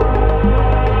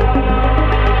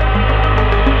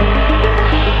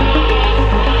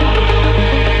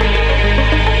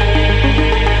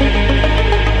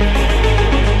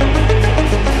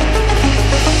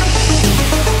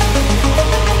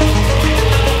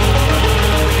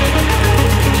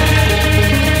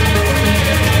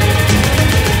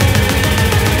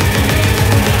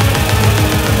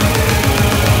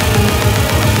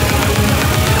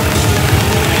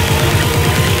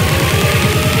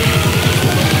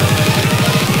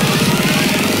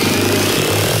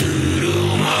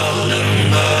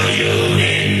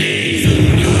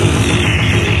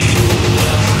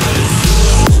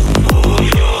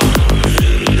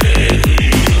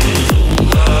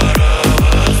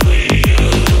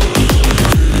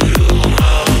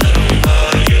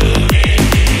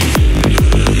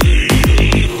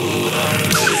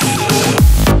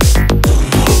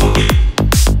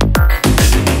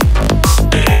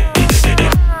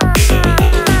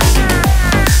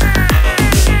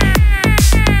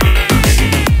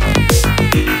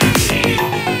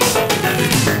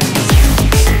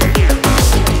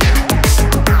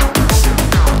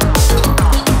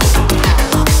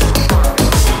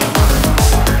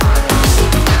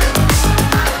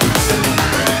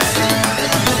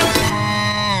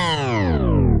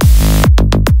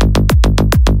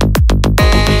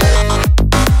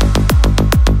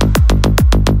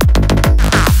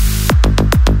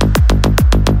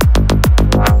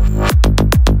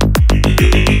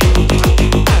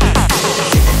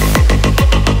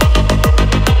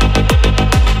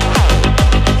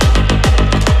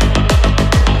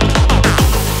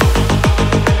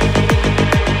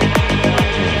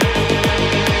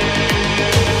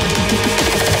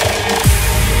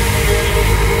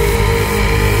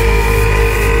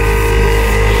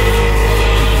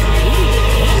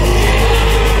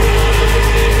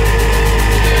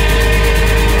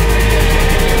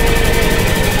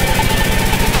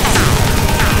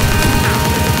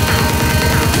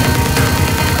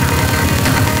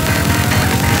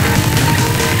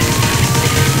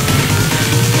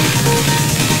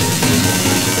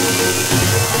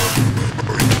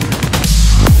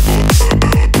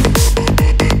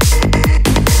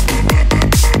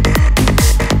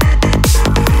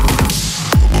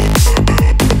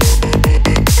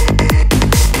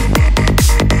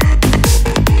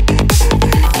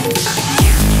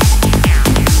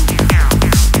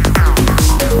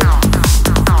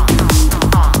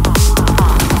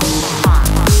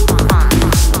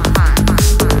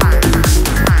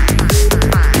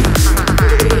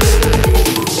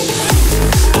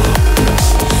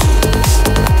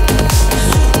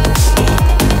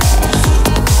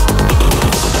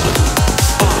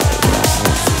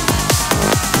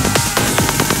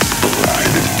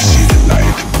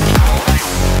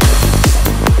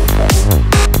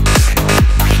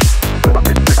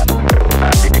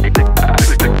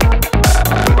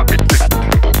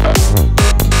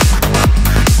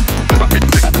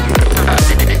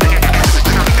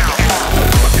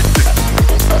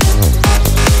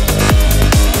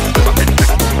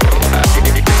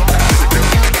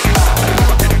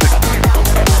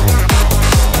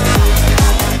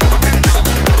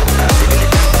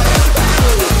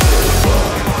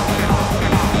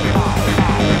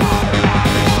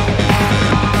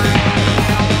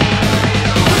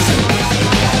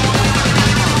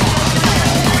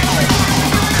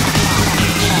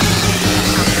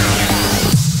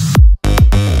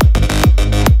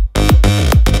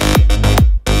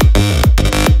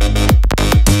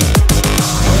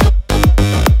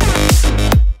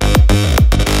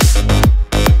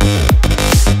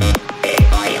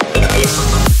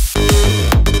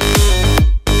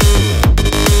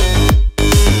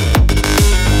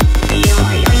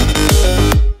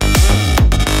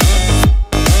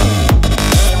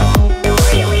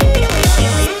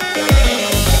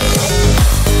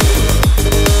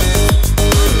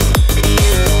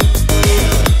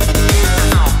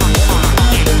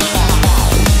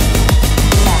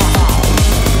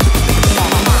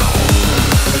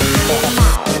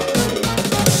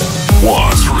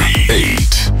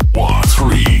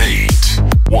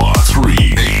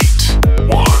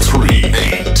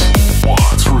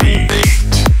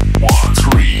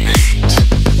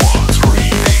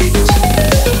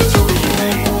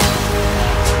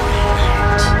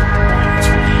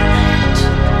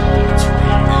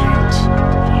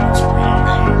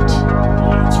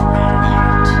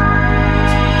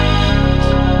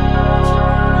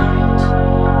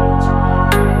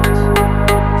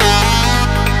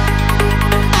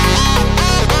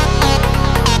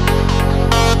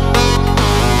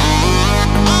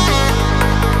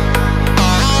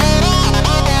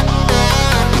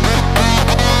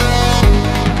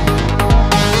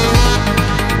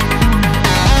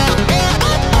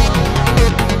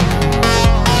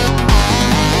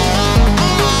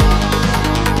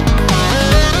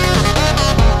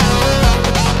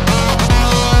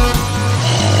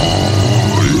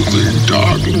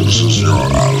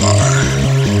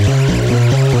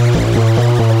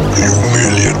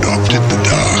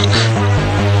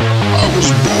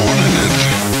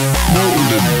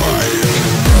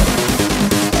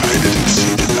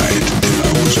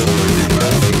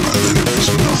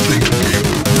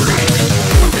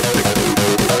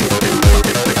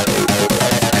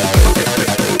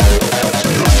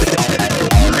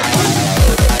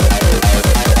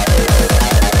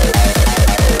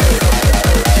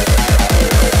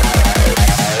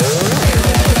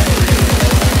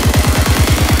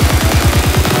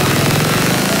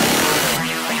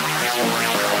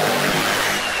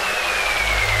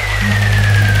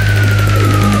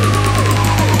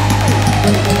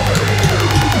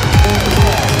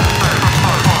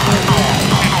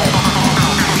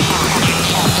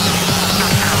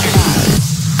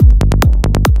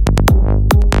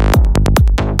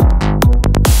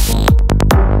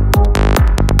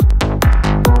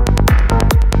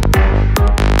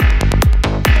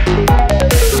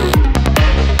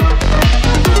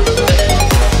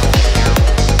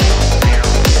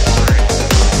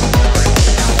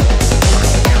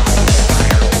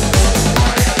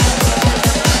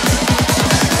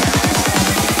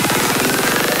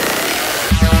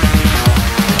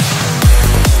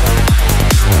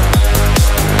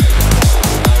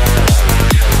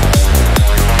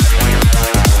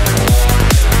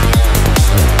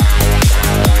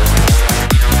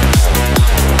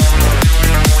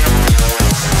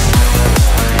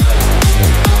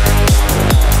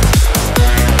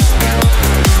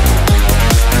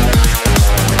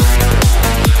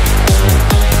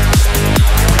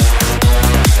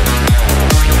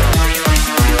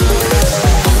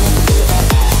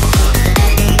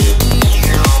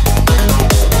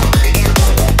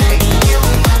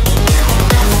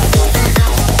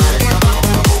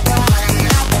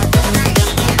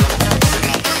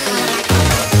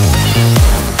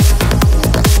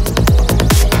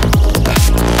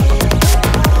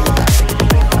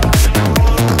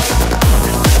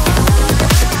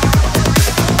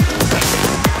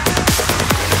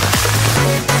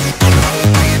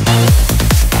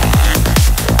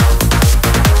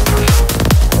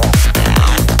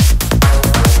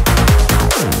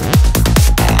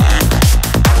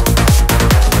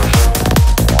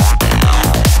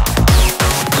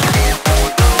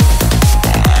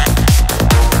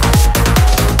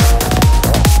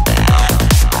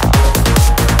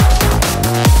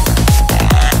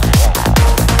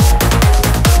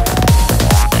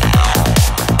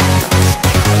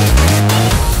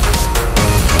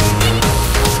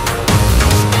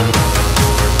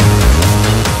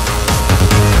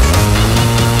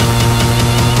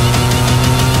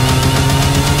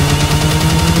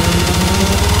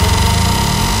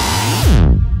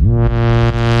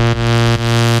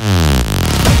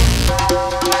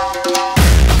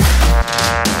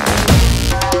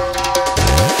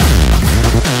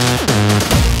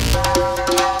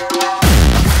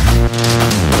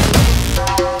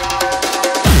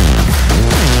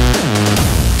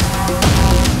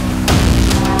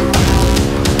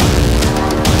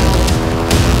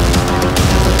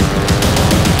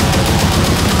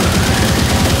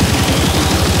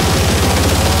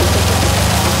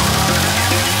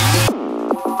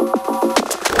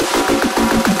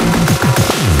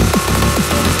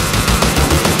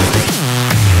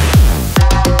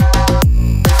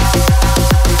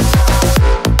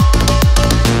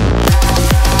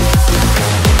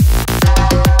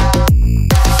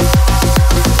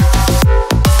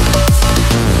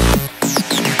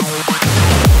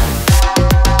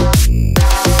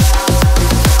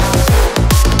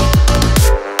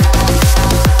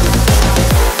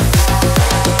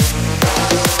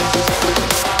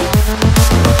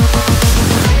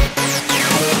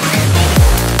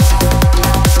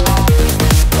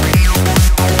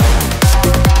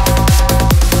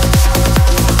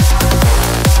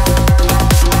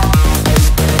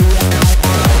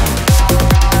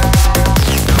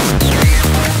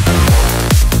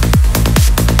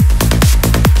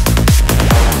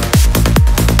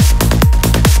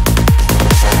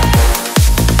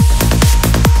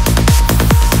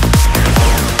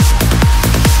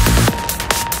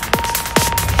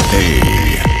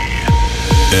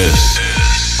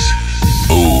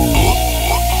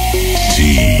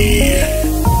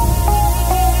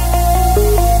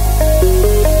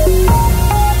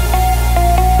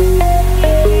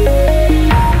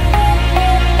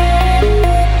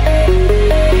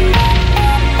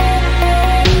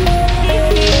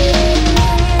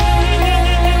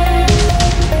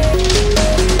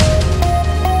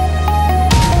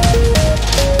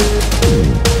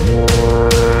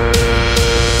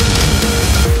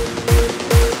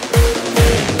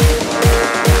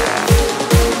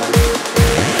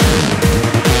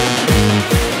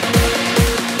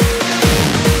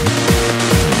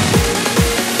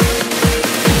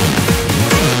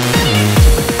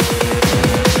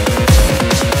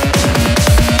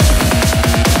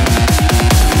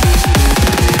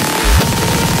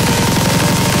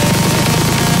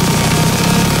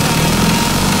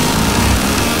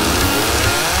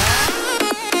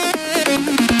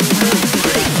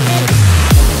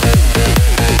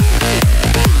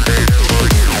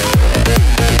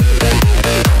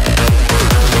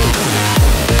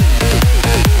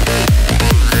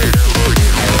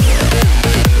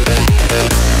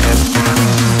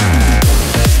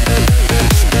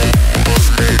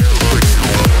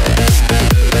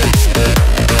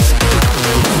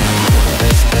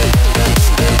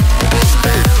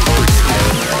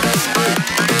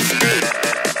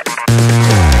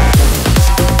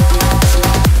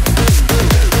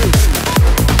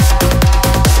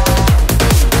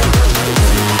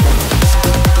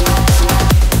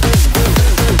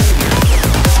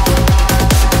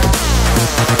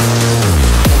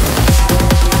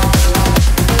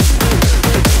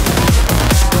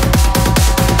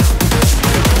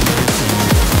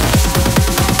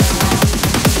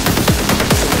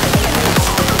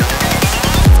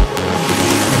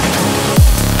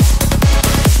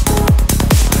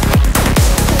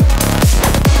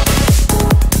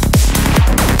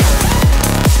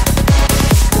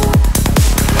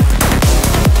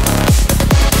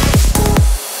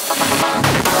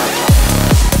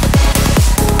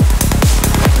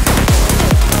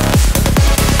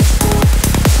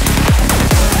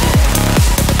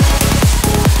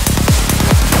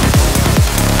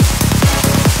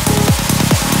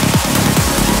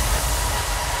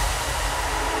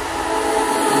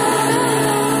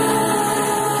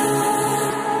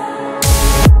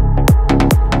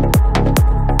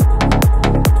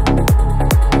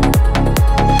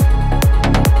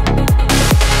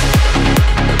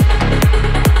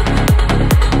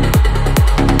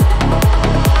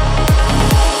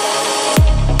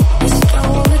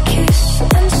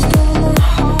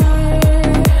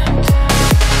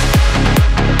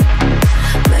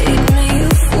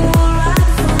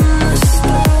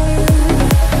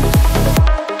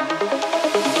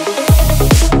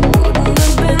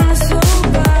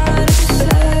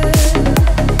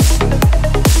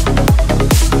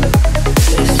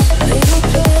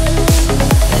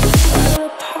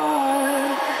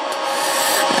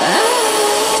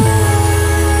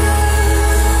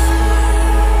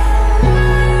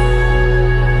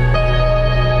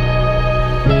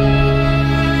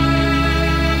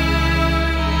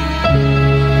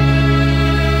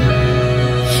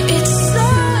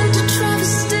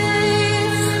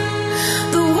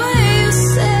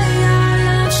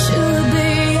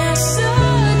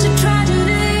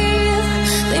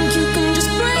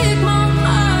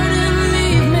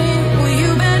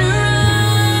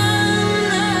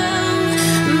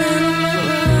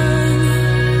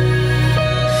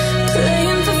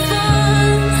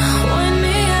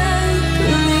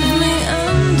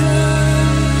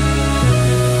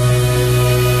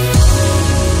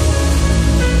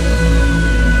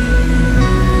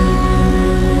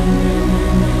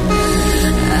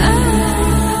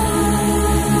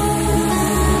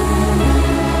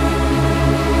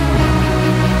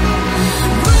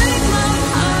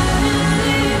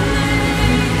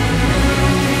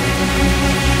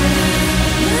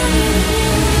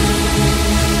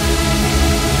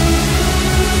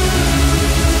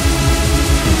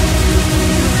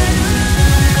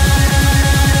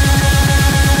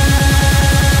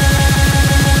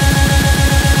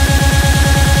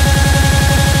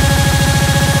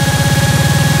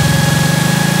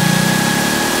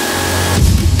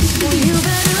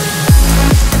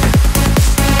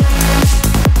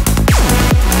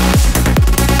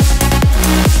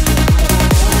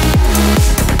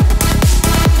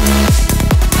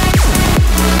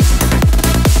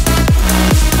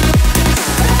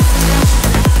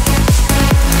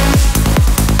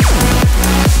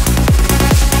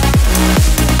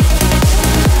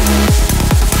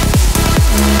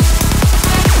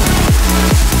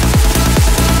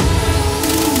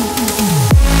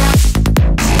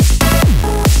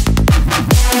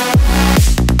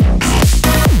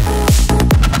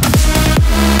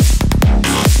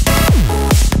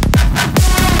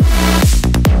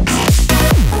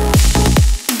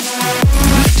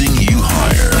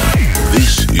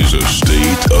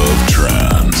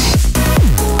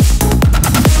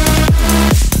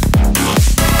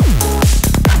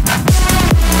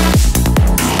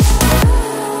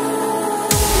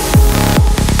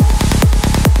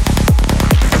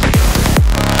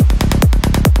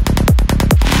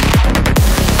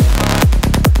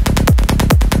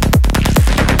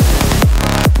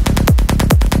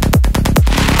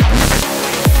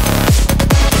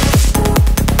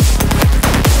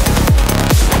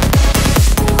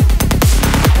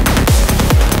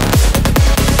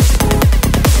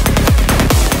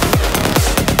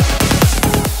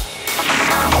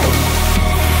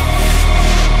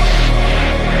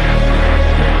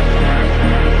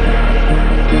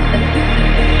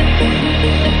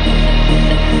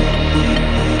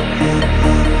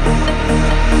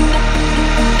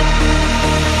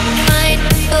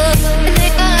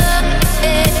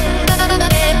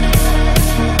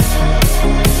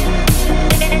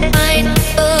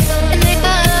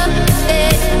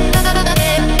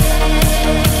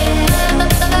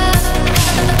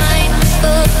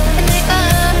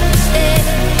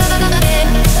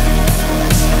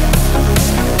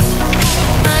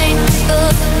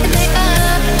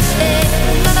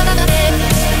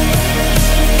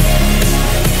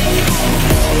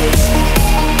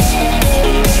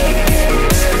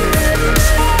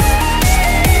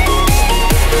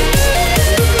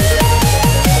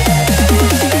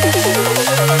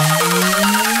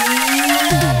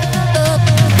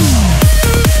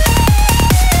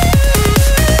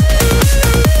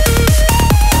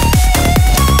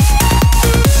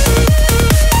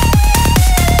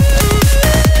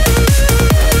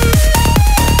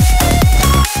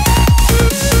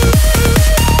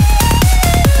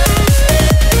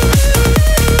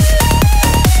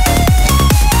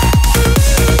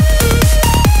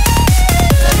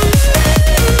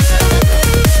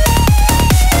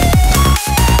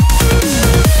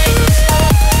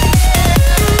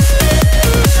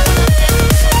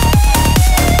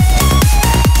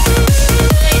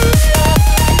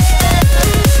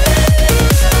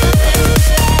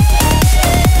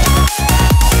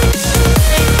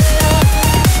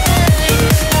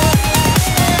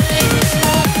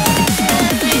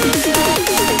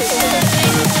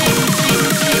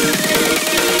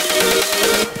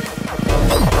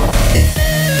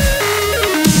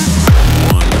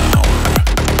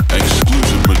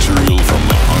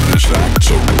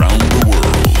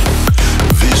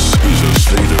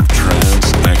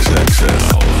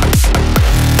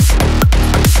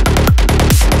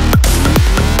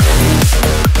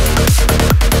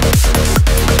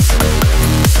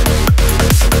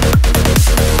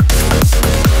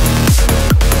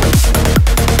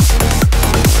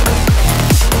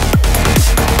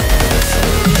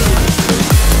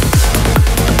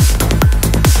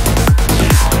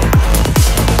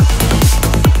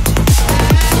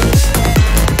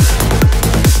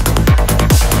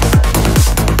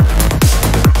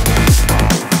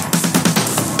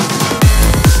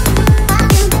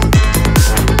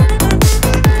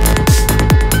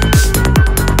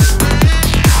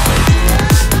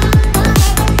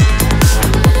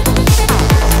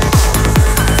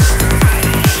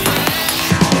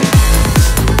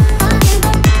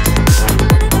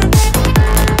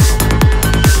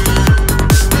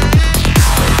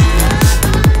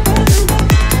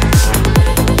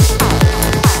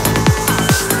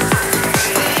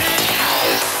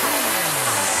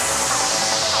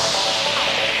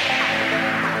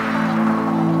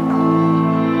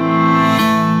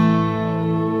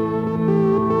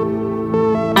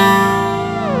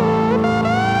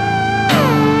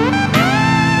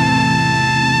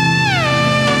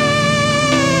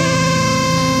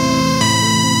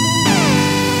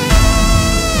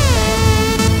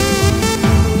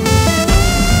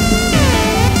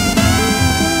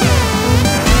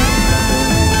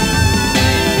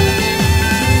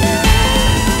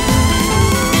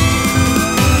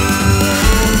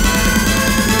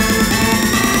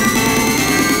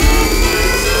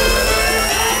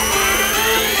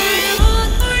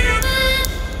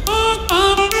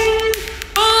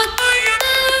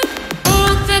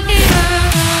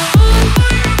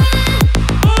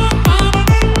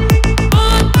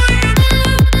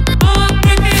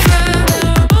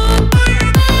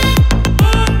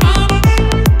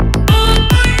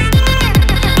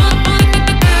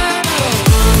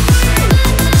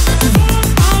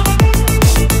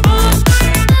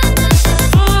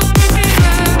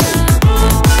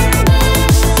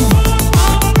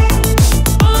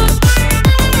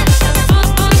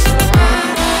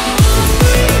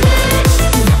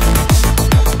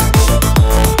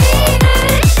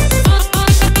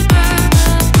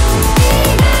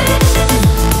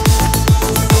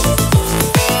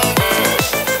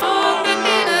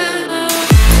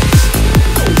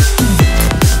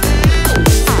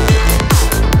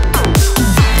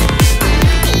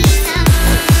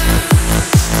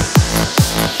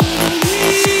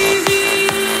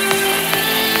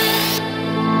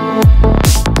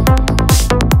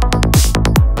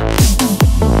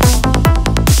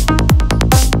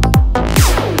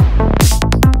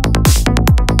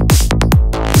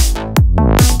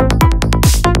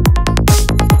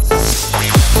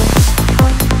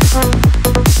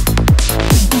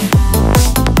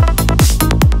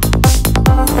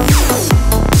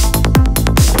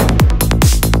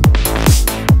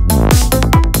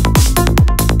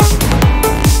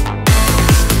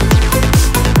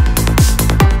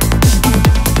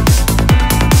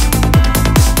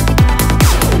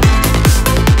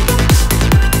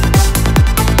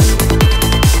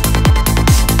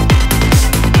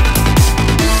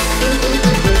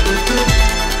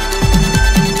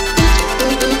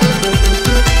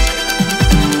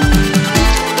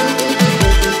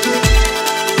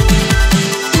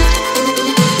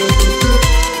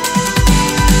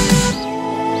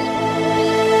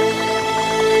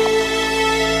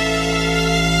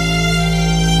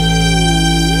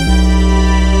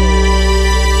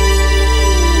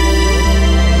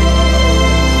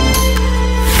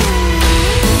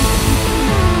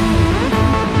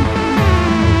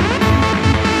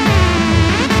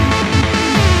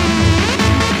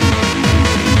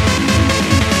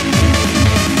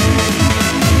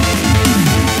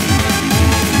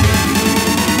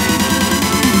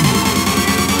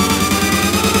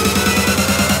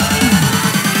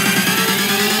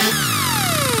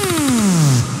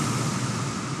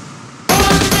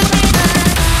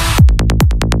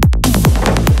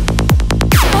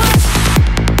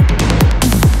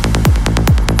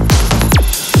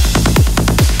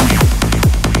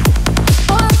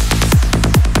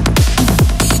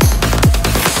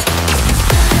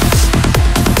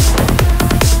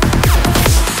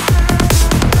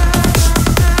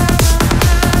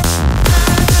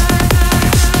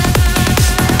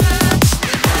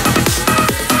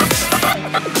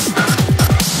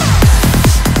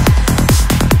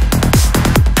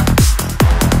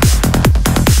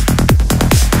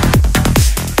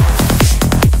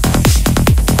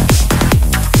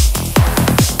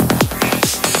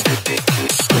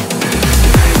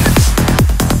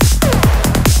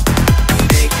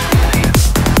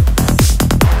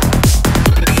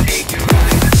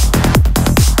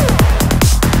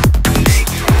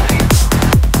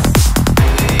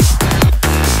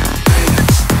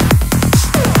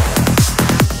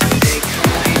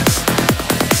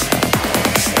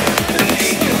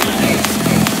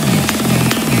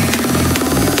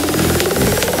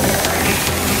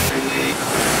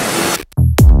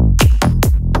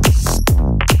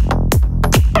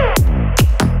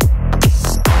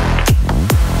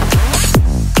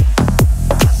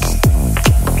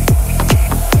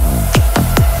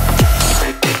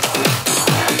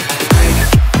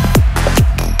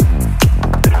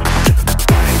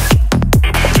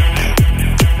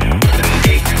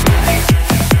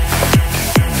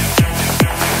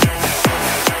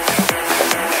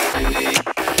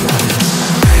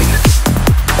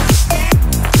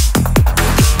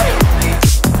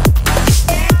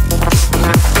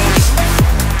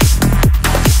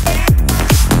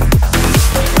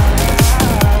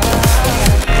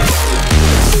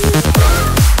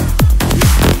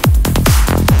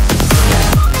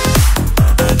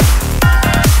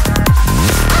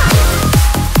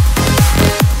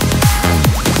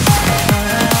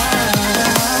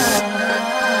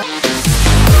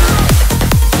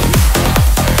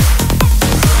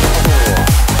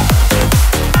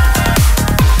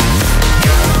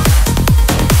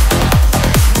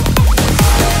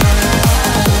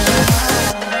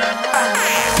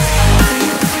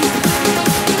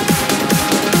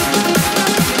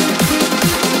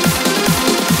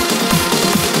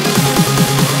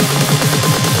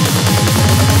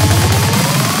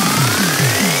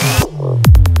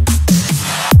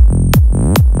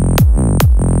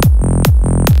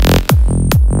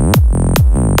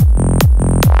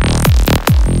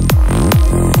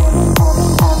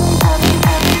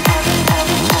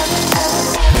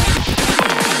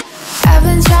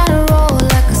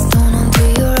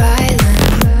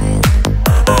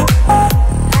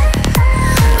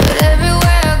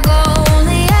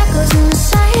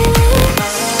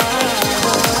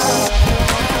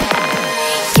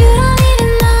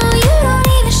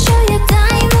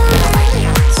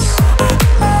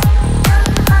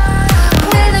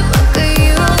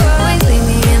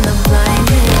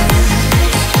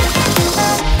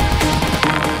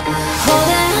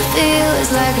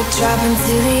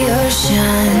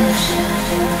 ocean.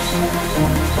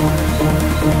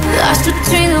 Lost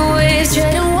between the waves,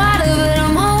 treading water, but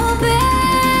I'm hoping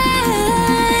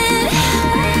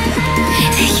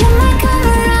that you might come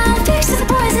around, fix the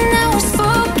poison that was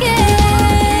spoken.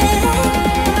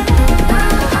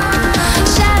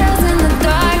 Shadows in the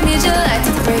dark, need your light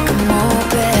to break them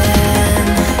open.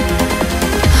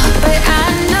 But I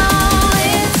know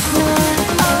it's not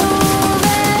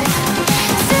over.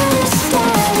 Through the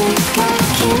static, I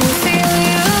can feel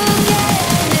you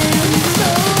getting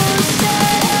closer.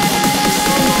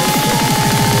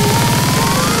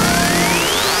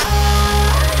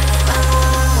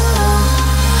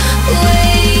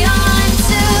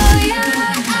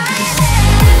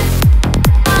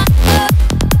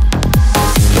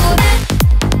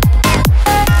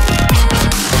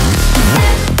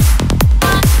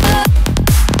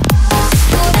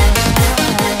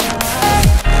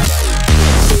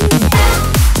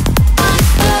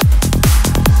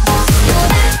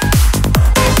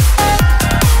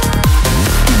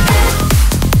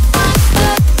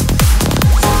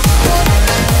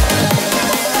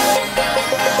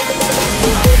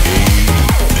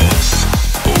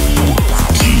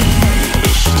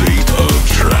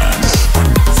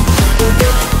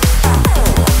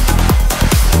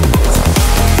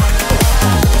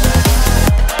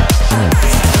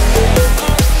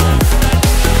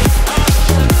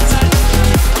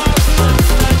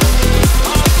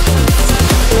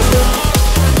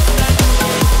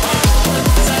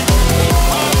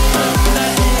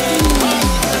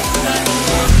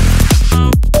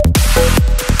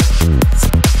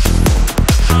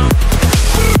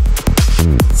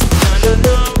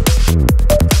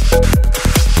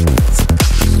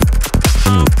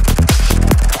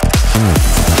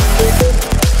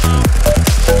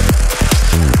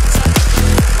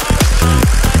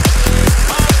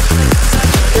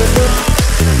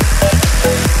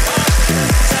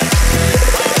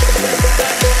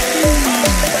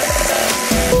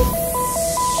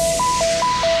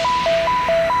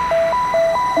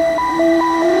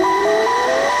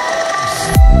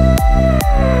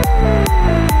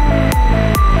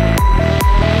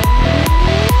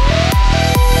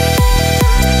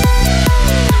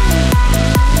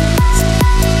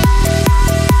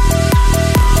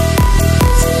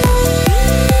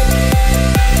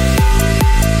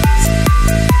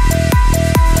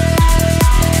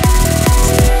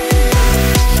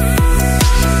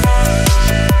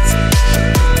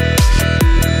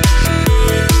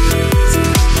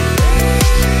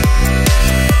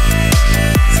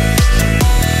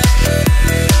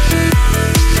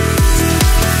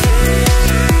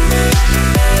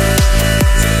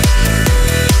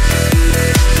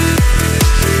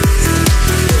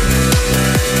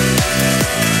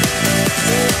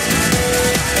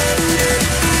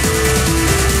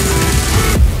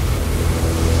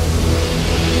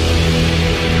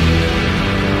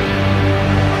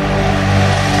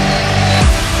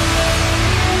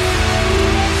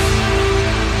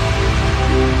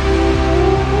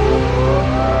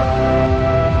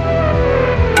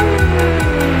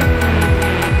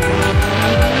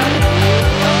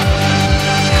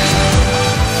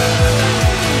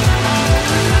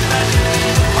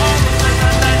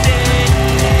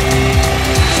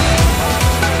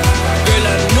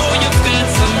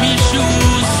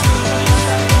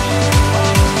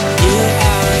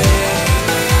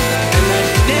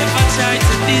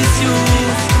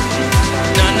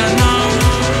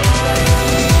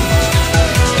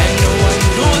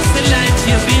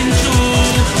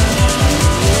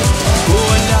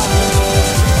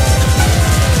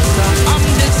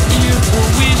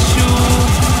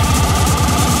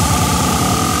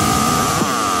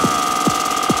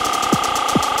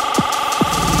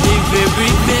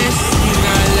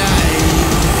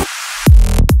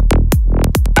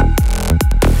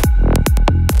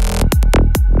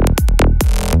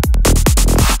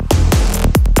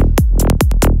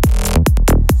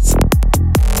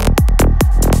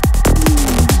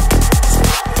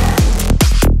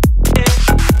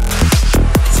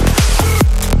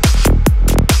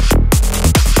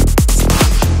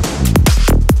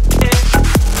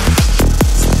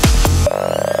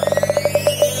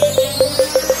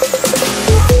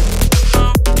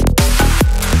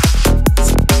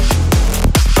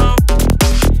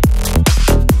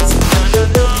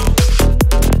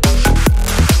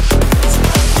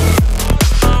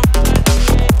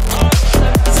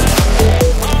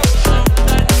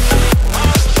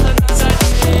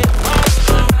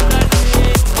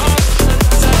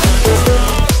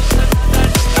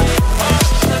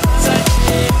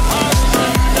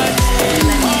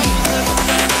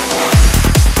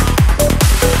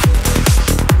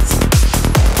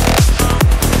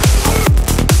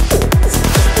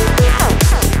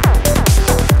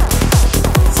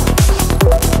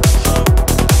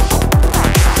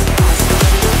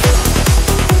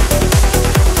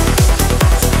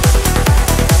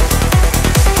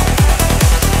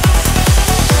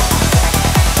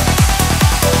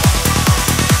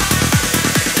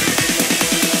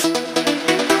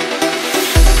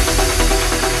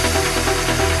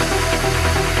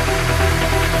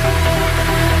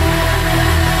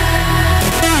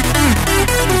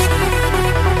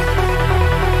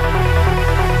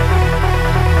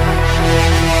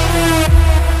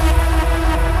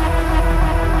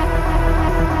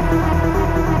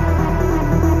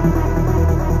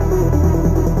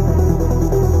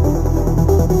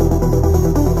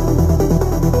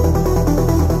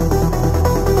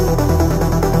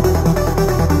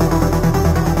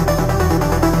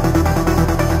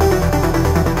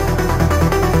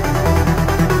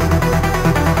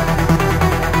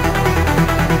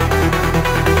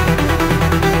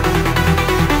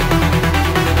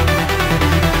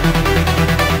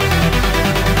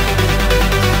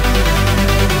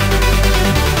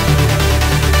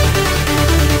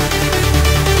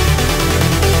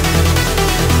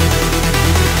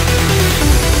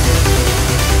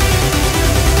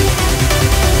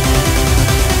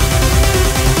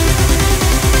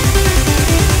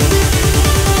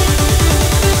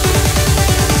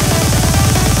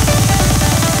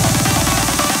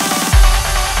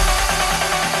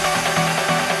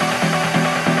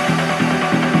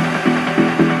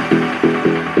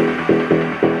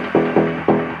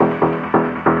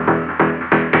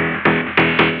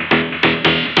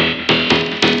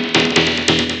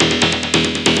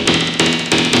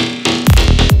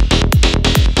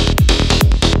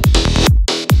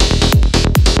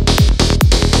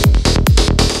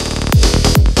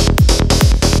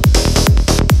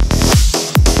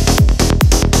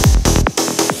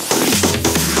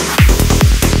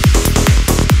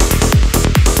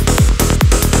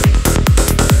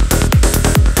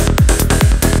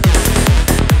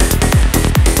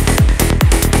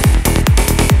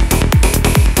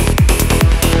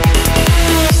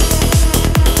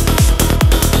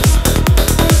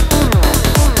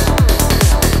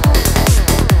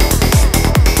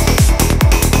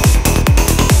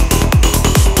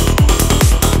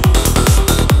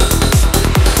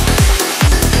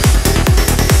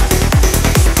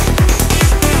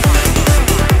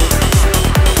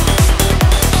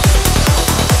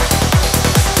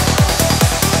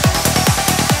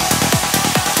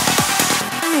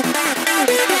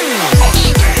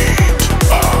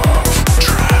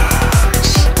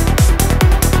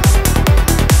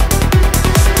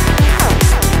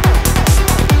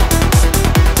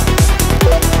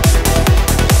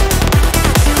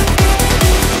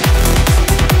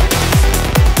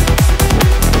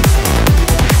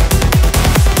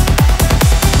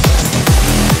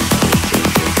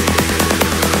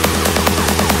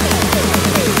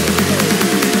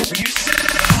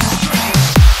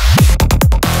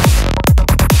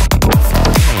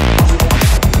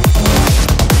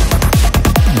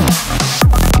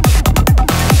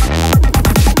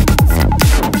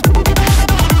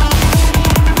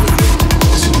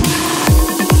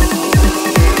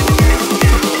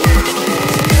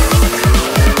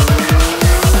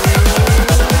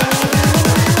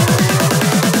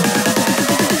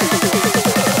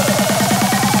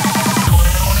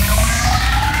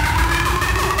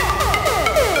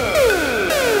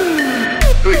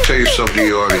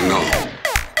 Maybe you already know.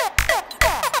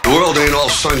 The world ain't all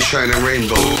sunshine and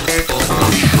rainbows.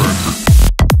 I'm sure.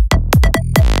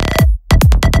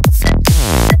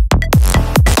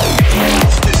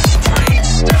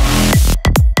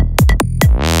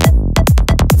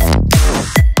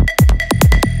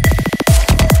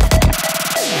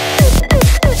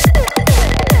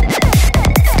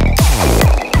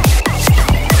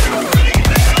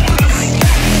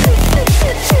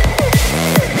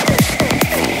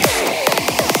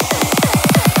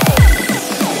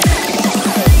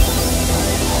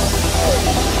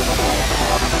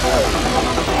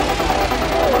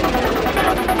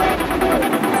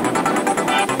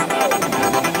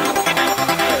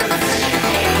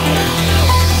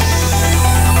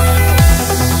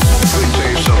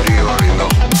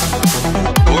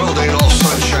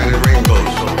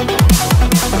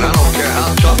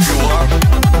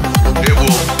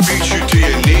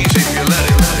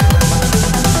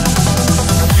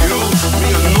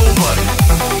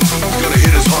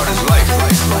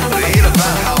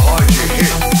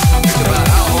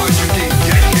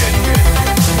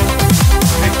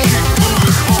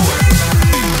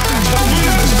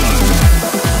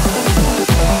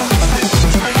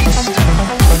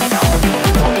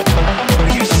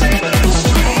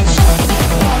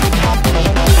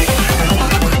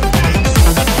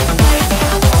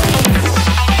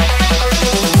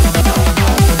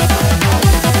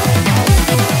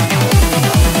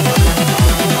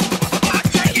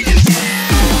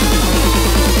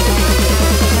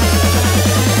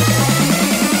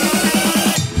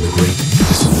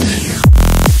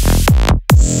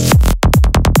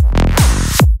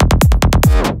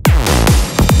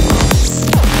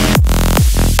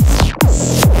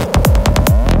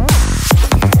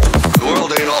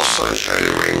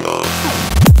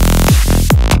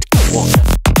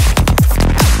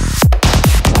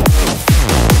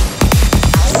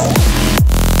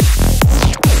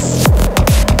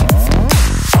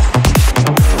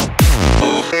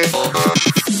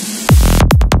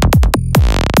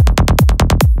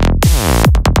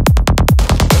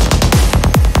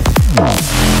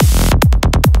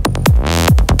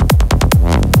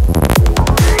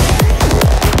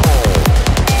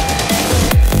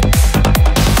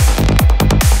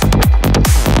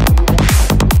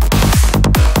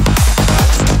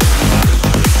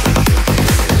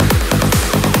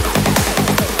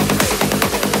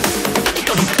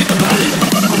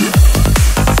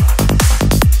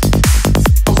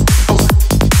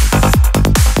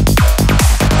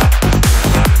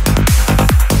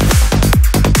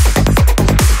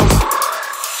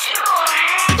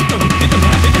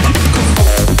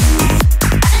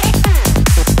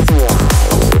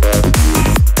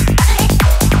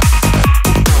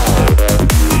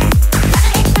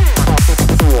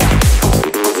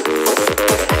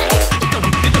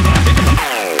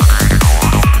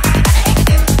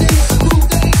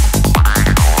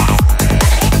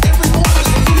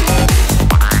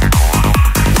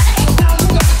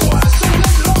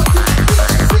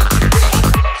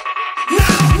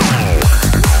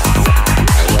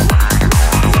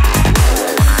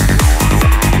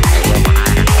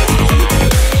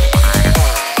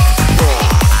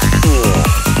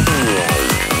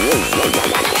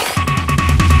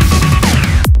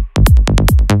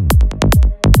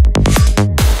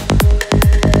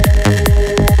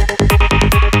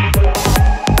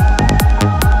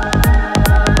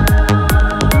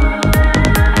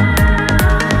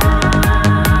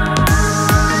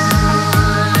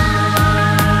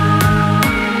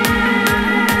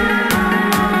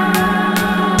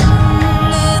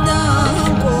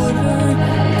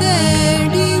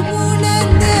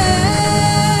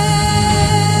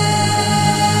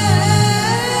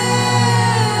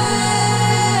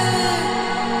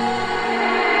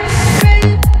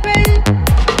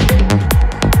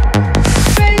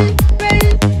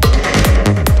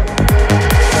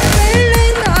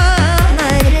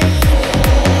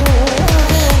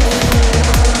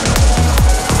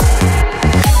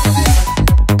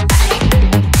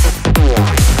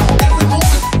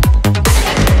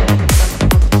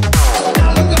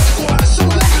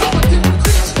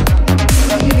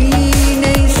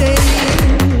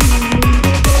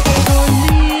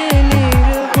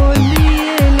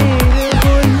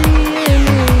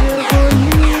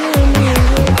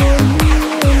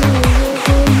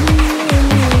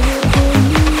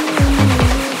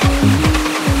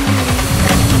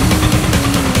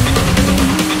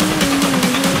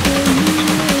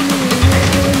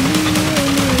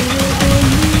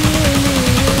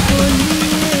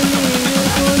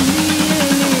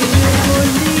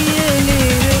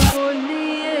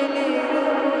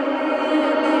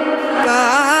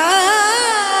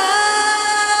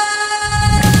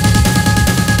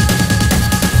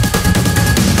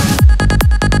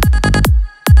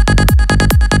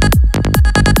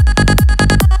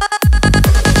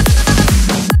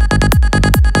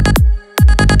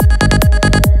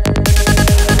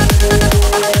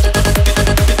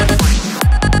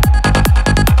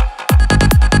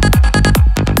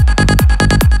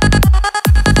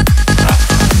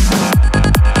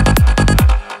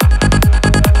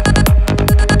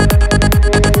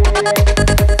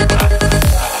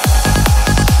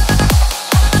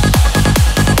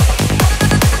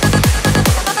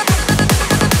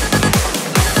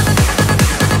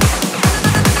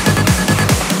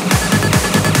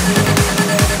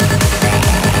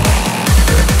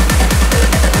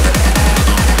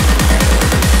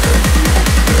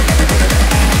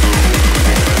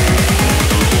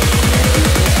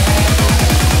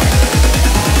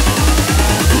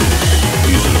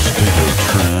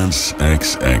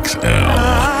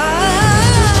 XXL.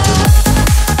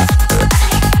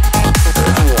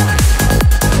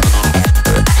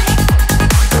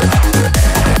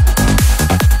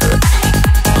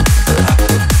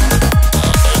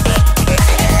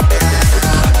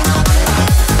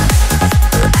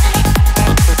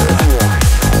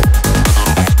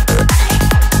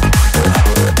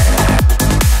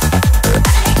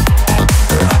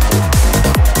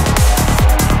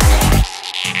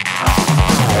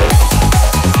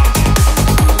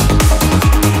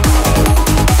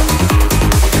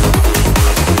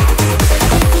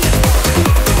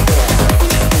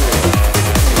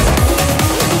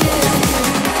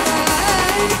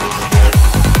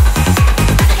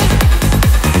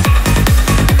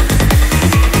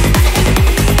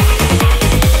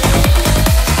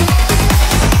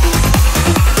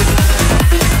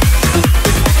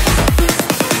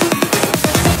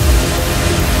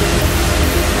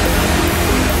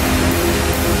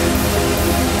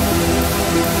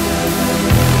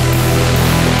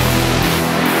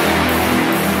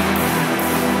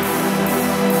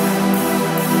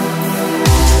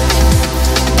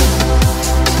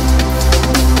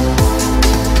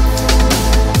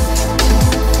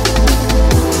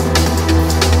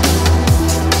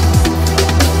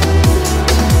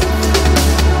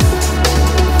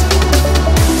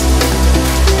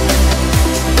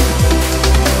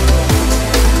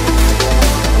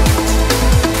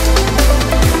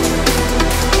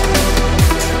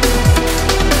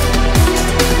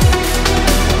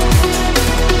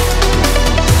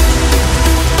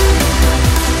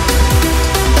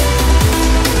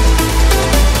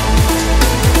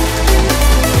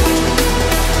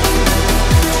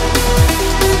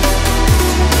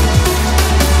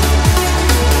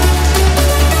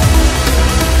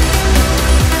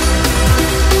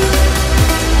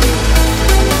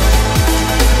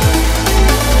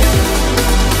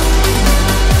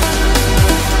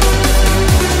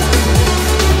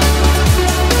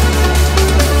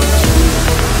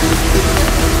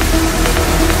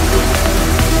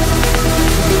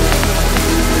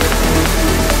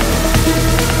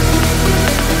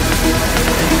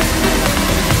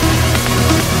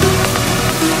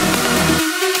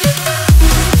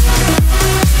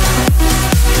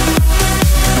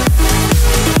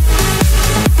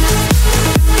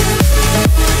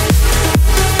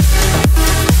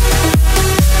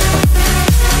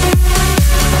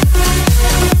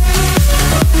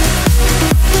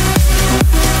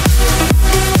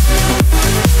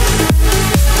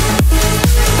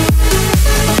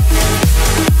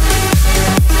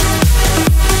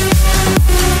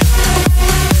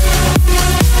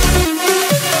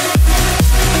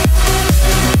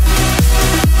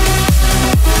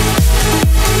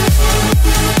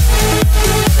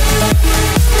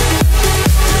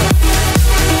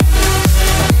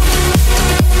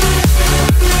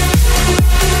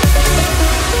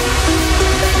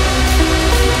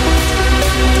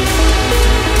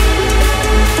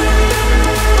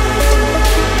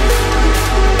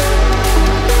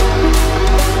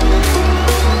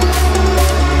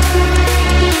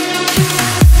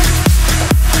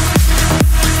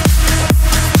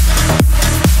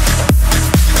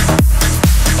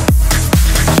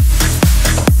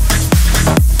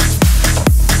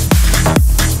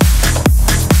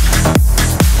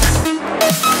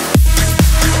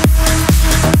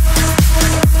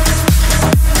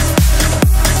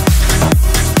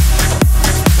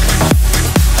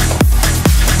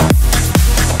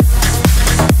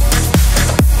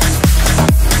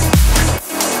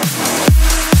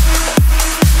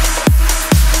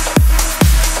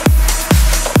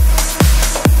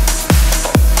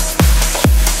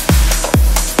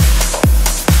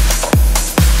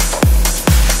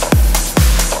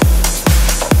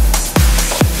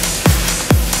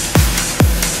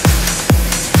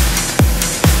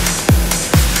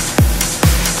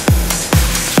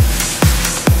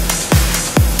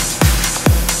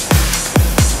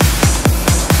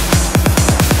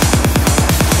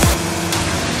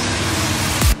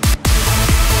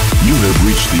 have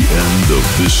reached the end of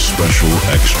this special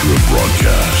extra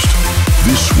broadcast.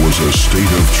 This was A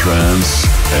State of Trance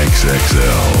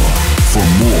XXL. For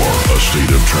more A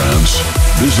State of Trance,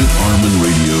 visit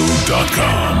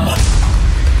ArminRadio.com.